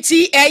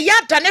enti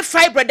eya dane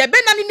fiber de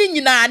benani ni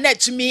nyina na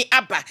etumi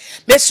aba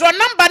mesro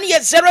number ne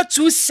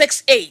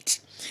 0268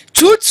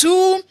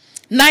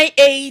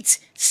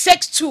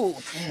 229862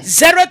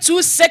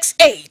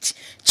 0268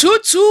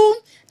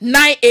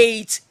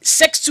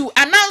 229862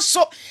 announce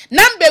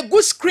number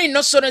good screen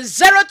no so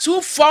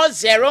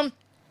 0240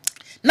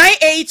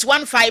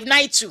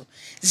 981592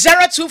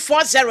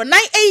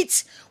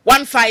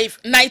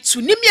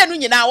 0240981592 nimianu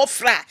nyina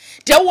ofra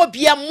de wo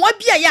bia mo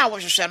bia ya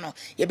wohwehwe no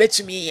ye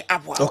betumi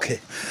aboa. Okay,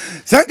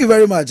 thank you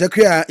very much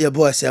akria your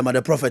boy say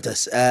the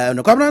prophetess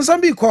no kwabna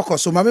nsam bi kokko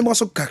so mame mo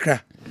so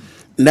kakra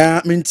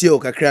na mentio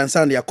kakra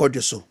nsan de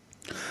akodwo so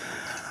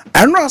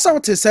anu asa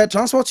wote say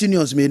transport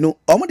unions me no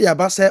omo de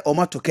aba say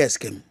omo to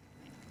Kessben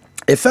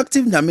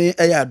effective nyame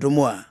eya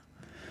adomo a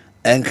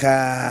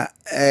enka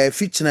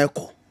fichina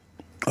ko.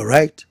 All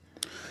right.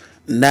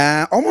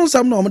 Na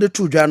nsam na omode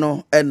tu dwa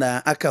no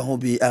na aka ho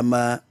bi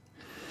ama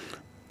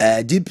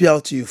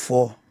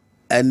DPLT4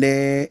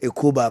 ene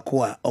ekuba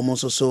ko a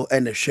so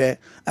ene hwe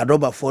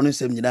adoba fo no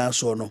nsem nyina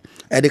so no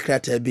de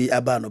krata bi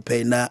aba no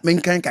pay na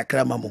menkan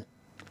kakra mamo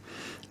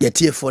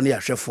yetie fo no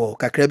yahwefo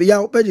kakra bi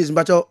ya pages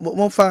mbacho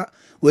monfa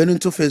we no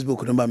to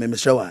Facebook no ba me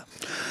mehwa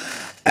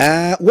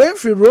when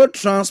free road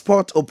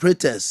transport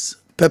operators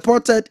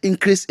purported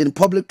increase in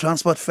public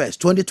transport fares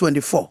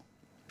 2024.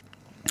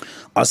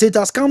 As it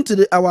has come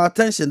to our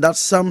attention that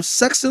some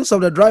sections of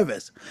the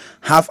drivers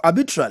have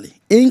arbitrarily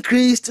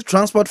increased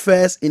transport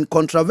fares in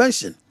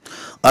contravention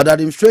of the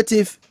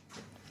administrative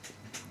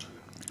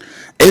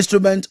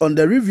instrument on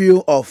the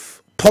review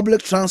of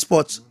public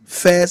transport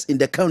fares in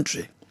the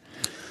country.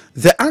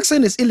 The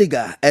action is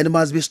illegal and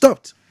must be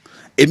stopped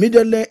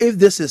immediately if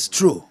this is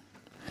true.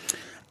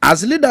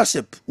 As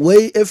leadership,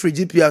 we every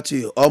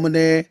GPRT,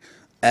 Omne,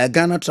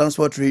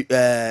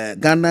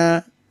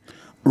 Ghana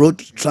Road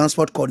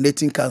Transport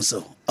Coordinating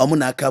Council,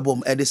 Omuna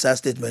Kabum Edisa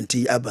Statement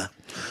Aba.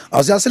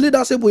 As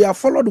leadership, we have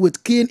followed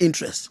with keen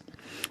interest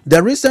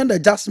the recent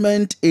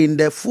adjustment in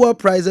the fuel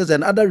prices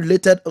and other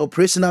related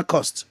operational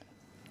costs.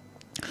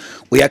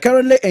 We are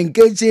currently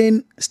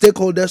engaging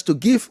stakeholders to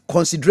give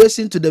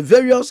consideration to the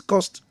various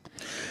cost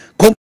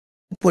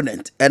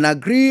components and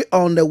agree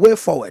on the way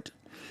forward,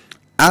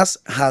 as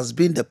has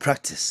been the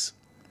practice.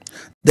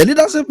 The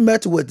leadership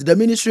met with the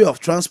Ministry of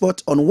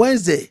Transport on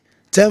Wednesday,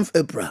 10th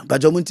April,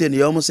 Bajomunti and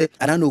Yomose,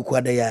 Ananu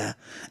Kwadaya,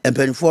 and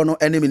Penfono,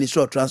 any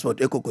Ministry of Transport,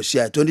 Eko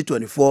Koshia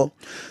 2024,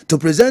 to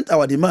present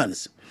our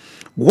demands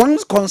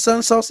Once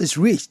consensus is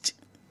reached,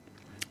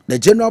 the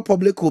general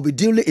public will be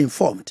duly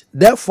informed.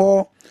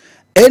 Therefore,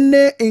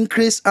 any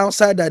increase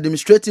outside the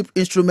administrative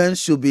instruments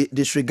should be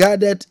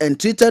disregarded and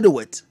treated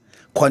with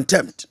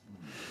contempt.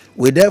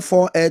 We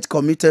therefore urge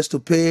committers to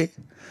pay.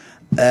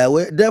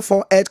 We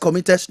therefore urge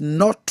committers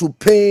not to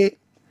pay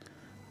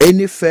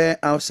any fare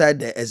outside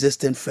the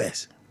existing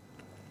fares.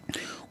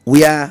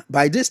 We are,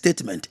 by this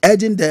statement,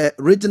 urging the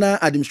regional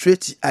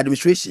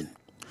administration,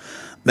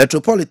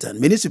 metropolitan,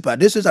 municipal,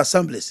 district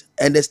assemblies,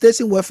 and the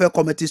station welfare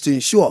committees to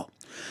ensure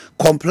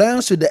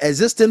compliance with the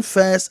existing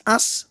fares,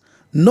 as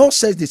no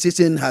such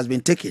decision has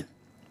been taken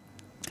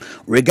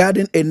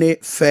regarding any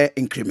fare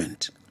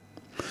increment.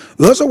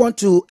 We also want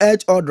to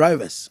urge all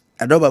drivers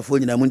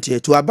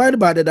to abide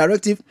by the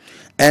directive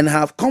and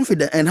have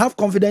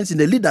confidence in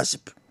the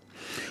leadership.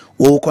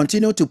 We will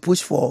continue to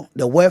push for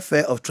the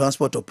welfare of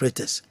transport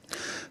operators.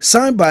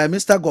 Signed by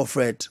Mr.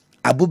 Godfred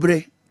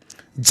Abubre,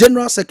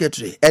 General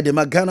Secretary at the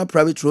Ghana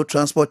Private Road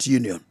Transport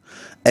Union,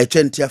 a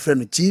friend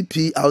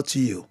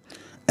GPRTU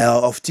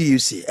of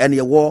TUC, and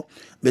your war,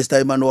 Mr.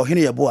 Emmanuel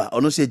Hineyabua,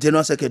 also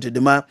General Secretary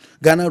the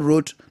Ghana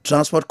Road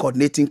Transport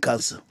Coordinating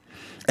Council.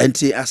 And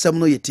ti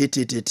asemno ye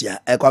tete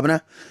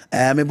kwabena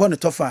me bone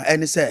tofa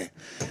ene say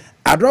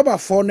adroba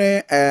for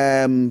ne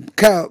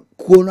car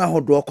kuo na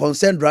hodo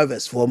concerned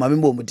drivers for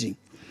mamembo mudin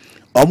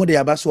omo de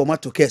abaso omo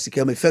to case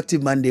came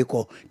effective Monday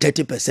call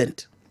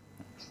 30%.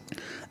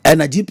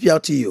 And a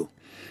GPRTU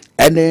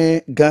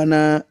and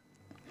Ghana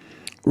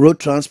Road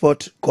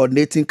Transport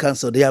Coordinating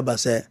Council de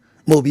abase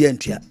mo bi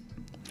entua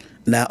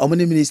na omo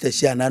ne minister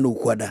shia na no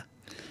kwada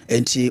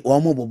enti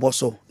omo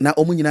boboso na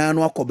omo nyina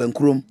no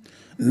akobankrum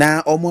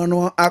na omo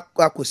no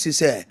akosi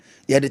se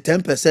ye de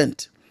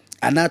 10%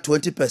 ana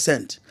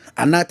 20%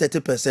 ana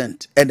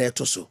 30% ene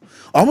etoso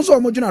omo so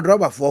omo dwuna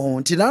driver for ho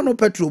nti na no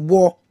petrol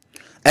bo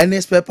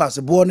ene spare parts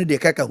bo no de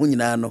kaka ho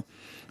nyina no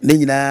ne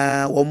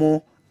nyina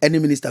omo ene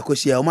minister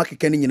kosia omo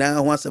akeka ne nyina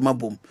ho asema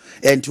bom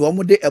enti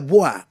omo de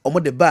ebo a omo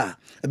de ba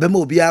ebema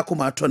obi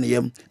akoma ato ne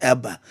yam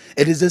eba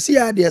it is the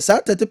CR the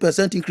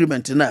 30%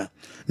 increment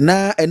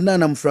na enna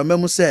na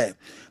mframam se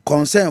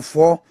concern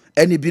for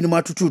any binum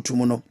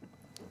atututum no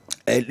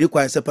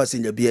require se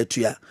passenger bi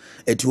atua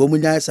eti wo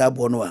munya sa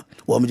abo no a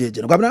wo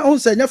mjeje no kwabna on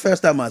se nya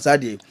first time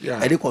asade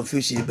e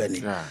confusion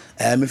bani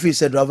me feel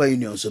say driver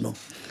union so no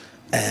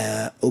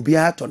obi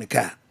ato ne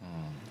car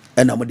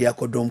ena mo de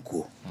akodom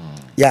ko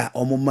ya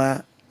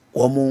omuma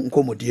wo mu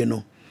nkomodie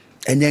no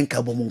enye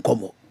nka bom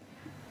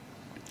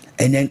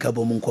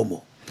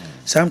nkomo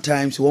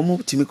sometimes wo mu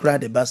timi kra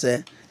de ba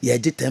se ye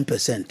je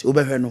 10% wo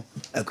behwe no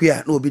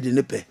akuya na obi de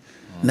ne pe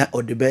na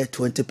odebe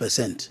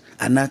 20%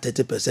 and na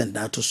 30%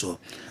 na to so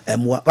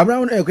emwa kwabra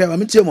no akuya ma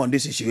metie mo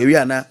this issue we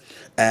ana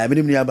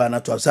minim ni aba na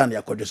to absa na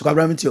yakodo so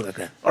kwabra metie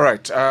kakra. All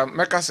right,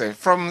 make say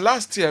from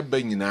last year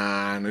ben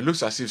nyina it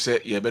looks as if say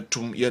ye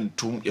betum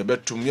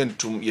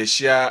ye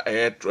share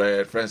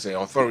friends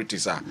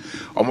authorities are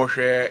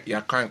omohwe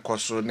ya kan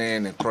koso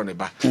ne krone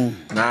ba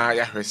na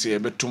ya hwese ye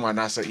betum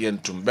ana say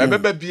yentum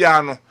bebe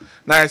bia no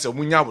na ye say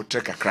munya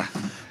abotre kakra.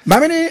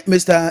 Mamini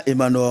Mr.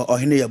 Emmanuel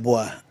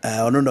Hineyabua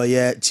ono no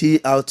ye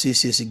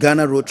TRTC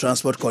Ghana Road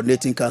Transport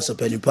Coordinating Council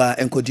Penipa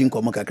Enkojin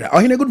komo kakra.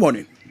 Ohine, good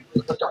morning.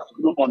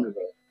 Good morning.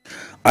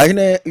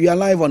 Ohine, you are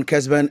live on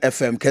Kessben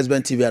FM,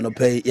 Kessben TV and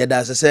pay ye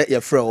da say ye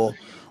fro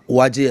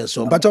waje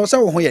so. But o say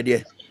wo ho ye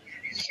de.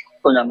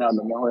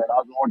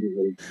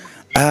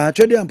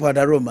 Twede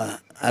ampada Roma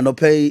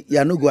anope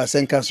ya no go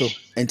asenka so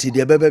enti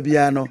de bebe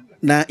bia no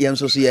na ye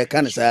nso so ye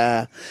kan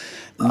sa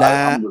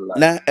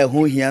na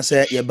ehu hia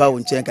se ye ba wo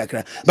nchen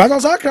kakra but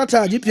also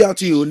akrata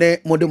GPRTU ne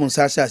modem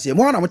nsase ase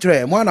mo na mo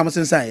kire mo na mo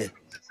sensan ye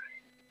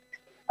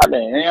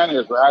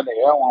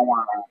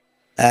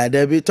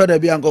da bi to da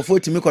bi ankofo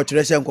timi ko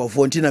kire se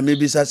ankofo nti na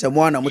mebi sase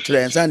mo na mo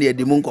kire ensan de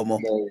edi mu nkomo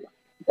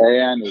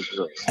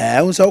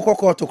unsa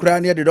ukoko to kra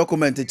ne de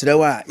document kire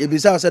wa ye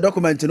bisa se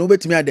document no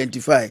betimi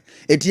identify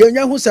eti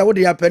enya hu se wo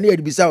de yapane ye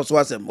bisa so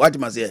asem what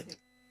must ye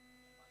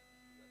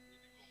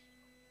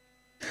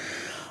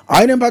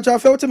I nem pa cha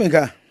fe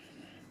utimika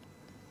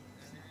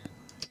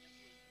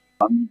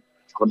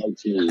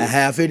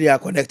Afedia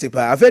connected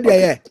pa Afedia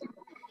ye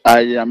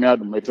I am ya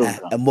do metro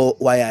mo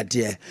why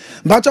dear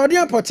but odi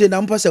apoti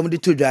na mpose mudi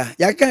tudwa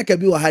ya kan ka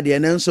bi wo ha de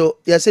ne nso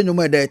ya se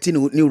nyumo da ti ni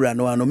wura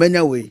no ano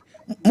menya we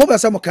mo ba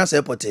sa mo kan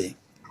se poti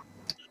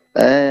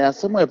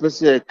asemo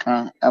epese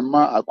ka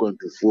ama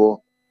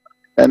akwantufuo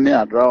ene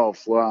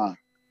adrawofo a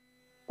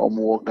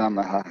omo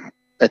Ghana ha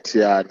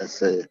etia ne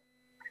se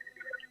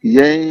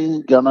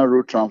yen Ghana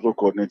Road Transport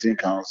Coordinating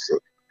Council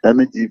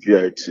ene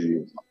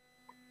GPRTU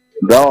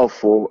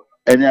drawofo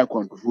ene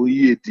akwantufuo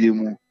yi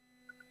edimu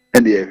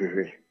ene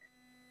ehwehwe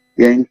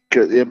yen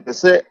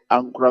pese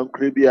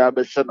ankurankure bia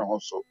be hye ne ho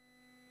so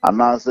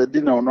anase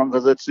di na ono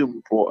ngaza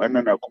timpo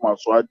ene na koma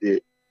so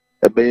ade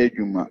ebe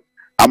adwuma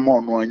ama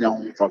ono anya ho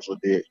mfaso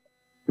de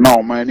na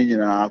oman ni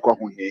nyina akwa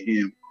ho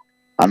hehiem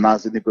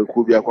anase ni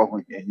peku bia akwa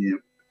ho hehiem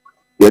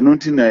yenu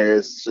nti na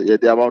ye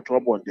de about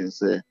robondin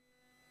se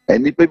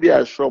enipa bi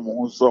a show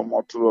mo so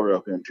mo toro re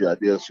kwantu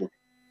ade so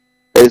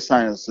e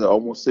science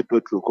almost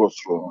petrol cost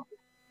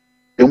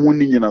emu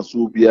ni nyina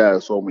so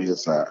bia so mo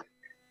yesa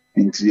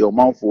nti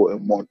omanfo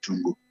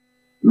emotungo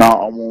na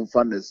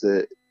omumfa ne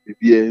se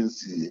bibia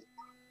nsi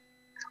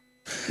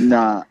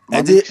na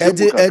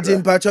edi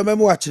mpacho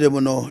memo wachire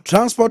mu no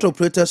Transport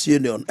Operators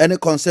Union any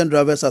Concerned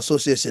Drivers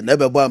Association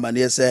ebebo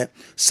amane se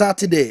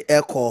Saturday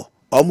eko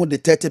omo de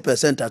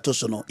 30%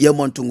 atoso no ye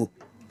montungu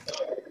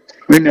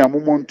when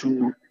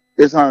amomontungu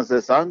esan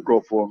se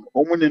sangrofon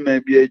omo ne na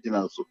bia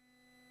agina so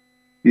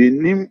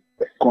yenim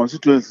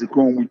constituency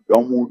ko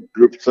omo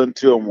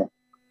represent omo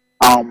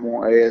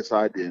amo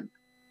esade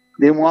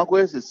ne mo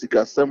akwese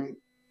sikasem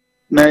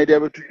na ide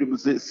abetu dum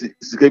se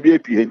sika bia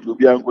pie nti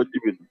obi anko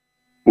dibi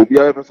obi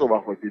abeso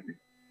ba ko dibi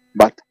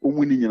but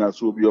omo ni nyina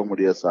so obi omo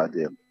de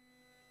esade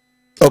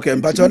okay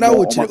mpacho na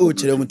wo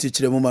chire mu ti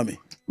chire mu mame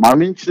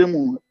mami chire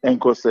mu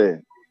enko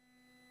se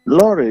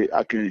lorry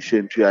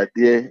akinhyentu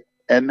ade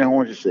ene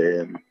ho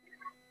hye no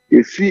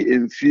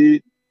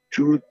efi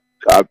 2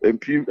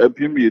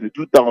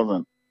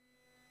 2000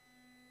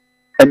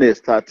 ene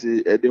start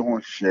ede ho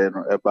hye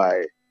no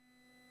ebae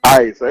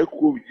ai sai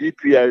ku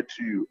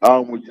GPR2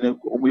 amu gina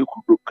omu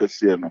ekudo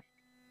kase no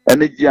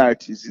ene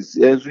GRTC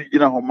enzu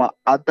gina homa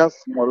other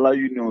smaller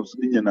unions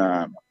ni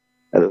nyina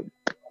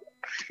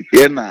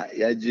yena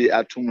yaji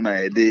atum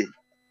na ede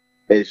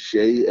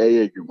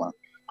ehye adwuma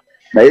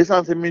na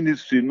yesanse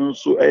ministry no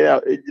so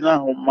egina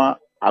homa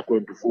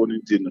akwantufo no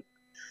ntino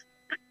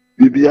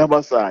bibi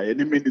abasa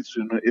ene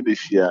ministry no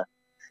edehia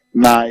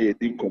na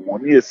yedi nkomo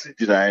ne yesi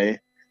girae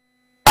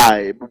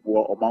ai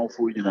bubo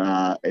omanfo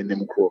nyina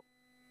enim kro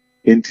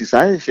enti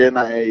sai hye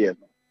na eye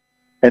no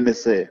ene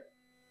se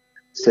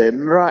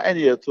nra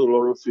ene yeto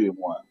loro fe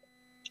mu a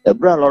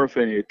ebra loro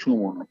fe ne etu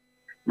mu no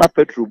na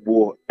petrol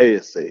bo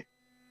se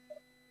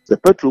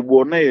petrol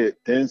bo na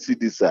 10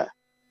 cedis a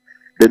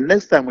the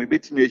next time we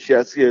bet me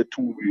share see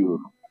 2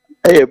 euro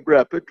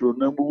ebra petrol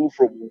na move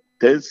from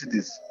 10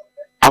 cedis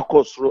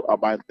akosro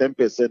about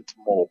 10%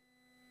 more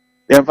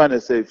then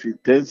find say if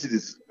 10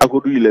 cedis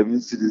akodo 11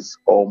 cedis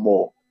or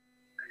more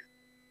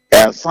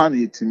and san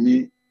it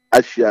me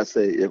ashia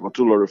say e go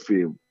to loro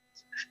fe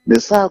the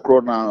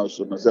sacro now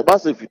so no say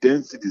pass if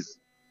 10 cedis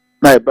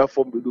na e ba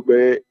from do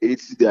be 8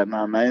 cedis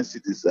na 9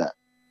 cedis a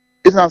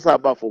it's not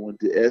about for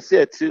the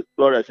say ti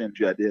loro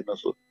change ade no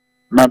so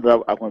na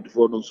drive account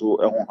for no so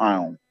e ho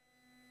han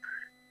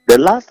the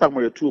last time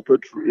we two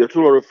petrol you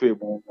two loro fe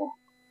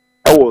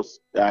I was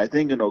I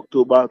think in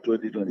October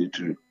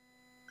 2022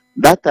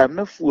 that time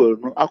na fuel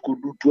no I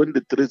could do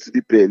 23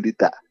 cedi per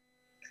liter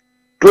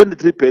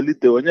 23 per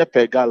liter onye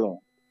per gallon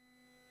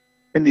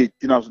and the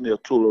tina so your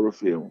two loro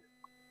fe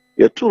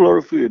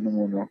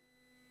no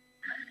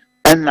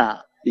and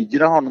na e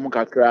gira hono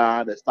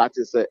kakra the start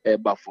say e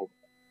ba for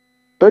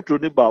petrol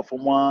ni ba for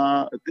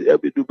ma e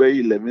be do be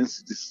 11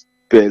 cedis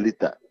per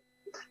liter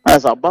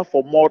as about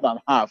for more than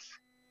half.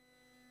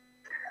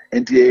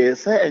 And the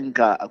say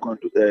enka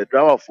account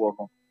driver for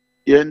no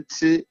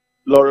yenti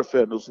lorry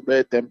fare no so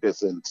be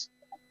 10%.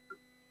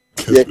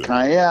 Ye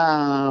kan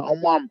ya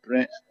omo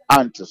ampre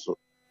ante so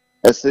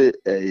I say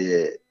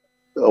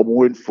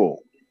win for.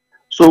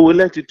 So we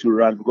let it to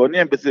run because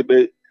near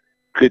be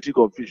creative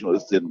confusion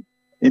is in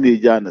the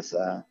janus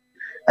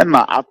and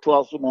na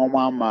atwa so no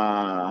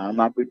ma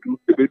na bedu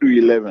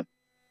 11.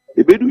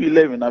 The bedu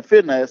 11 na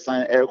fe na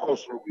sign air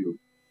cost review.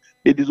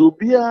 It is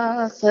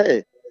obia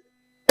say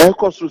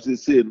Eko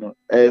say no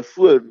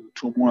fuel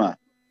to mu a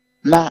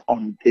na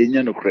on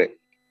enye no kre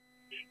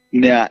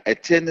na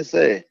etene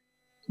say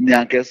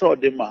nya nkese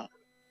odema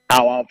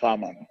awan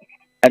farmer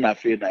and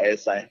afi na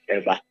esan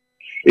eba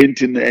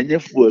enti na enye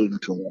fuel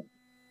to mu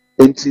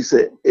enti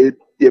say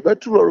ye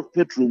betu lor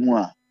petrol mu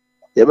a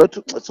ye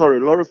betu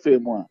lor fe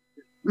mu a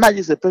na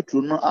ji say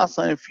petrol no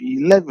asan fi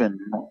 11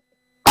 no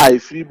I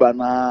free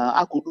bana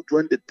akodu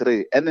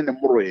 23 ene ne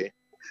moroye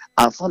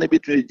ansan e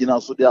betwe gina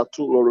so dia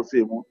to lor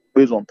fe mu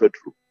based on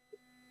petrol.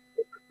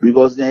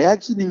 Because they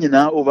actually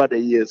over the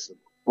years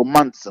for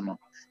months no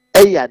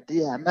ya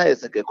there na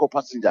is a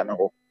passenger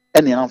no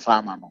any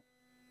farmer no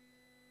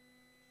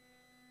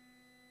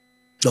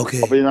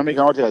okay obi na me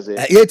kan what you say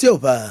yeti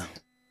opa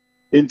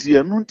enti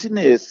enu nti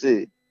na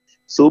say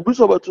so obi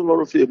so beto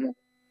loro fe mu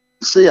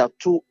say ya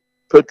to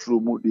petrol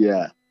mu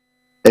dia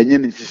enye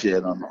ni hihye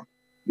no no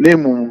na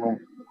emu no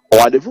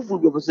o ade fufu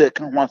bi say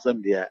kan ho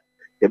asem dia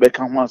ye be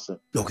kan ho asem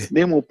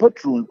na emu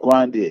petrol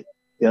kwan dia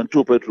ya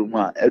to petrol mu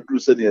a edu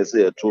se na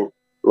say to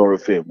lorry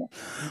fame.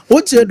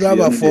 What's your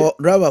driver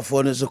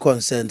for no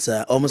consent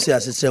almost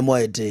as it's a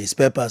more day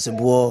spare parts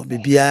bo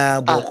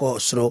bibia boko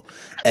sro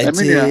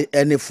enti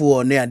any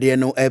fuel ne ade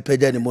no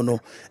epeja ni mono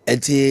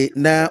enti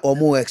na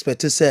omo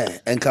expect say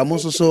enka mo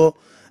so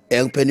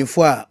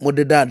empanifo a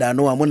modeda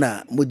no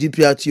amona mo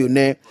GPRTU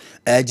ne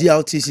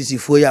GRTCC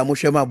fo ya mo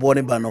hwema bo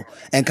ne ba no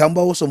enka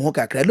mba wo som ho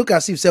kakra look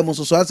as if say mo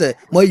so say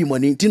mo yi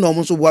money ti no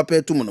mo so bo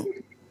apetum no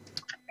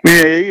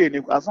yeah,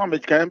 asan be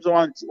kan so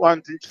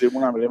one teach them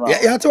na me ma.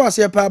 Ya to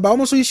ase pa ba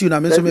almost issue na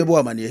me so me bo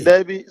amane.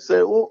 Debbie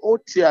say o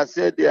ti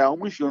ase there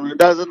almost issue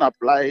doesn't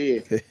apply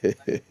here.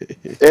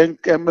 En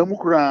kememu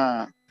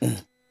kra.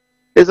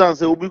 Esan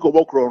say obi ko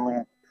bokro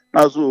no.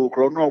 Now so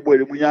chrono boy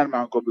the munyan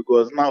manko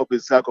because now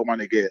pesa come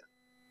and again.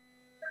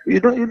 You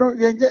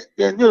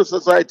know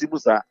society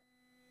busa.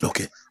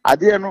 Okay.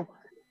 Ade no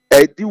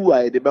e di wa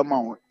e de be ma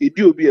ho. E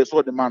di obi e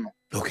so de ma no.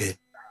 Okay.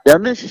 They are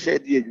not share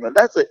the adwuma.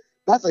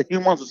 That's a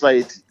human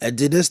society.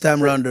 Did this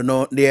time round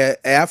no the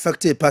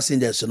affected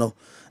passengers no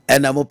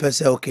and I'm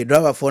say okay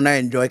driver for now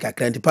enjoy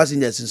kakra and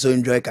passengers so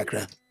enjoy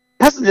kakra.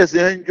 Passengers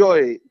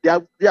enjoy. They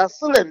are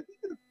still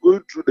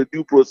going through the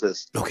due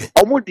process. Okay.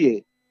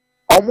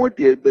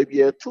 Omodie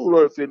baby a 2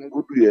 lot of thing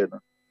good year no.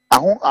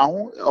 Ahun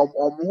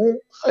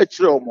a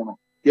chire omo no.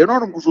 Ye no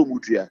no so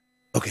mutua.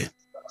 Okay.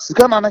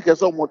 Sika na na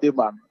kese omode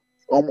man.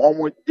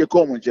 Omo je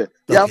ko omo je.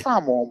 Ya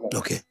fa omo.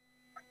 Okay.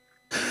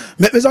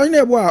 Me so ina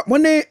ebo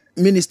money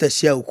minister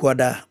share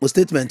ukwada o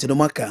statement no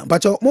maka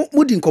but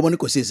mudi nkomo ni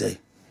ko say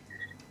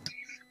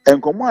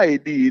Enkomo a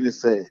edi ni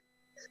say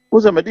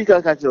who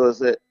medical catcher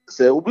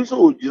say obi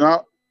so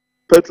ogina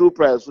petrol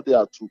price so dey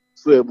atu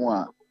so emu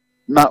a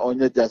na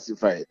onye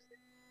justified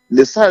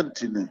le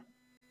santine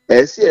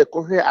esi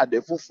ekohwe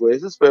adefofo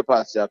esi spare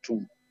parts ya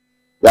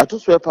to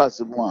spare parts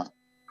mu a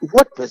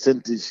what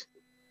percentage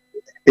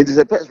it is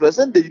a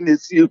percentage in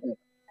esi ehu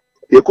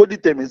you could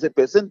determine a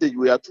percentage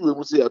we are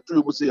two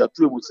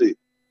say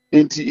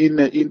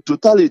in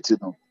totality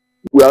no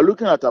we are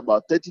looking at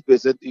about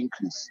 30%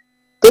 increase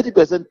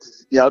 30%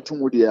 ya to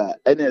mudia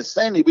and a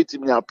sign a bit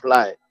me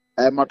apply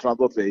my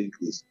transport fare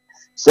increase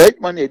say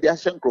money the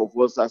action crop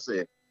was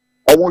say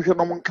I want you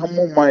no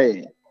come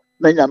my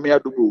na nyame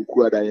adobo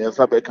ku ada yen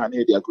fa be kan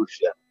e dia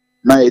krohia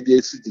na e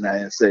dia sit na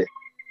yen say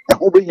e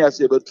ho be nya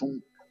say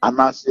betum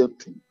anase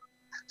ntum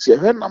say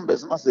her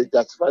numbers na say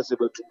justify say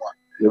betum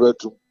a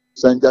betum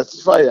send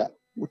justifier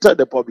we tell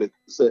the public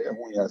say e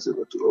ho nya say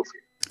betum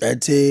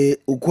ati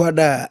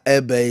ukwada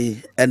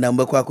ebe ena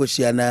mbekwa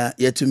akohia na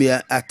yetumi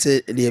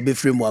ate de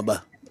ebefiri mu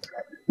aba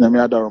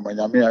nyame adaroma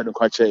nyame adu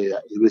kwa che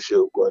ya ebehye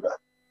ukwada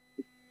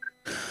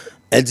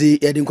ati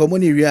yedi nkomo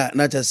ni wi a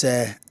na cha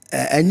say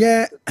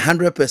enye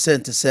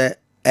 100% say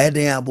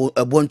eden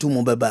abontu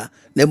mu beba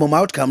na mom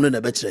outcome no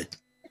na bekire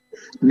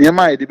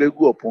niema ede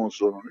begu opon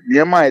so no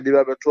niema ede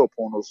be beto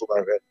opon no so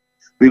ba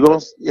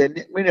because me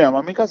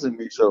make us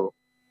make sure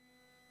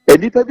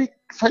enipa bi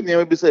fa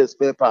niema bi say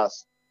spare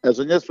pass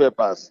so nye spare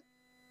pass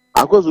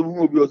akos obi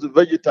obi also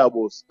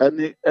vegetables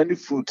any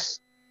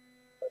fruits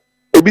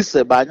obi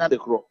say ba anya de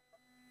kro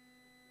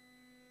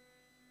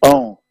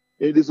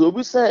it is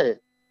obi say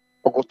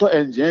okoto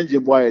engine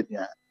boy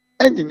dia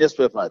engine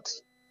spare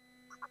parts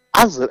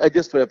as a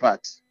just spare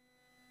parts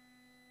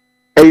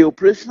a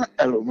operational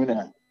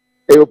aluminium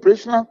a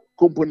operational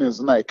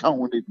components na account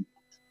with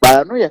but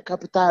I know your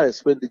capital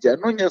expenditure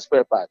no your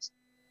spare parts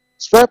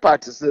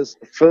is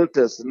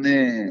filters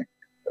ne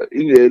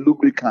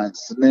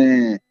lubricants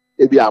ne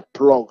maybe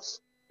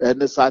plugs and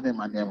the same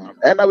man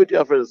and now with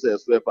your friends say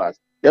spare parts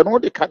you know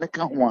the can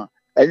one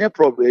any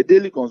problem a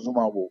daily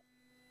consumable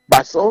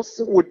but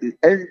also with the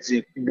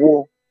engine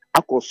more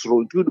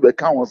akosro to the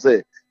account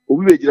say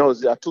we be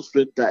just to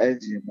strength the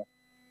engine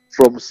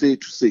from say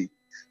to say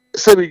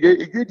so we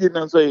get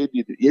answer you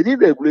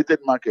need regulated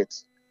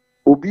markets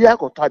obi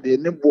akota de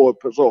ne board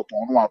person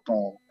oton no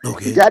aton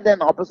okay then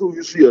na person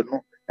use you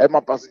no e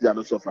ma passenger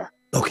no suffer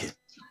okay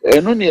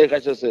no ne ka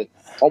say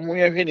omo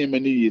ye hwe ne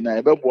mani yi na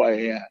e be bo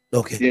ahe a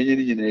okay ye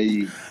nyini nyina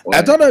yi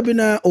atona bi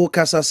na o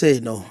kasa say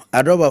no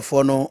adroba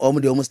for no omo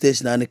de omo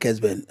station na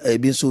Kessben e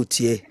bi so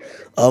tie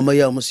omo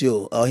ya omo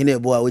sio o hine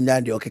bo a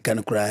onya de okeka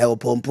no kra he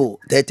pompo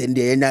 30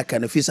 de ye nya ka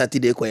no fi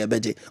Saturday ko ye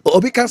beje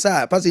obi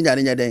kasa passenger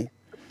ne nya den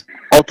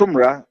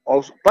Autumnra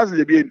or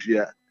passenger be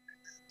entria.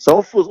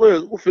 So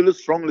who feel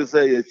strongly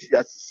say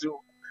yes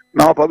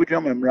now public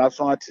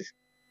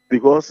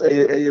because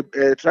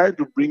trying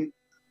to bring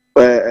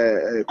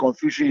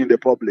confusion in the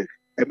public.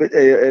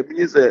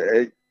 Means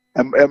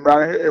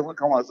everyone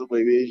come as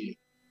baby.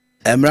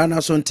 Emrana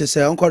son to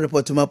say uncle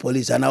report to my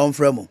police and I'm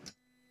from.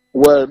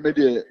 Well,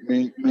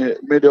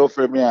 made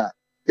offer me a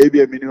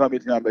minimum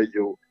meeting about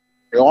you.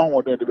 You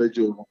want to be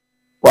Joe.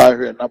 Why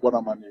here not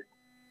money?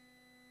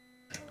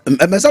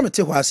 Mesame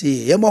te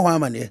hwase ye mo hwa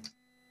amane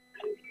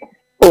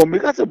oh me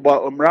got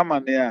about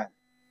ramane a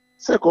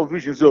say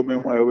confusion so me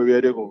hwa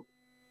we dey go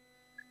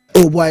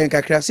oh boy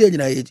nkakra se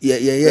nyina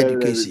ye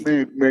education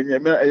me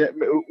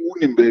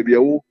unim baby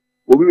wo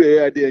obi we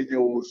ya dey enye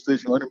wo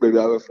station on baby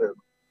our friend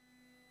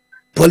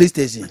police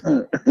station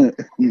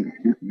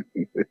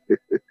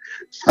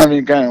I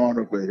mean kind of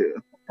one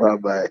bye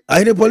bye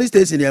I the police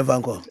station in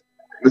Vancouver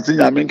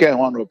I mean kind of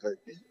one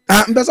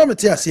mbesa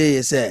meti ase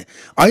ye say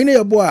oyine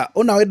yebo a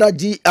ona weda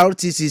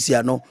GRTCC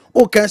ano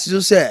o kan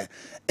so say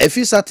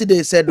efi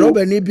Saturday said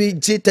robber ni bi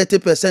g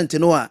 30%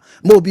 no a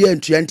ma obi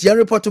antua ntia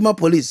report ma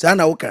police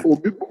ana wo kan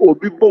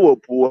obi bo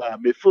po a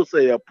me feel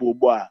say ya po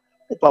bo a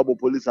opa bo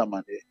police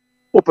amade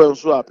open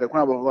so a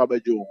pekwan ba ho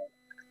abaje o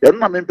ye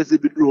na me pese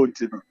bi duro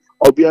nti no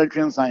obi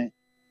antwen san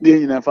ne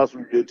nyina fa so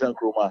dweta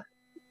kroma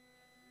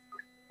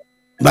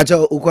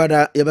bacha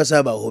ukwada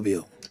yebesa ba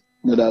hobio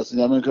me da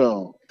sinya me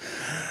kan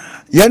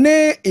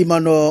Yane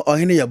imano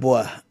ohine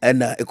yaboa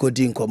ena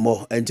ekodi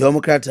nkomo enti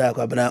omkrata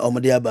kwabena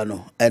omde aba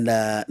no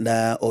ena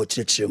na o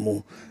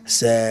chirechiremu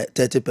se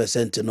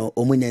 30% no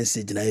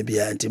omunyansi gina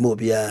bia enti mo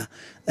bia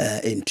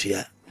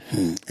entua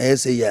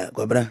ese ya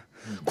kwabena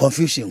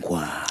confusion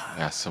kwa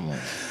yasemo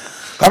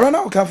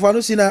kwabena okafo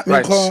no sina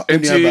menko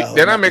enti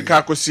dena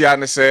meka kosia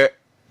ne se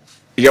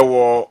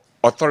yewo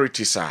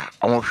authorities a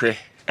onhwe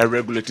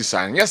regulators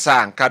a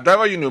nyesa nka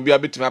driver union bia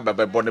betima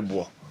babebo ne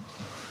bo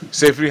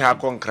say free ha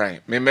concry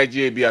me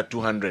meje bi a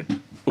 200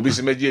 obi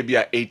se meje bi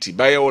a 80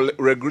 by a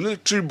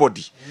regulatory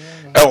body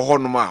e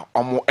honum a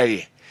omo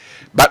eye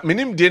but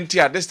minim de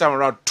ntia this time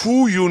around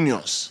 2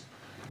 unions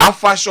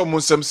afasho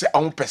musem say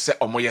omo pese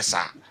omo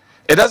yesa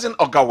it doesn't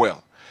augur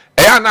well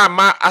na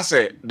ma as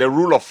the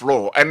rule of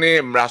law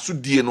any mraso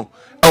die no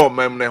e o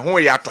memne ho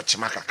ya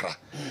tochima kakra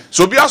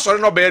so bi asori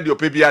no be de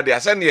opebia de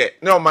ase ne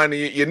ne o man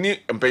ye ni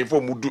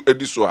mpanyfo mudu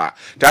ediso a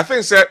I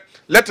think say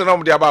let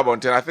alone the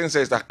about I think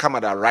says that come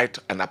at the right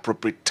and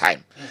appropriate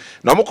time.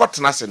 No more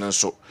cotton as and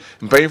so.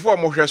 Paying for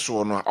more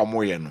so no or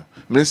more no.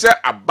 Mean say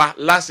about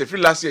last if you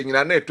last year you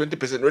know 20%,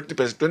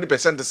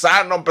 20%, the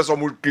sign non person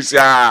would kiss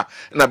ya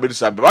and a bit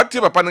of what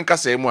tip upon and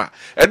case moi.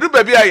 And do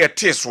baby I a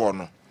taste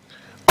one.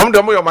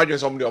 The more imagine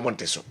some the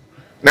Monteso.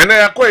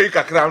 Nana quite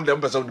a crown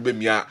them person to be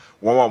me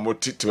one more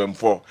tit to them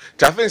for.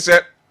 I think say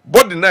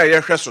body na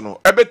ye hweso no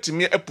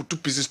ebetimi put 2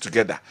 pieces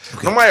together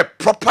no my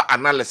proper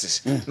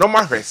analysis no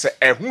ma hwe se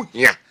ehu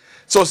hia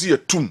so see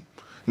etum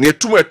na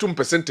etum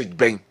percentage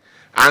ben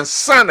and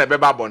san e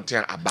beba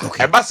bonten aba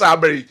eba sa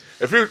abere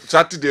if you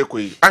Saturday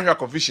koyi ahwa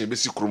confusion be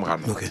si krum ha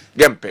no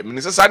gempe me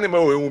se sa ne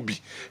ma we bi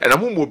and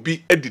am mo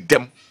bi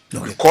edidem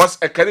because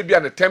e can be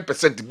an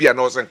 10% be an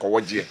ozen ko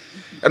woje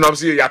and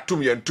obviously ya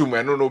tum ye ntum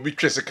and no be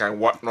twese kan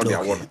what no dia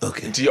won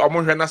nti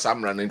omo hwe na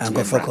samra na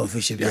nti for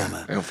confusion be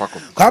ma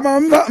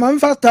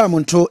ma time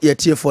nto ye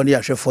tiefo ne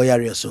ahwefo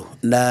yare so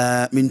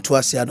na minto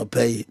ase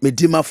anopai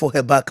medima for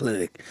herbal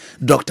clinic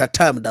Dr.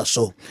 Tam da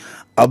so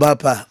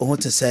abapa o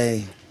to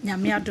say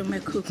nyame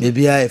adomeku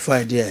maybe I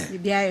find there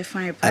maybe I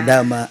find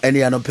adama any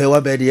anopai wa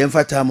be de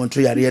emfa time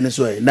nto yare ne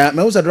so na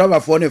me wo se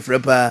driver for ne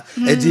frepa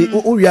edi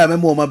uwia me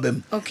mo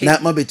mabem na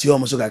mabeti o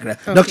mo so kakra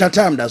Dr.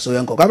 Tam da so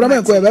yenko kwabra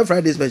me ko e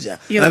Friday special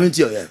na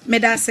minti o ye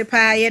medase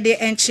pa ye de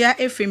enchia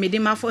efri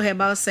medima for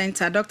herbal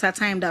center Dr.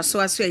 Time da so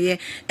aso ye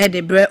e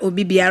de bre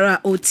obi biara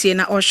otie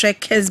na ohwe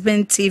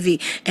Kessben TV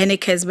ene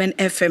Kessben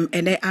FM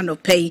ene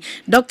anopai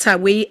Dr.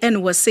 we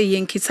en was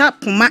saying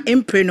kita puma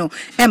empreno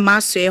e ma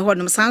so ye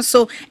honum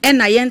sanso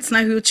ena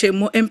yentna wheelchair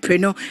mu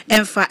empreno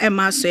emfa e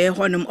ma so ye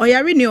honum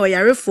oyare ni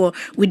oyarefo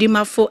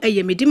widima for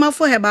eye medima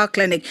for herbal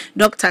clinic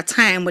Dr.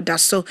 Time da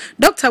so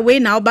Dr. we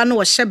na oba no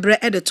wo hyebre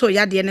e de to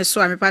yade ne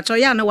so amepacho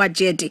ya na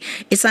wagedi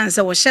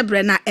esanse wo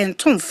hyebre na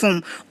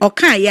entomfom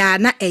okan ya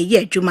na eye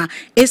adwuma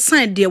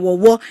esan de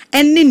wowo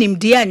eninim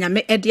de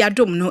anyame e de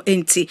adom no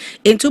enti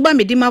entuba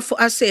medima fo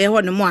aso e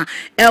honum a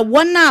e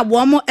wona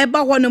wo mo eba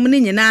honum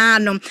ni nyina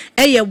no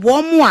eye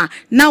wo mo a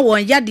na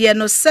won yade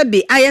no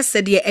sebe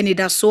ayesede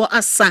enidaso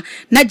asa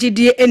na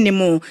gidie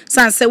enimo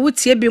sanse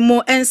wutie bi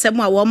mo ensem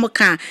a wo mo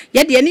ka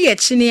yade ne ye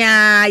chini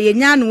a ye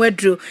nya no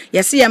aduro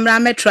yese yemra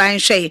metra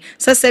nhwe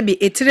sesebi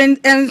etire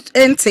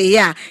ente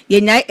ya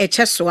ye nya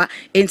echesoa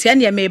enti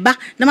ane ye meba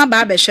na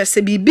maba ba hwe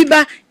se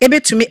bibiba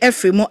ebetumi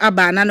efremu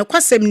aba na no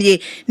kwasem nie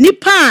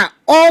nipa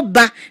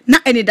oba na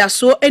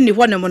enidaso eni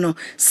honom no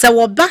se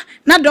woba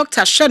na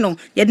doctor hwe no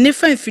ye ne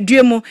fa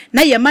mfidue mu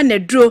na ye ma na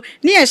duro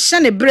ne ye hye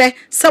ne bre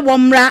se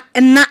womra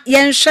na ye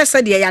nhwe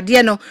se de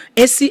yade no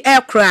esi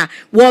ekra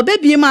wo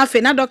bebie ma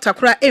afi na doctor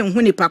kra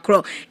enhu nipa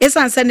kro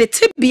esanse ne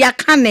tibia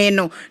kane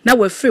no na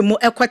wafremu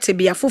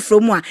ekwatibia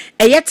foforo mu a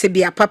eye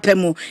tibia papa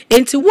mu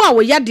enti wo a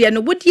wo yade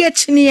no wodi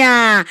akini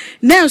a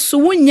nanso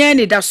wonya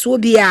enidaso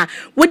bia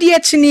wodi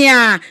akini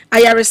a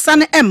ayaresa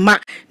ne emma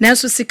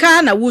nanso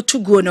sika na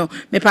wotugo no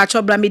mepa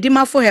bra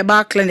medima for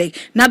herbal clinic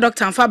na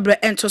Dr. Fabre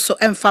ento so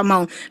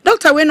emfama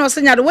Dr. we no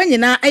senya de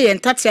wanyina eye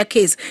ntatia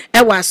case e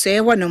waso e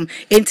honum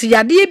enti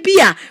yade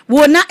bia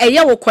wo na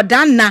eye wo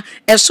kodan na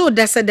eso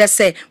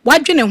dese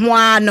wadwene ho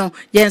ano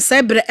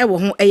yensa bre e wo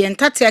ho eye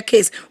ntatia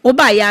case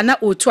oba ya na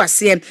otu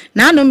ase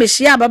na no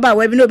mehia baba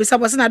wa bi no bisa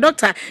bosa na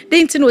doctor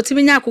de nti no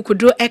otimi nya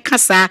akokuduro e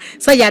kasa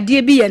sa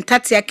yade bi ye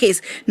ntatia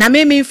case na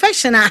me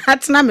infection a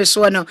hatna me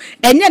so no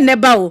enye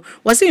neba o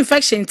was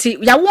infection ti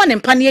ya won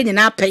mpane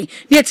nyina pen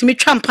na etimi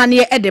twa mpane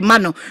e de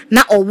mano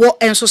na owo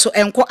enso so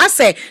enko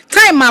ase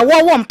time a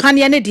wo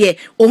mpane ne de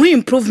ohu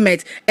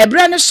improvement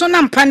ebra ne so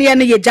na mpane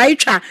ne ye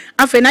jaitwa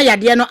afa na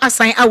yade no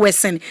asan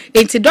awesen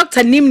enti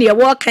doctor nim ne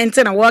wo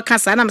kante na wo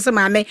kasa na mse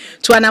maame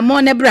to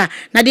anamo ne bra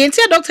na de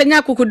enti doctor nya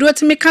akukudu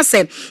otimi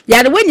kase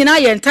yade wanyina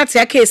ye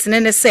ntatia case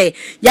ne se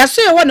ya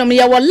so ye wonom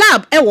ye wo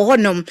lab e wo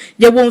honom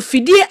ye wo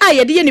mfidie a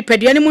ye de ye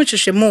nipadua ne mu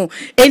hwehwemu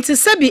enti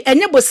sabi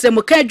enye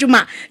bosremu ka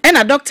adwuma e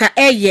na doctor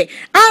eye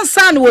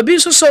ansa na obi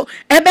so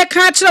ebe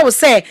ka kire wo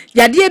se say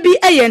yade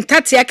bi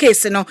ntatia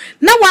case no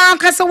na wa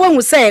kasa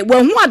wahu say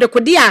wahu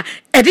adekode a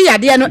ede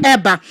yade no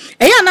eba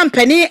eya na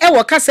mpani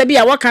wo kasa bi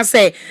a waka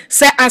say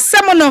se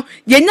asem no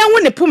yenya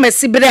hu ne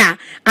pomasi bere a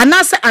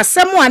anase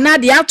asem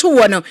anade ato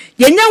wo no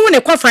yenya hu ne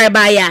kwafare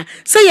ba ya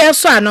se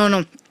yeso ano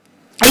no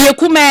aye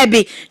kuma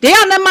bi de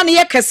ya na ma ne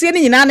ye kase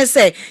ne nyina ne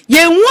say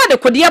ye hu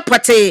adekode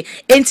pote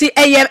enti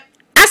eye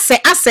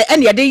ase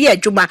ene ye de ye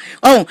adwuma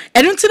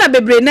enu ntina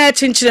bebre na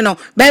chinchire no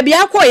ba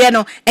bia akoye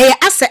no eye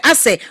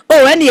ase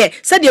ene ye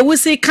se de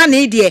wusi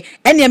kane de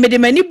ene me de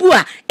mani bu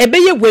a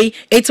ebeye wei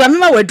etu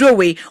amema wadro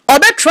wei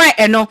obe try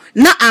eno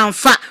na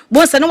amfa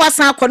bo se no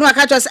wasan akono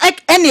aka cho se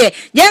ene ye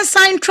yen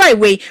sign try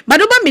wei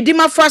madoba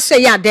medima fo aso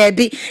ya da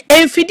bi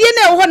emfidie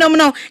na eho nom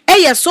no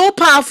eye so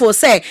powerful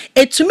say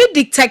etumi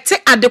detect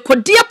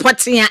adekode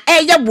poten a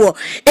eye bo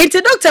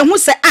enti doctor hu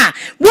se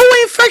wo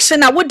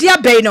infection a wo dia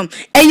bai no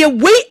eye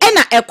wei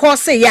ena ekọ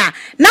se ya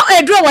na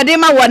edro wode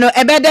ma wo no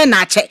ebede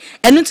na ache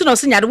enu nti no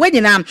se nyade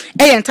wanyina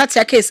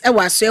entatia case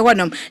ewa so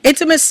ehonom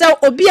etime se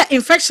obi a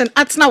infection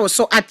atena wo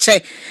so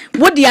ache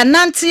wodi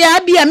anante a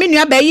bia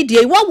menua ba yi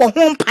die wo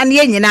ho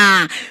mpane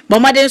nyina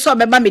bomade so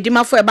obeba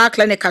medima fo eba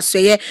clinic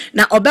asoye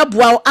na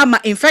obeboa ama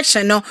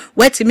infection no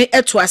watimi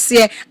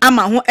etuase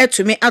ama ho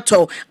etumi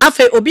ato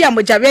afa obi a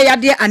mojawe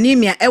yade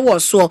anemia ewo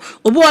so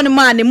obi won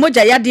ma ne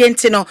moja yade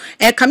enti no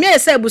kamia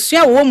se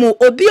abusua wo mu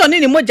obi oni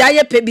ne moja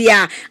ye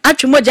pebia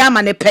atwe moja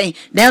ama ne pen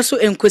nanso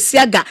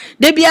enkosiaga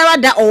de biara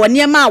da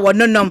owone ma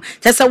wononom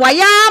tese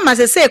waya ma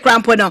se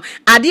krampo no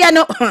ade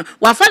no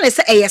wafa ne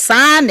se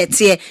eyesa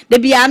nete de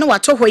biara no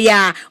wato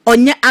hoya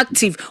onye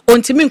active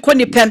ontimi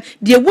nkoni pem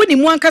de woni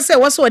mu anka se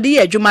wo so de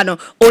ye adwuma no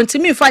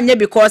ontimi fa nya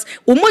because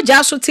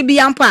umoja so te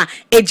bia mpa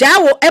eja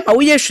wo ema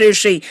wo ye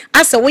hwehwe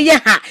ase wo ye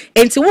ha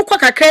enti wo kwa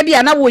kakra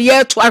bia na wo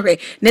ye to ahwe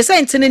ne se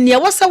enti ne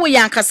wo se wo ye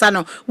ankasa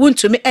no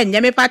wontumi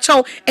enye me pa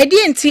chaw edi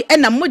enti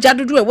ena moja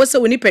dodo e wo se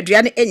woni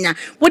padua ne enya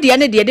wo de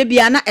ne de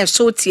bia na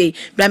eso tie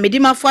bra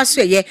medima fo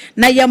aso ye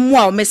na ye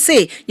moa o me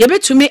se ye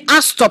betumi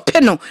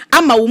astop no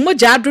ama wo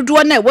moja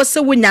dodo na e wo se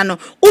wonya no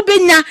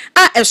ubenya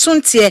a eso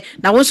ntie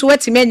na wo so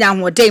watimi enya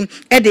hoden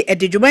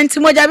ede dwumenti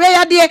moja be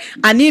yade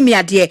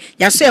anemia de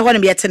ya so e ho no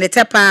ye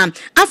tenete pa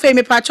afa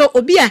me pa chaw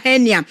obi a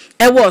hania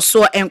e wo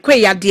so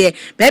enkwe yade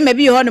be ma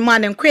bi ho no ma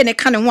ne nkwe ne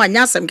ka ne ho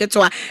anya asem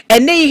ketwa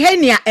ene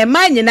hania e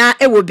ma nyina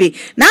e wo bi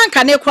na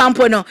anka ne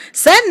krampo no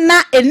se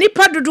na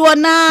enipa dodo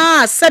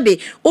na sabe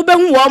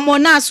obehu wo mo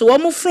na so wo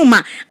mo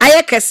fruma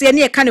aye kese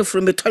ne ka ne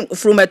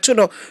frumeto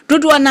no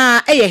dodo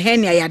na eye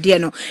henia yade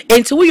no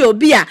enti wo ye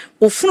obi a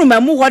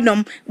ofruma mu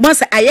hodom mo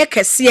se aye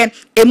kese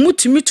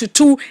emutumi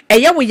tutu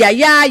eye wo ya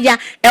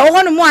e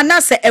wo no mo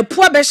anase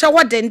epu abehye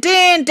wo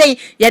dendenden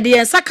ye de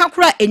yensa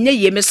kakura enye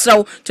ye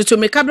mesraw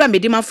tutumi kabra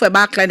medima fo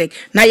eba clinic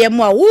na ye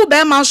mo a wo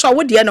be ma so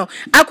wo de no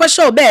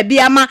akwehye oba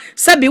bia ma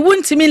sabi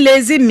wontimi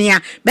lazy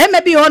mia be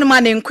ma bi ho no ma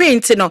ne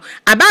nkwenti no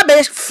aba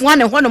be fua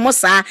ne ho no mo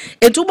saa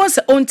etubo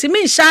se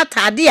ontimi nsha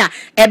atade a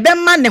ebe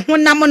ma ne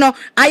honam no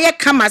aye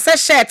kama se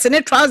shirt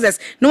ne trousers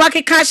no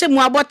wakeka hye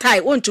mu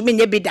abotai wontumi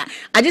nye bida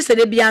age se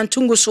de bia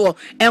ntungu so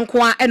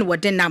enko a ene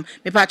wodenam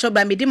me pa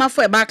choba medima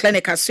fo eba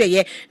clinic aso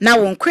ye na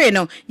won kwe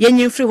no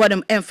yenyin free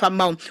hodom emfa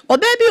maw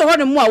oba bi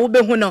hodom mu a wo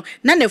behu no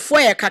na ne fo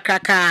ye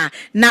kakraka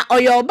na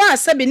oyo oba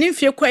sabi ne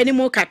mfie kwa ni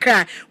mu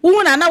kakra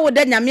wo na wo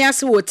da nyame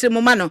ase wo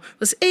tirim ma no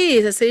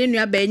se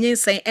yenua ba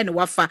nyinsen ene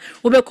wafa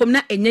wo bekom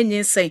na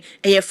enyenyensen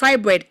eye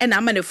fibroid ena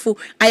ama ne fu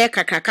aye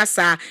kakraka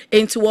sa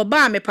enti wo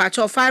ba me pa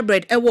cho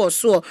fibroid e wo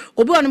so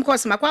obi onom ko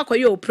sema kwa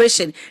ye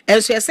operation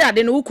enso yese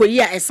ade no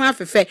ukoyi a esan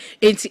fefe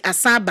enti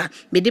asaba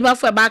medima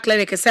fo ba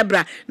clinic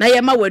sebra na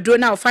ye ma waduro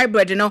na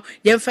fibroid no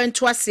ye mfa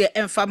ntoase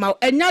emfa ma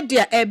enya de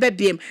a ebe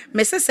biem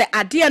mesese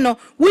ade no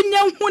wonya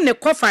hu ne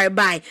kofare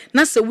bai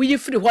na se wuyi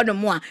firi ho no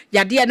mo a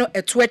yade no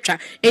eto atwa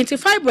enti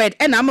fibroid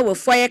ena ama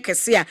wafo ye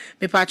kese a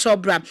me pa cho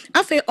bra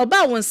afi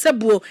oba won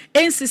sebuo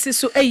ensisi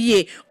so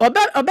eyie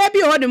oba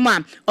bi ho no mo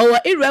a owo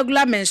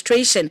irregular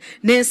menstruation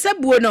ne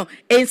nsebuo no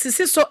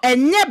ensisi so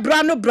enye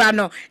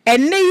brano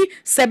ene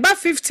seba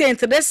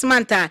 15th this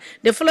month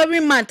the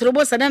following month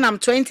robo sadan am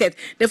 20th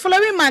the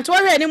following month wo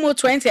hwe ni mo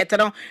 20th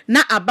no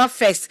na aba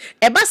first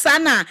eba sa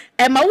na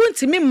ema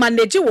wontimi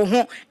manage wo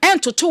ho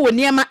entoto wo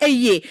niema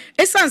eyie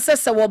esanse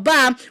se wo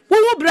ba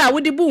wo bra wo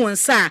di bu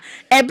wonsa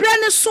ebra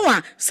ne so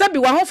a sabi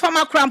wa ho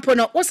fama krampo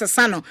no wo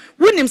sesa no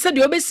wonim se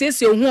de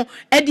obesiesie ho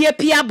ede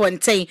apia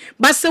bonten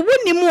ba se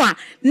wonim a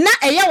na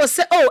eya wo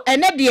se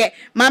ene de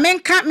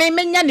mamenka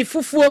menya ne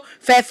fufuo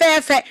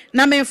fefefe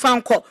na memfa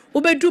nko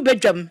ubedu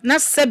bedwam na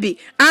sabi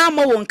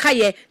ama wonka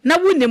ye na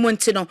wonim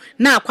nti no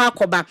na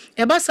akwakoba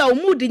ebasa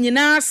omudi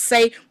nyina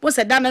sei bo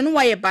se dana no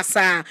waye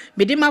basa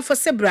medima fo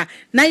sebra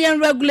na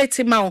yen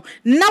regulate ma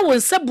na won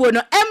sabuo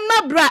no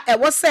emma bra e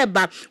wo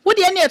seba wo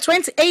de ne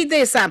 28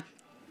 days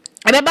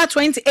ebeba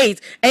 28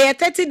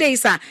 30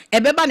 days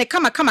ebeba ne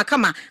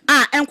kama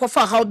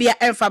enkofa how bia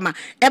enfama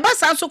eba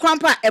sanso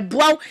kwampa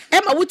eboaw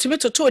ema wutumi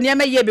toto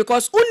niam ye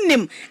because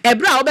unnim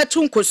ebra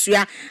obetu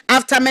nkosua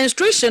after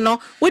menstruation no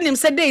unnim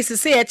say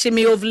days say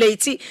echimi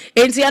ovulate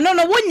enti ano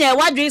no wonya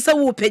wadwe say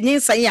wo panyin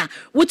san a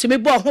wutumi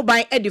bo ho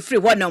ban edi free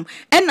honom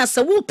enna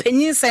say wo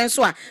panyin san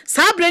so a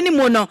sabre ni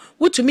mo no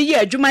wutumi ye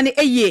adwuma ne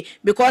eye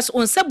because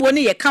onsebo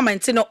ne ye kama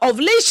nti no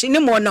ovulation ni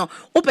mo no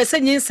wo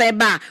pese nyin san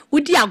ba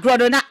wudi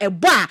agro na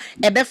ebo a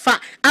ebefa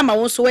ama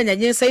won so wanya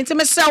nyin san nti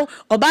mesew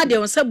oba de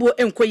onsebo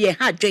enkoye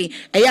ha dwen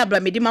eya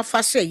abramedi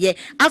mafa so ye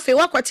afi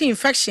wakwati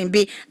infection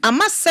bi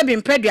ama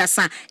sebin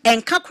preduasa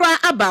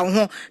enkakra aba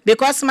ho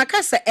because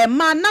makasa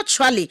ema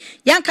naturally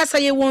yankasa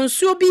ye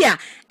wonsuo bi a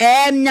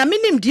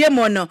nyamenim die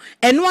mo no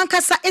enu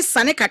ankasa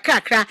esane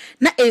kakrakra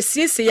na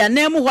esiese ya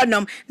namu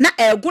honom na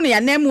egunu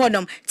ya namu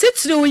honom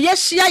titiri ye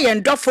hia ye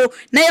ndofo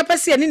na ye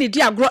pese ne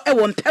di agro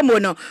ewo mpemo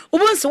no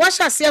ubunse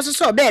wahya ase so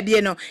so ba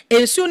bie no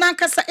ensuo na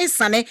ankasa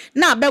esane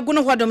na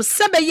abegunu hodom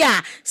sebe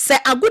ya se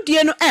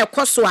agudie no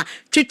ekoso a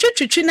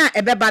twitwitwi na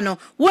ebeba no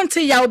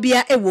wonte ya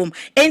obia ewom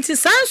enti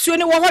sansuo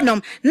ne wo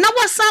honom na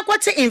wasa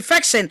akwate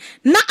infection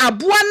na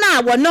aboa na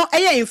wono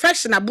eye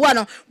infection aboa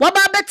no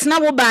waba betena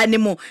wo ba ne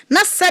mu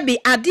na sebi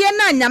ade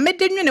na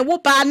nyamede nwene wo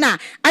ba na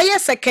aye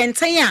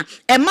sekenten a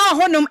ema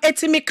honom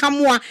etimi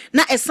kamoa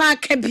na esan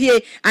ka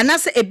bie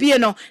anase ebie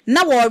no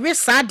na wo we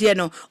saade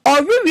no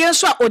owiwie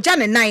so a oja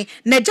ne nan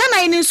na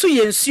janan ni nso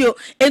ye nsuo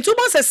enti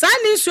bo se san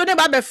ni nsuo ne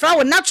ba be fra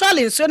wo natural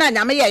nsuo na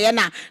nyame ye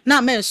na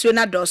ma nsuo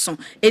na doso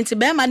enti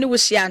be ma ne wo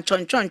hia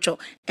nchonchoncho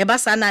eba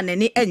sa na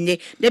nani enye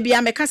de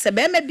bia meka se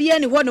be ma bia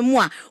ni honom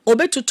a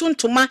obetutu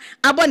ntoma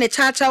abo ne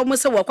chacha wo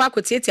se wo kwa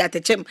kotieti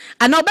atechem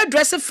ana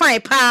obedress fine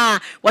pa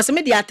wo se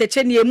me di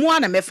ateche ne emu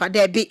ana mefa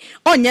da bi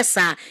onye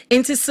sa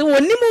enti se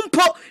wonimu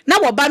mpo na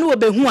wo ba no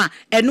obehu a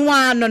enu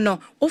ano no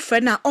wo fre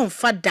na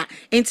onfa da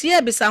enti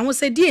ye bisa ho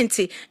se di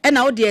enti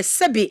na wo de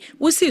sebi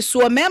wo si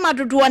suo mema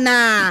dodo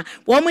na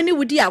wo mo ni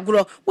wudi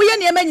agro wo ye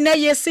ne ma nyina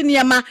ye si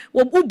ne ma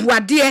wo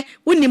buade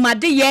wo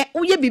nimade ye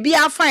wo ye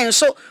bibia fine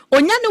so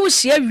onya ne wo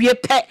hia wie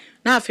pe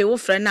na afi wo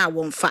frɛ na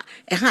wonfa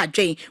ha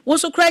adwen wo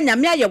so kra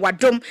nyame aye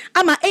wadom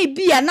ama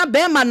bia na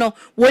bema no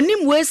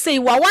wonim we sei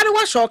waware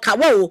wa shoka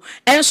wo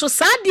enso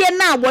saade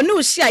na wone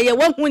ohia ye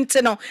wahu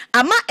nti no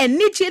ama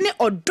enigye ne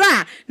odo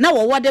a na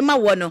wo wode ma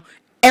wo no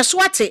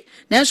eswate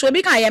nanso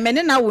obi kan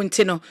yemene na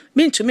wonti no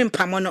mintumi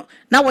mpamo no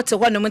na wote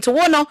ho no mti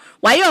wo no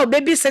waye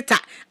baby sitter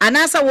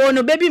anasa wo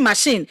no baby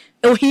machine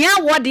ohia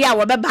wode a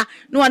wobeba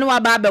no wone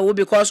waba ba wo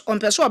because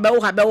onpeso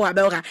obewo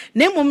ha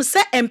na emum se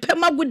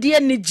empema gudie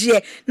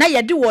nigye na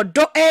yede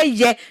wodo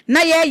eye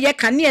na ye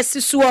kane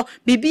asisuo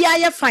bibia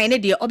ye fine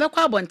de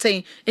obekwa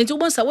abonten enti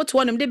ubonsa wote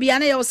wonom de bia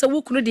na ye wo se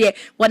wukunu de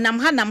wonam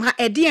ha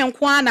ede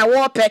enko na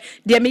wope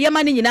de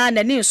meyema ne nyina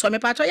na ni nso me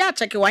pato ya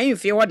cheke wan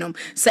mfie wonom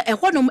se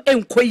ehonom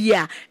enkoyi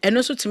a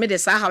eno so tumi de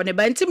sa ha ne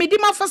ba enti medi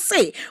mafo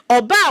se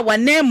oba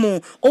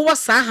wanemu owo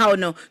sa ha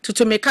no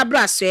tutumeka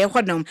bra so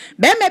ehonom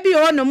be ma bi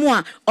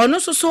wonom a no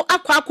so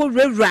akwa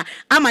rewura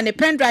ama ne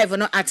pen drive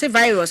no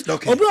antivirus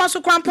obi won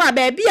so kwampa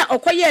ba bia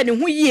okoye ne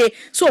ho yie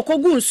so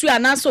okogu nsu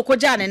ana so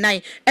okoja ne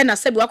nan e na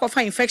sebi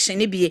akwafa infection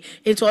ne bie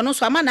enti ono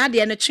so ama na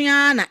ade ne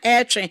twea na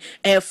airtren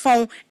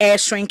phone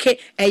shrinke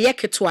ye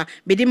ketwa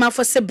bedi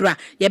mafo sebra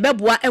ye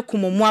beboa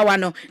ekumomu awa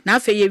no na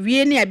afa ye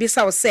wie ne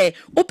abisa wo se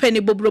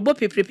openi bobrobo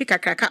pipripi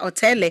kakraka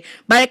hotele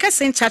ba ye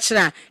kase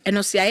nchachira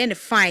eno so ye ne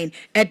fine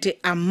e de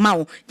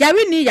amaw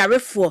yare ni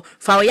yarefo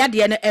fa wo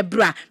yade ne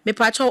ebra me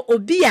pacho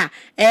obi a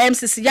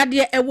sisi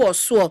yade ewo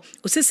so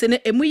osisi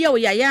ne emu ye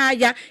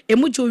oyaya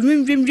emu jo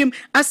nwimwimwim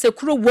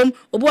asekuro wom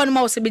obo no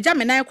ma wo se beja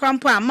me nan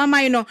krampo a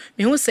maman no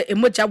me hu se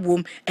emoja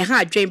wom ha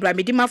adwen bra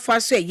medi mafo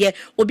aso ye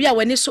obi a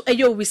wani so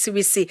eye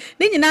owisi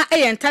ne nyina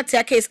eye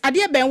ntatia case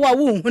ade ben wo a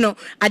wo hu no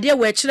ade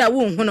wo akira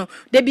wo hu no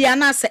de bia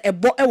na se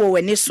ebo ewo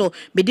wani so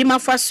medi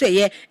mafo aso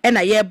ye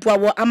na ye boa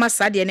wo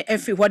amasa de ne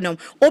afi honom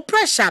o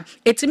pressure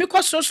etimi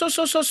ko so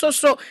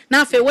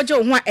na afa woje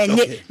wo hu a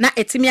enye na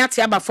etimi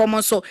ate aba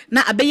form so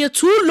na abeye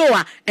too low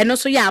a eno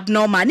so ya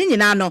abnormal ni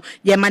nyina no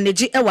ye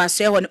manage e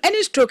waso e ho no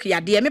any stroke ya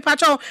de me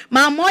pacho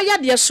ma mo ya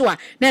de so a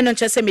na eno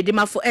nche medi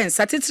mafo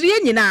ensa titire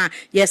nyina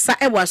ye sa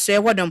e waso e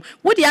ho no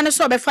wodi ane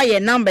so obefa ye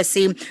number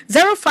say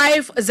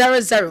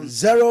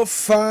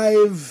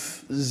 0500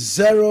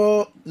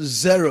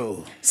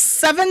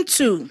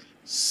 72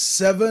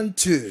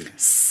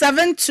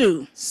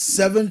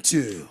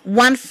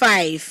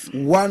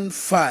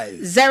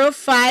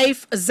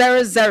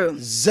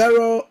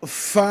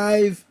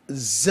 15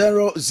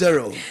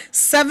 0500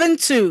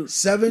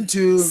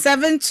 72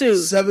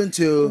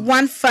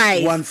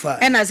 15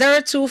 and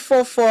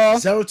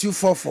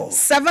 0244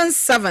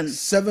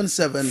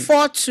 77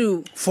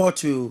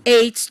 42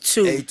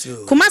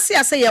 82 Kumasi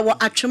ase ye wo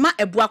atwema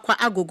ebuakwa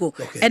agogo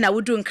and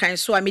awudu nkran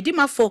so a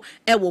medimafo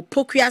e wo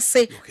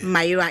pokuase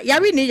mayira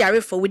yare ni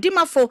yare fo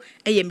wedimafo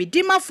eye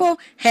medimafo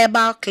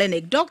herbal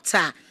clinic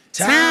doctor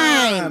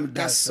time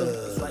that's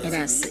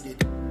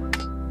it.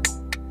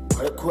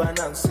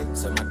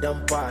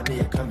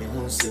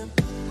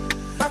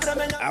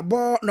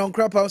 Abo non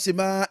crop house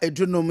ma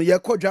edunum ye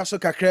kodwa so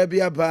kakra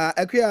bia ba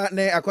akua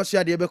ne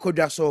akosia de be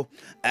kodwa so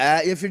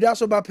ye fidwa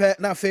so ba pe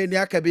na fe ni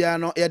aka bia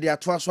no ye de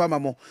ato aso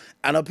amamo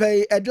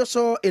anope edwo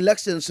so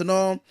elections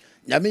no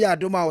nyame ya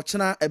adoma o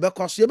chena ebe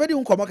koso ye be di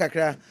nkomo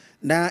kakra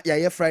na ya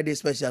ye Friday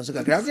special so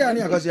kakra akua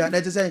ni akosia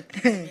na te say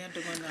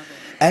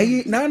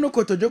ayi na no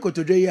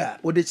kotojo ya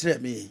wo de kire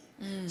me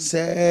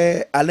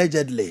say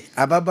allegedly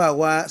ababa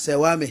wa say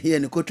wa me here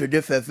ni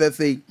kotojo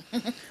fefefe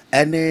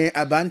ene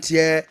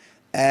abantie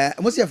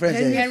what's your friend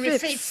Henry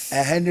Face.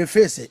 Henry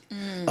Face.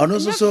 Ono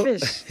so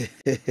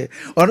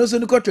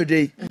ni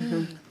today.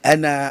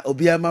 And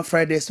Obiama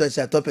Friday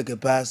special topic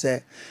pass.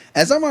 And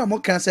someone more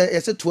can say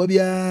yes to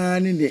bia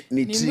ni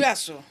ti.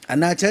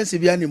 And na chance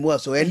bia ni mo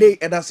so. And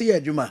I see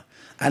adwuma.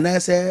 And I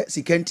say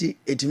sikenti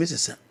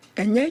etimisa.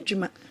 Enye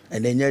adwuma.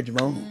 And enye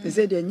adwuma. They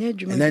say enye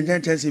adwuma. And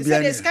then chance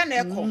bia ni.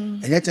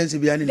 Enye chance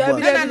bia ni mo.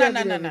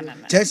 No.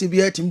 Chance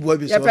bia timbo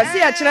bi so. Ya pese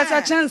ya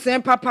chira chance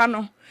papa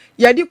no.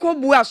 Yadi ko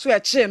bu aso e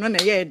che no na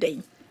ye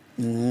den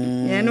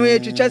ye no e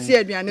twitwa se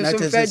aduane so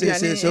fa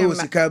aduane so o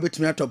sika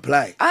betumi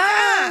atoply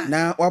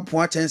na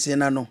wapo chance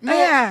na no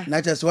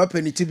na just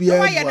wapani tibia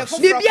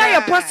bibia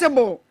ye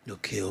possible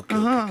okay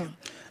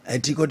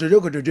anti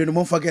kotojo no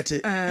mo forget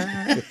it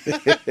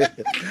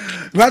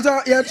but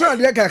ya try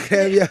dey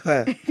kakra bia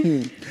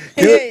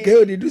ke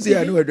o di do se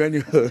anu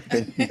aduane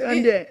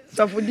ande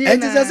so fudi na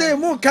anti say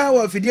mo ka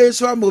wa fidie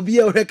so am obi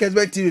e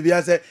Kessben TV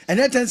bia say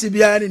ene chance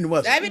bia ni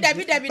no David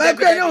ba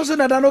kwa no so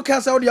na da no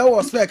ka say o dey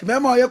wo spec me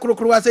ma o ye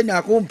krokro wa say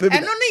nya ko mpe bi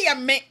eno ne ye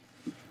me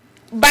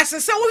base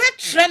se wo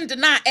trend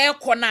na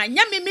ekọ na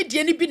nya me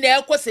medie ni bi na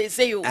ekọ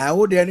sese yo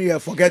wo dey no you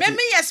forget it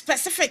me ye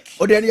specific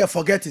wo dey no you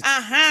forget it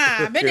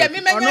me dey me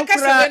nya ka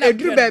se we na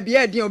edru ba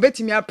bia din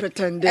obetimi a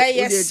pretend o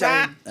dey so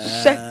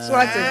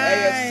what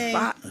is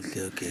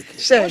okay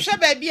so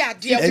ba bia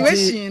de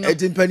situation no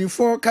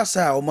edimpanifo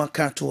kasa o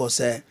maka to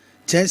say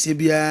chance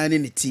bia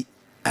ni ti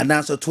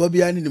anaso to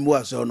bia ni mu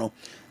aso no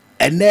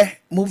ene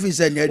movies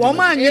anya wo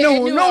man you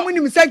know no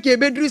munim sake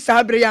bedru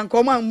sabre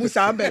yanko man mu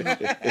sabre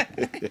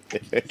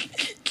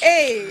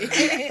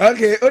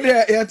okay o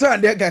de ya to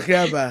ande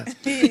kakra ba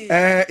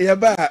ya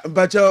ba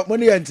bacho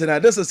money entina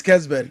this is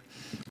Kessben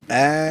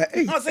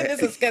say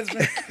this is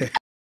Kessben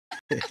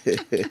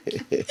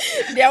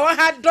they were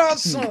had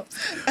doso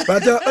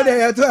but o de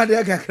ya to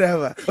ande kakra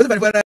ba o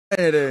de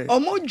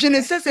omo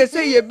dwene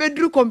sese ye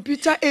bedru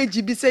computer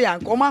age bi se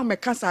yanko man me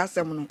kasa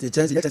asem no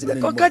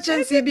ko ka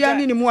chance bia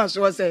ni mu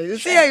aso se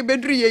ye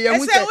bedru ye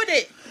hu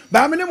se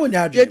ba me ne mo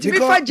nya adwe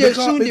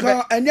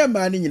because anya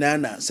ma ni nyina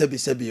na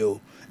sebi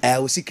o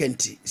o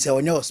sikenti se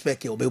onye o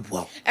spec e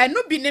obebua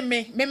eno bi ne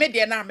me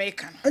de na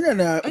America anya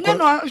na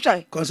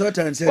hwai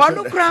consultant say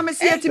wonu kra me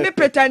se ti me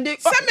pretend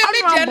se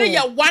me de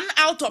ya 1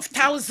 out of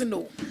 1000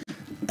 o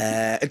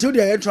etu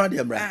de try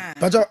de mra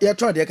but you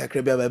try de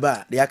kakra bia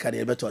ba de aka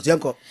de beto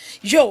yenko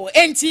yo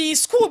enti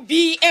school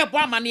bi e bo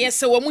amane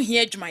se wo mu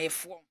hia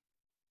adwumayefo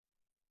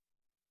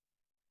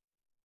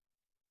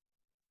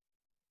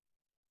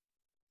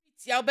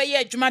ti obeye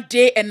adwuma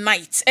day and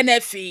night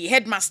NFA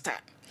headmaster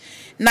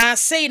na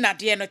say na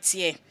de no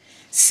tie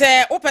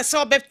se opese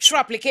obetro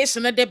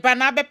application de ba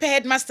na be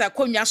headmaster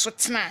konwa so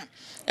tena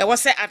e wo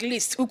say at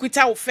least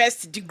ukuta wo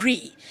first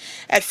degree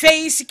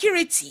FA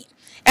security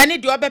ene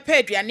de obepa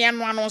aduane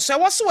ano so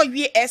wo so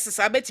wie ss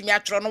abetimi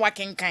atro no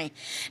wakenkan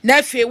na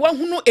afie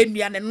wahunu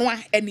enuane no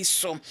ani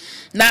so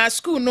na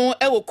school no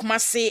ewo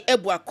kumase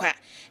ebuakwa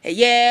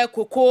eye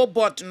koko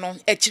board no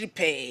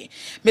echiripe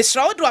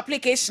Mr. Odo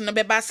application no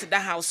beba sida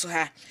house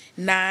ha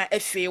na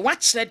afie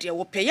wachire de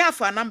wo pay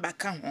afa number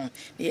ka ho na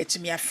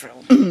yetimi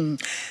afrew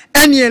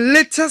any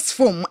latest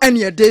form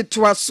any day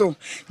to aso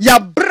ya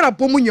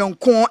brabo mu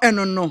yonko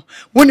eno no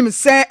wonim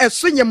se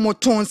eso ye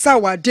moton sa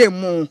wade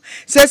mu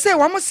se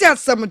wa mo se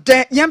asem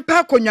de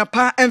yempa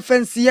konwapa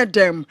emfansi ye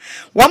dem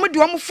wa mo de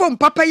wa mo form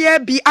papa ye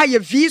bi aye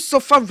v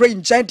sofa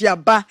range de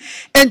aba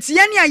enti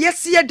ye ne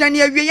ayese ye dan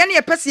awie ye ne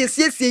ye pese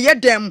siesie ye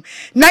dem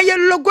na ye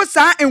logo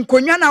sa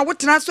enkonwa na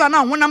wotena so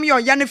na honam ye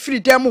oya ne free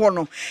dem ho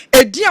no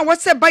edi a wo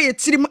se ba ye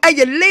tirim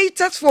aye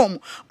latest form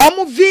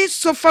omo v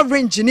sofa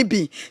range ni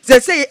bi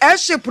se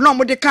airship no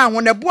mo de kan ho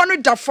na bo no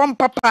da form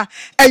papa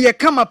eye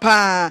kama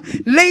pa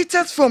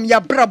latest form ya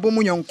brabo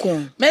mu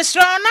yonko Mr.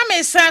 na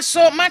me sa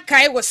so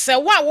makai wo se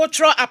wa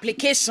wotro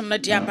application na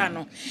dia ba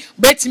no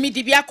betimi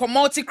di bia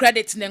multi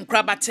credit ne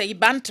nkrabata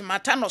ibant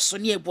mata no so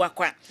ne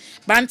ebuakwa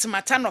bant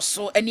mata no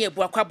so ene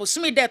ebuakwa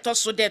bosumi de to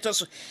so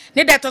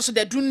ne de to so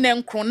de dun ne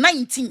nkro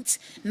 19th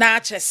na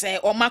achese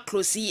o ma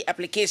close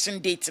application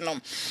date no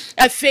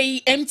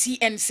afei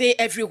MTN say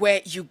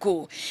everywhere you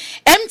go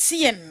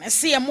MTN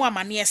say mo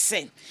amane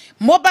say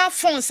mobile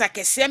phones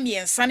akese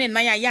miensa ne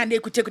nan ya na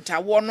ekutekuta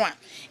wo no a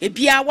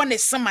ebia wo ne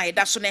sema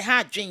da so ne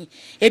ha adwen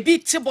ebi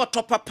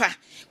tiboto papa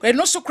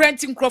no so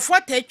cranty nkrofo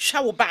ta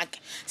atwa wo bag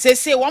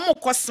say wo mo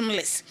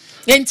cosmless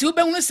enti wo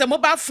behunu se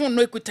mobile phone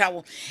no ekuta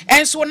wo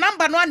enso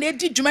number no na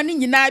edi dwuma ni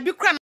nyina bi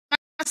kra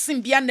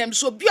asim bia nam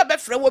so bi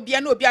obefre wo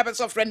bia na obi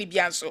abesofre ni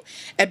bia so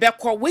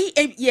ebekọ we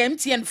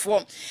MTN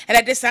form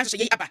and the sense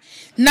ye aba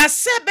na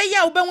se be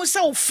ya obehu se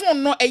wo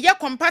phone no eye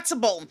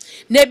compatible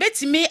na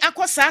ebetimi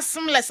akosa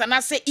seamless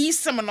and say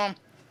eSIM no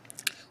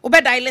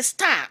obe dial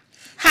star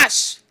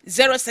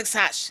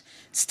 #06#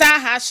 star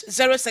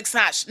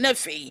 #06#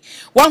 nefi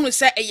one who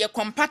say a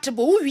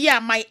compatible we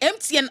are my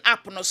MTN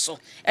app no so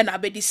and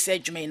abedi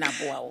sedwuma na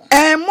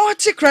boa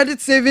multi credit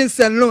savings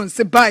and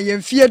loans buy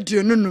and fear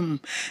dununum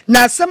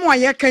na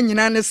someone ye kan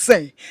nyina ne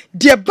say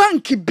de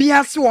bank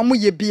bia se wo mo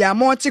ye bia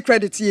multi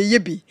credit ye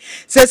bi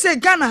say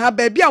Ghana ha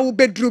ba bia wo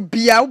bedru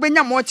bia wo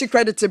benya multi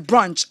credit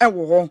branch e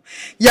wo ho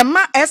ye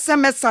ma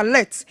SMS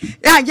alert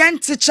ya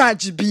yente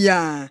charge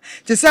bia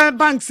te say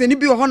banks ni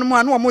bi wo ho no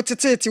ma na wo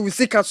tete wo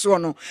sika so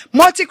no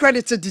multi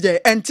credit dide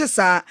ente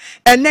sa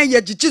ene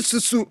ye gigi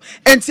susu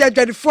ente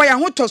adwadefo ya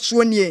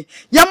hotoso nie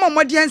ya ma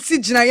mode ansi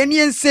gina ye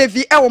ne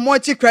save e wo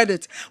multi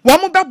credit wo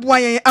mo beboa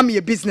yen am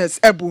ye business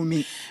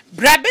ebumi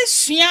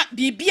Brabesua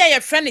bibia ye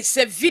friend is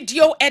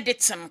video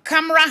editing,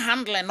 camera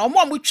handling, no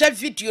more much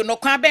video no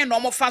kwa be no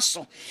mo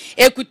faso.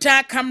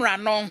 Ekuta camera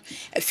no,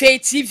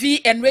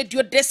 TV and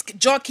radio desk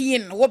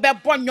jockeying, wo be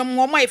bonyom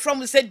wo my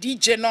from say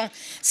DJ no,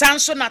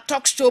 sanso na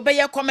talk show be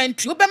ye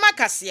commentary, wo be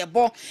makase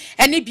bo,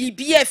 any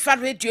bibia fa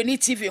radio ni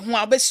TV ho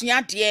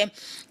abesua de e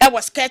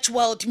was Sketch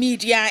World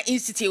Media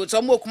Institute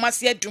o mo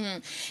kumase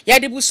adum. Ya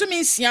de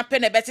busumi nsia pe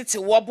na betete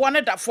wo bo no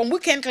da from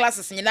weekend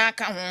classes nyina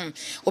ka ho.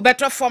 Wo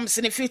better forms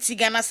in 50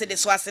 Ghana the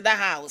Swasida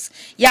House.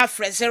 Ya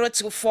fre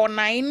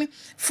 0249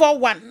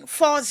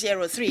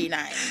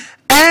 414039.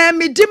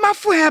 Me dima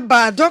fu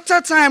heba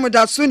Dr. Time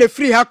da so ne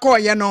free ha call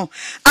ye no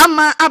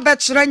ama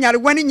abechire nyare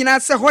wani nyina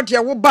se hode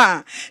wo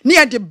ba ne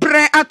ye de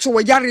bre ato wo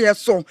yare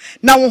so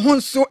na wo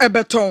honso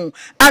ebeton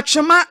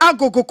atwema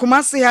agogo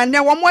kumase ha ne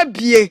wo mo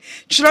abie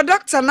chiro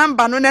doctor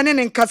number no ne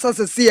ne nkasa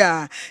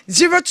sesia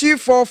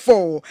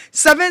 0244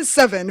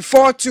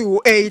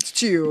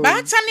 774282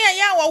 Batani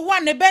ya wo wa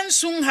ne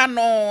bensun ha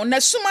no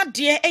na suma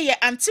de eye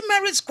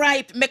anti-marriage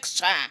scribe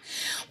mixture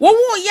wo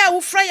ya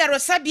wo fra yare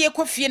sadie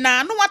kofie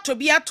na no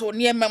watobi ato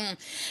niemam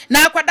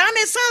na akwada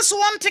ne sanso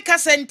wonte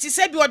kasenti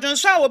se bi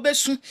odwonso a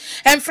wobesu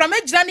enframa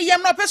gira ne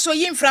yem no peso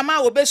yi mframa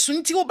a wobesu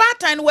nti wo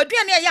batan no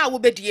waduane ya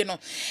wobedie no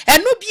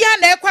eno bia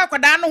na ekwa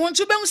akwada no ho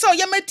nti behu se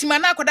oyematima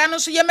na akwada no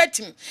so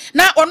yematim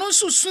na ono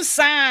nso su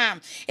saa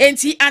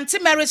enti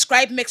anti-marriage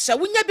scribe mixture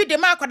wunya bi de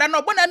ma akwada no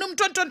obona num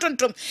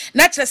tontontontom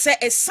na kire se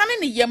esane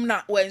ne yem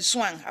na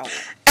wansu anha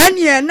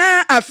Anye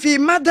na afi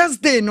Mother's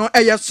Day no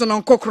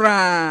eyesono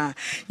kokora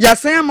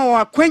yasan ma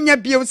wakwanya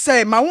bio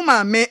say ma wo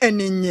ma me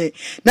aninye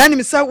na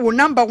nim say wo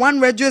number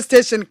 1 radio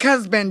station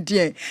Kessben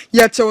de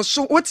ye te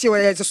so wote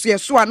ye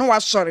so ano wa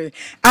sori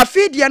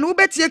afi de no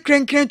betie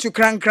krenkren to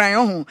krankran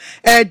ho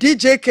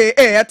DJK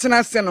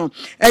etena se no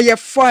eye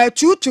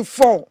 2 to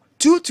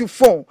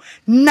 4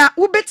 na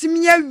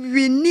ubetimi ya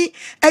wini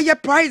eye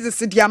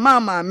prizes dia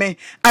mama me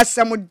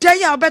asamuda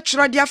ya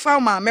obetro dia fa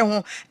mama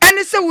ho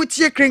ene se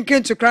wutie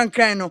krenken to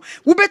krankran no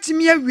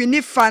ubetimi ya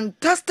wini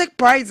fantastic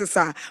prizes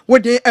a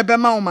wode ebema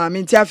mama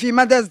me nti afi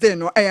Mother's Day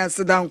no eye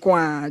sedan ko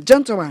a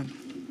gentleman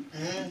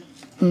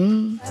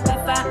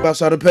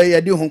Pastor pay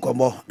edi ho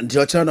komo nti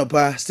o chana no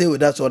pa stay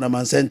with us on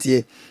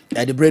amansentie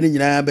e de brain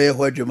nyina be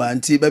ho adwuma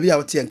nti ba bia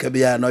wote enka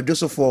bia na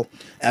odwosofo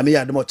ame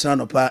ya de mo chana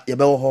no pa ye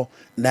be wo ho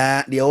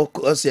na de o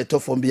se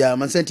tofom bia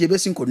amansentie be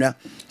sinkonwa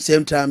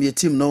same time ye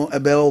team no e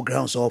be wo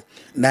ground so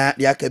na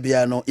de aka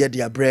bia no ye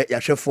de abre ya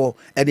hwefo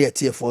e de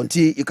etiefo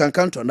nti you can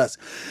count on us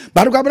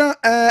but gwabra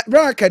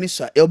bra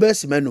kanisa e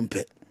obesi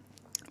manumpe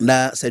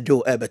na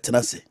sejo e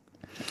betenase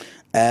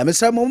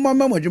Mr.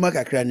 Mama Juma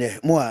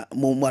Kakrane, more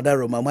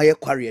Madaro, my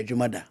quarry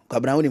Jumada,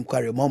 Cabrownim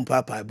quarry, Mom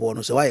Papa,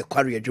 born, so I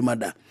quarry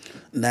Jumada,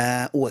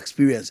 na o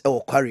experience,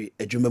 or quarry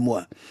a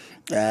Jumemoa.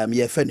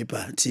 Ye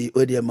Fenipa, T.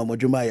 Odia Mama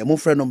Juma, your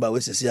friend number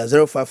was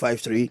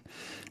 0553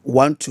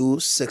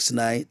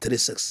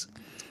 126936.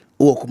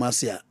 O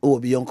Kumasia, O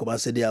beyond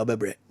Kumasi, the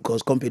Albebre,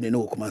 cause company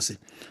no Kumasi,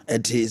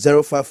 and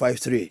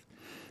 0553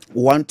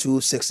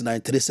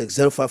 126936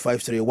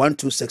 0553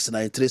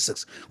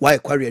 126936. Why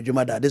quarry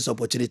Jumada this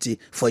opportunity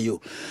for you?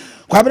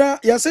 Kwabra,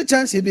 ya se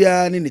chance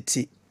bia ni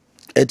niti.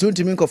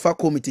 Etuntimi nkofa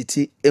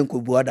committee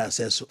enkobuada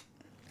seso.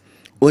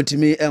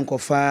 Otimi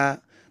enkofa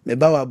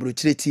mebawa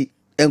bruchireti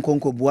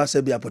enkonkobuwa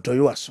se bia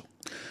potoyo aso.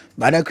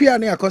 Badakuya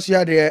ne akoso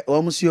ya de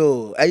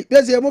omusio. Ai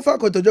beze mo fa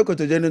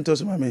kotojo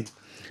ntoso mame.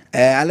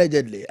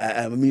 Allegedly,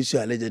 I mean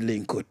allegedly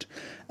in court.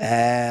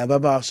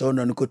 Baba so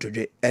no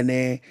kotoje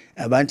ene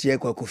abanti ye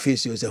kwa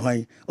kofisi o se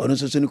hwan ono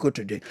so no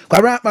kotoje.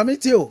 Kwabra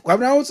mameti o,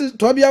 kwabra wo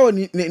to bia wo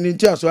ni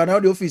ntia so na wo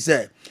de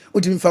office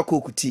utimi fa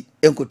kokuti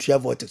enkotua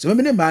vortex. Me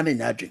ne ma na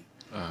nyadwen.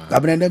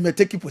 Kwabra na me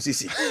take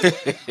position.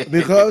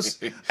 Because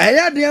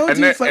aya de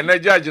utimi fa ene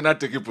judge na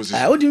take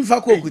position. Utimi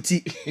fa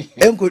kokuti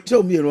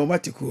enkotua mi ro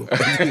matiko.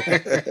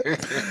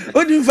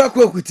 Utimi fa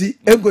kokuti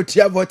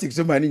enkotua vortex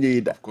so ma ni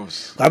nyida. Of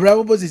course. Kwabra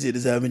wo position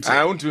is am.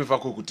 Utimi fa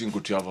kokuti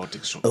enkotua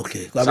vortex so.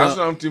 Okay.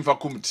 Kwabra utimi fa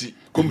committee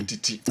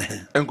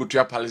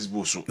enkotua palace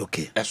boso.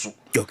 Okay. Eso.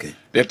 Okay.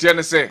 The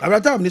tiene say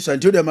Kwabra time ni so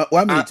until them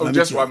 1 minute.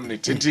 Just 1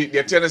 minute.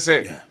 The tiene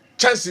say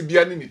chance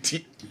bia ne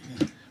ti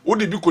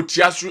wodi bi ko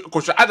tia so ko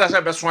so ada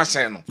se be so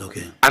asen no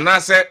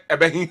ana se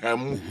ebe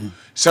hihamu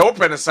se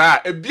open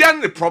sa e bia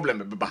ne problem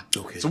beba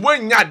so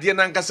wanya ade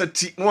na nkasa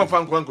ti no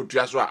fa nkwan ko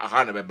tia so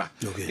aha na beba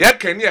ya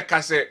kan ne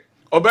ka se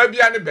oba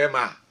bia ne be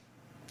ma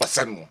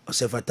wasanu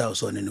osefata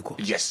oso ne ko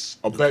yes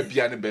oba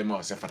bia ne be ma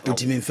osefata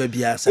utimi mfa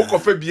bia sa ko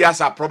fa bia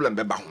sa problem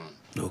beba ho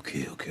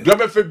okay do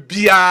be fa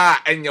bia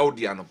enya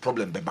odia no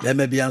problem beba be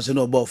ma bia so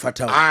no bo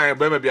fata ah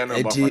be ma bia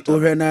no bo fata eti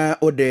ohwe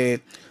ode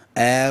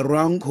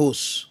wrong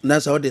host na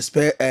so the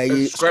square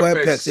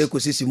pegs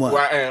ecosystem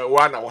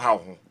wa na wo ha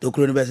ho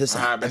tokuro ne be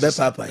sesa be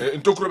papa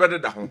ntokuro be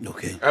da ho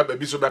okay be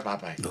bi so be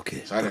papa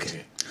okay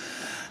okay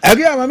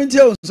abi ama me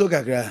tie so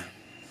kakra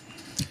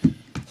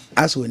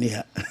aso ni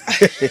ha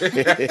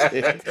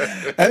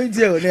abi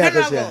tie o ne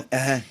akose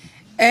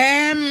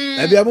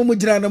abi amu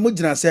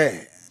gina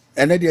se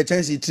ene de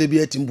chance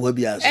trebi atimbo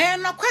bi aso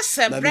no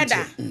kwase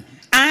brother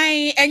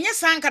ai enye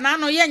sanka na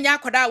no ye nya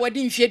akoda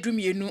wadi mfie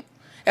dumienu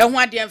ehun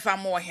ade mfa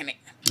mo hene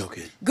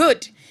okay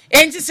good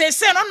enti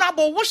se no na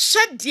bo wo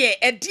hye de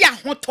edi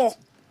ahoto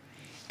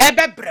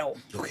ebebrew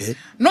okay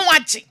no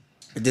waji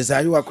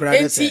desire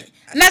wakura na se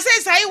na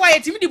se sai wa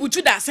yetimi di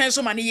butu da sen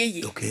so ma ne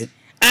yeye okay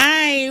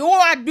ai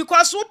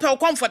because we per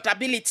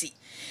comfortability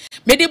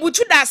me de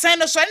butu da sen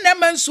no so na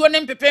mansuo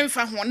ne mpepe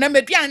mfa ho na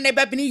maduan ne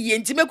babini ye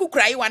enti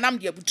mekukura yi wa nam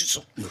de butu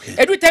so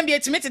edu tambi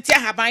etimi tete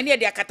ahaban ne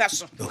de akata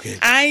so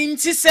ai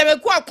nti se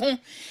beku akon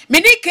me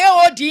ni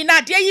KOD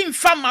na de yi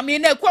mfa ma me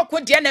na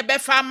akuoko de na be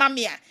fa ma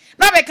me a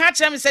na be ka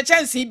kire me se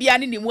chance bia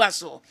ne nimu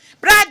aso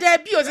brother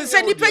bi o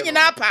se nipa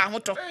nyina pa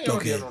ahoto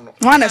okay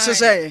wana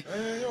sese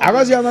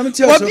abazi ama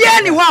mti aso obi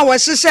ani ho a wo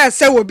sese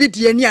se wo bi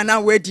die ni ana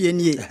wo die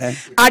ni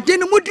ade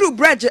no mudru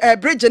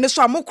bridge ne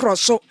so amokro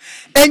so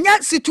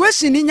enya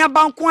situation ni nya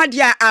banko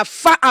ade a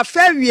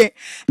afa wie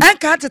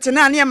enka tete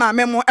na ne ma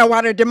memo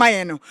eware de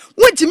maye no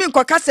wontimi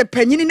nkoka se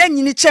panyini na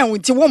nyini chen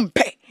wonti wo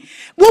mpe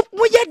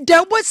wo ye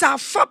da wo sa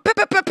fa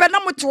pepepepe na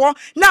moto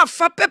na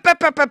fa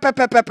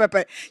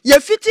pepepepe ye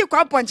fiti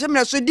kwa ponche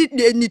me so di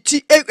ni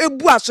ti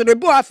ebu aso de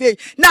bu afa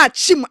na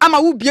achim ama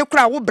wo bie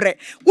kura wo bre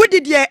wo di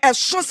de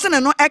eso sene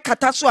no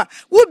ekata so a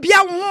wo bia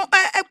ho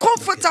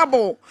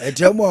comfortable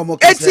eti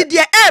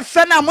de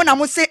efe na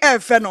mo se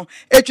efe no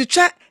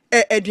etwetwa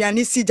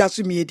aduane si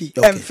jaso miedi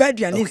emfa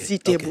aduane si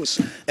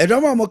tables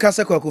edomo mo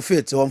kasa kwa ku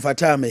fit on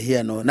fata me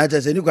here no na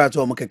jase ni kwa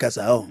to mo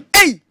kekasa o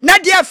na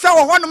de efe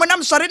wo ho no mo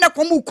nam sori na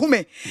kom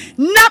ukume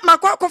na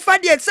makwa ko fa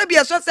de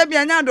exebia so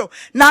sebia nyando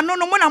na no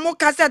mo na mo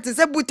kasa te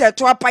se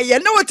buteto apaye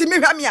na wotimi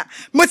hwame a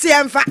mo se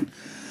emfa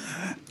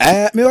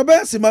me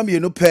oba si ma me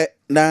no pe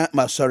na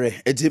ma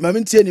sorry eti ma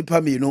mentie ni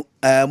pa me no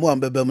mo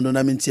ambeba mu no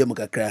na mentie mu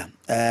kakra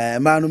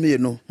ma no me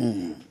no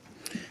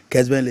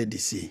Kessben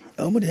ladies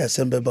o mo de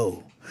asembeba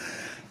o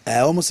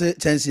almost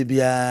chance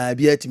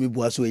bia timi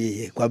buaso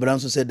yeye kwabra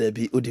nso se da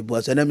bi odi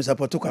buaso na mi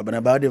support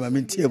kwabra ba de ma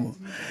mentie mu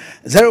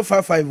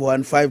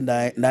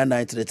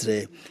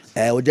 0551599933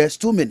 we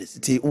just 2 minutes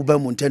ti uba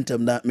mu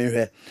ntentem na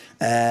mehwe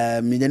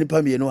mi nyani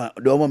pa mi no a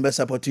de omo be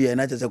support ye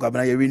na chese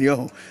kwabra ye wini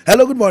ho.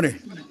 Hello, good morning.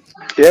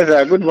 Yes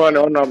sir, good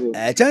morning honorable.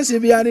 Chance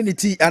bia ni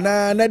ti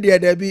ana na de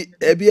da bi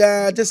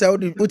bia chese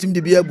utim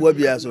de bia bua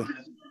bia so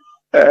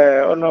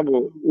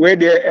honorable we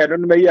de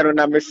edon me yero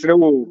na mesre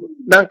wo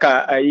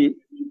nanka ayi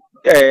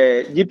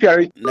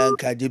GPR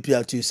nanka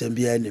GPR to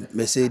sembia ni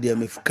mesedi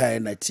me fukai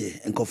na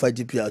tie enkofa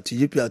GPR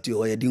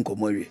ho yedi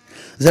nkomowe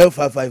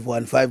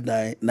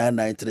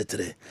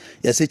 0551599933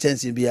 yes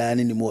chance bia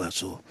ni mu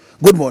aso.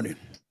 Good morning.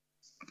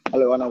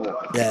 Hello honorable.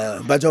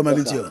 Yeah, bajo ma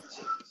bitio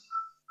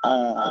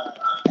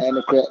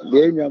enukwe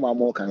de enwa ma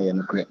mo kan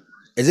enukwe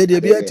eze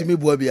de bia timi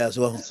bua bia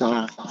so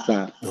sa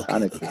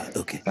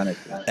okay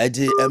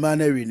eji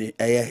emana wini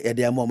ye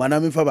de amo mana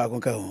mi fa ba kon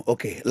ka ho.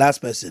 Okay,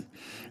 last person.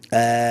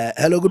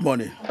 Hello, good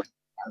morning.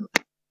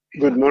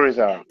 Good morning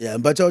sir. Yeah,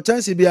 but your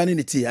chance bia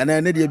ni ti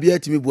ana na de bia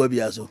timi bua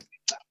bia so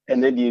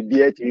ene de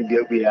bia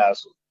timi bia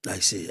so. I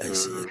see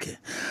okay.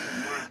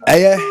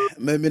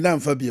 Me na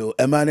mfa bio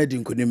emana di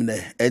nkonim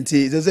ne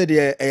enti ze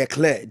de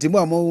clear di mo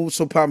am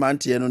super man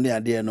tie no ne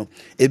ade no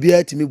e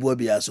bia timi bua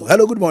bia so.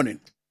 Hello, good morning.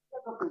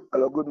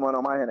 Hello, good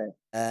morning my hene.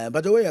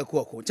 But the way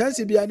Akuoko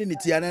chance bia ni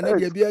ti ana na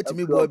de bia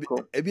timi bua bia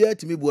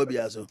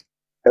so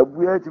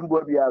ebua timi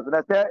bua bia so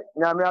na se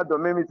nyame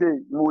adome mi say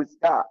mu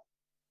ska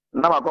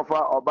na makofa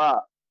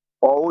oba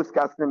o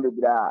ska sin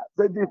bebra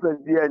se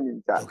difference bia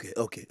ni ta.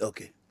 Okay.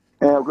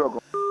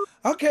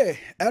 Okay.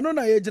 Eno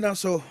na yejina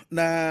so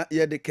na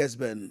ye de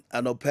Kessben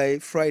anopay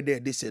Friday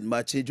edition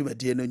Maakye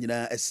dwumadie no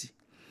nyina asi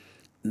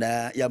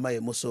na yama ye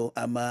muso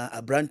ama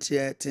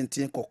abrantie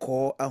tintin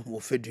kokko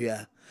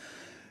ahofedua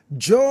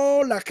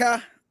Jo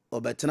Laka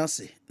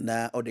obetenase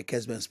na ode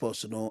Kessben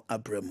Sports no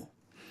abremu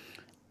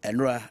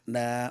enra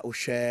na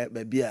ohwe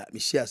babia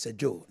mishia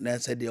sejo na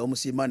se de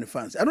omusi man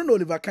fans I don't know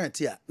Oliver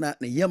Kantia na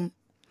ne yam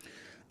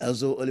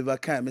azo Oliver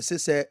Kan me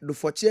se do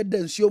foche da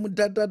nsuo mu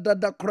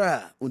dada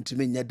kra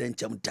untimi nya da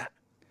ncham da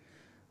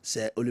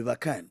se Oliver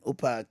Kan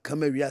opa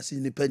kamawia si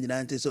ni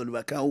panyina nte se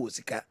Oliver Kan wo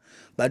sika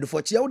ba do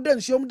foche wo da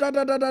nsuo mu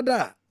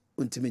dada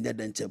untimi nya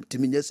da ncham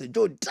timi nya se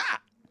jo da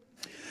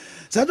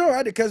Sado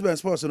the Kessben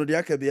Sports no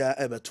dia ka bia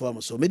ebe to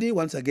am so. Medi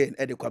once again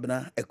e de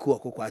kwabena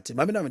Akuoko Kwarteng.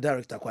 Mami na me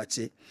director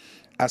Kwarteng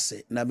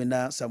ase na me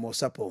na Samuel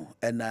Sapo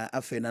na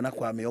afe na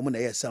Kwame omo na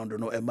ye sound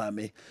no e ma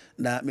me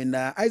na me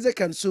na Isaac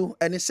Ansu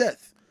and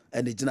Seth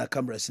and the Gina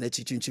cameras na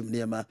chichunchim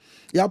niema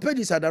ya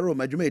pages adaro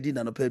madwuma edi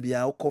na no pa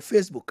bia ko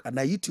Facebook and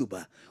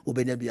YouTuber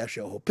obenya bia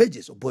hwe ho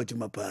pages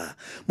obodwuma pa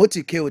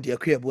moti ke odi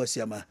akwa bo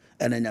asiama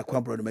and anya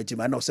kwabro no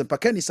magima na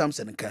osempakani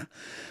Samson nka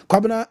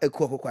kwabena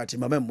Akuoko Kwarteng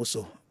mama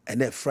so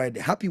and Friday.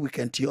 Happy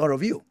weekend to all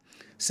of you.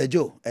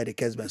 Sejo at the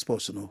Kessben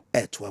Sports no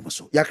at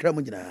Wamaso. Yakra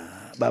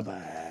Munjina. Bye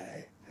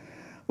bye.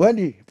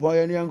 Wendy, boy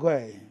and young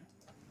guy.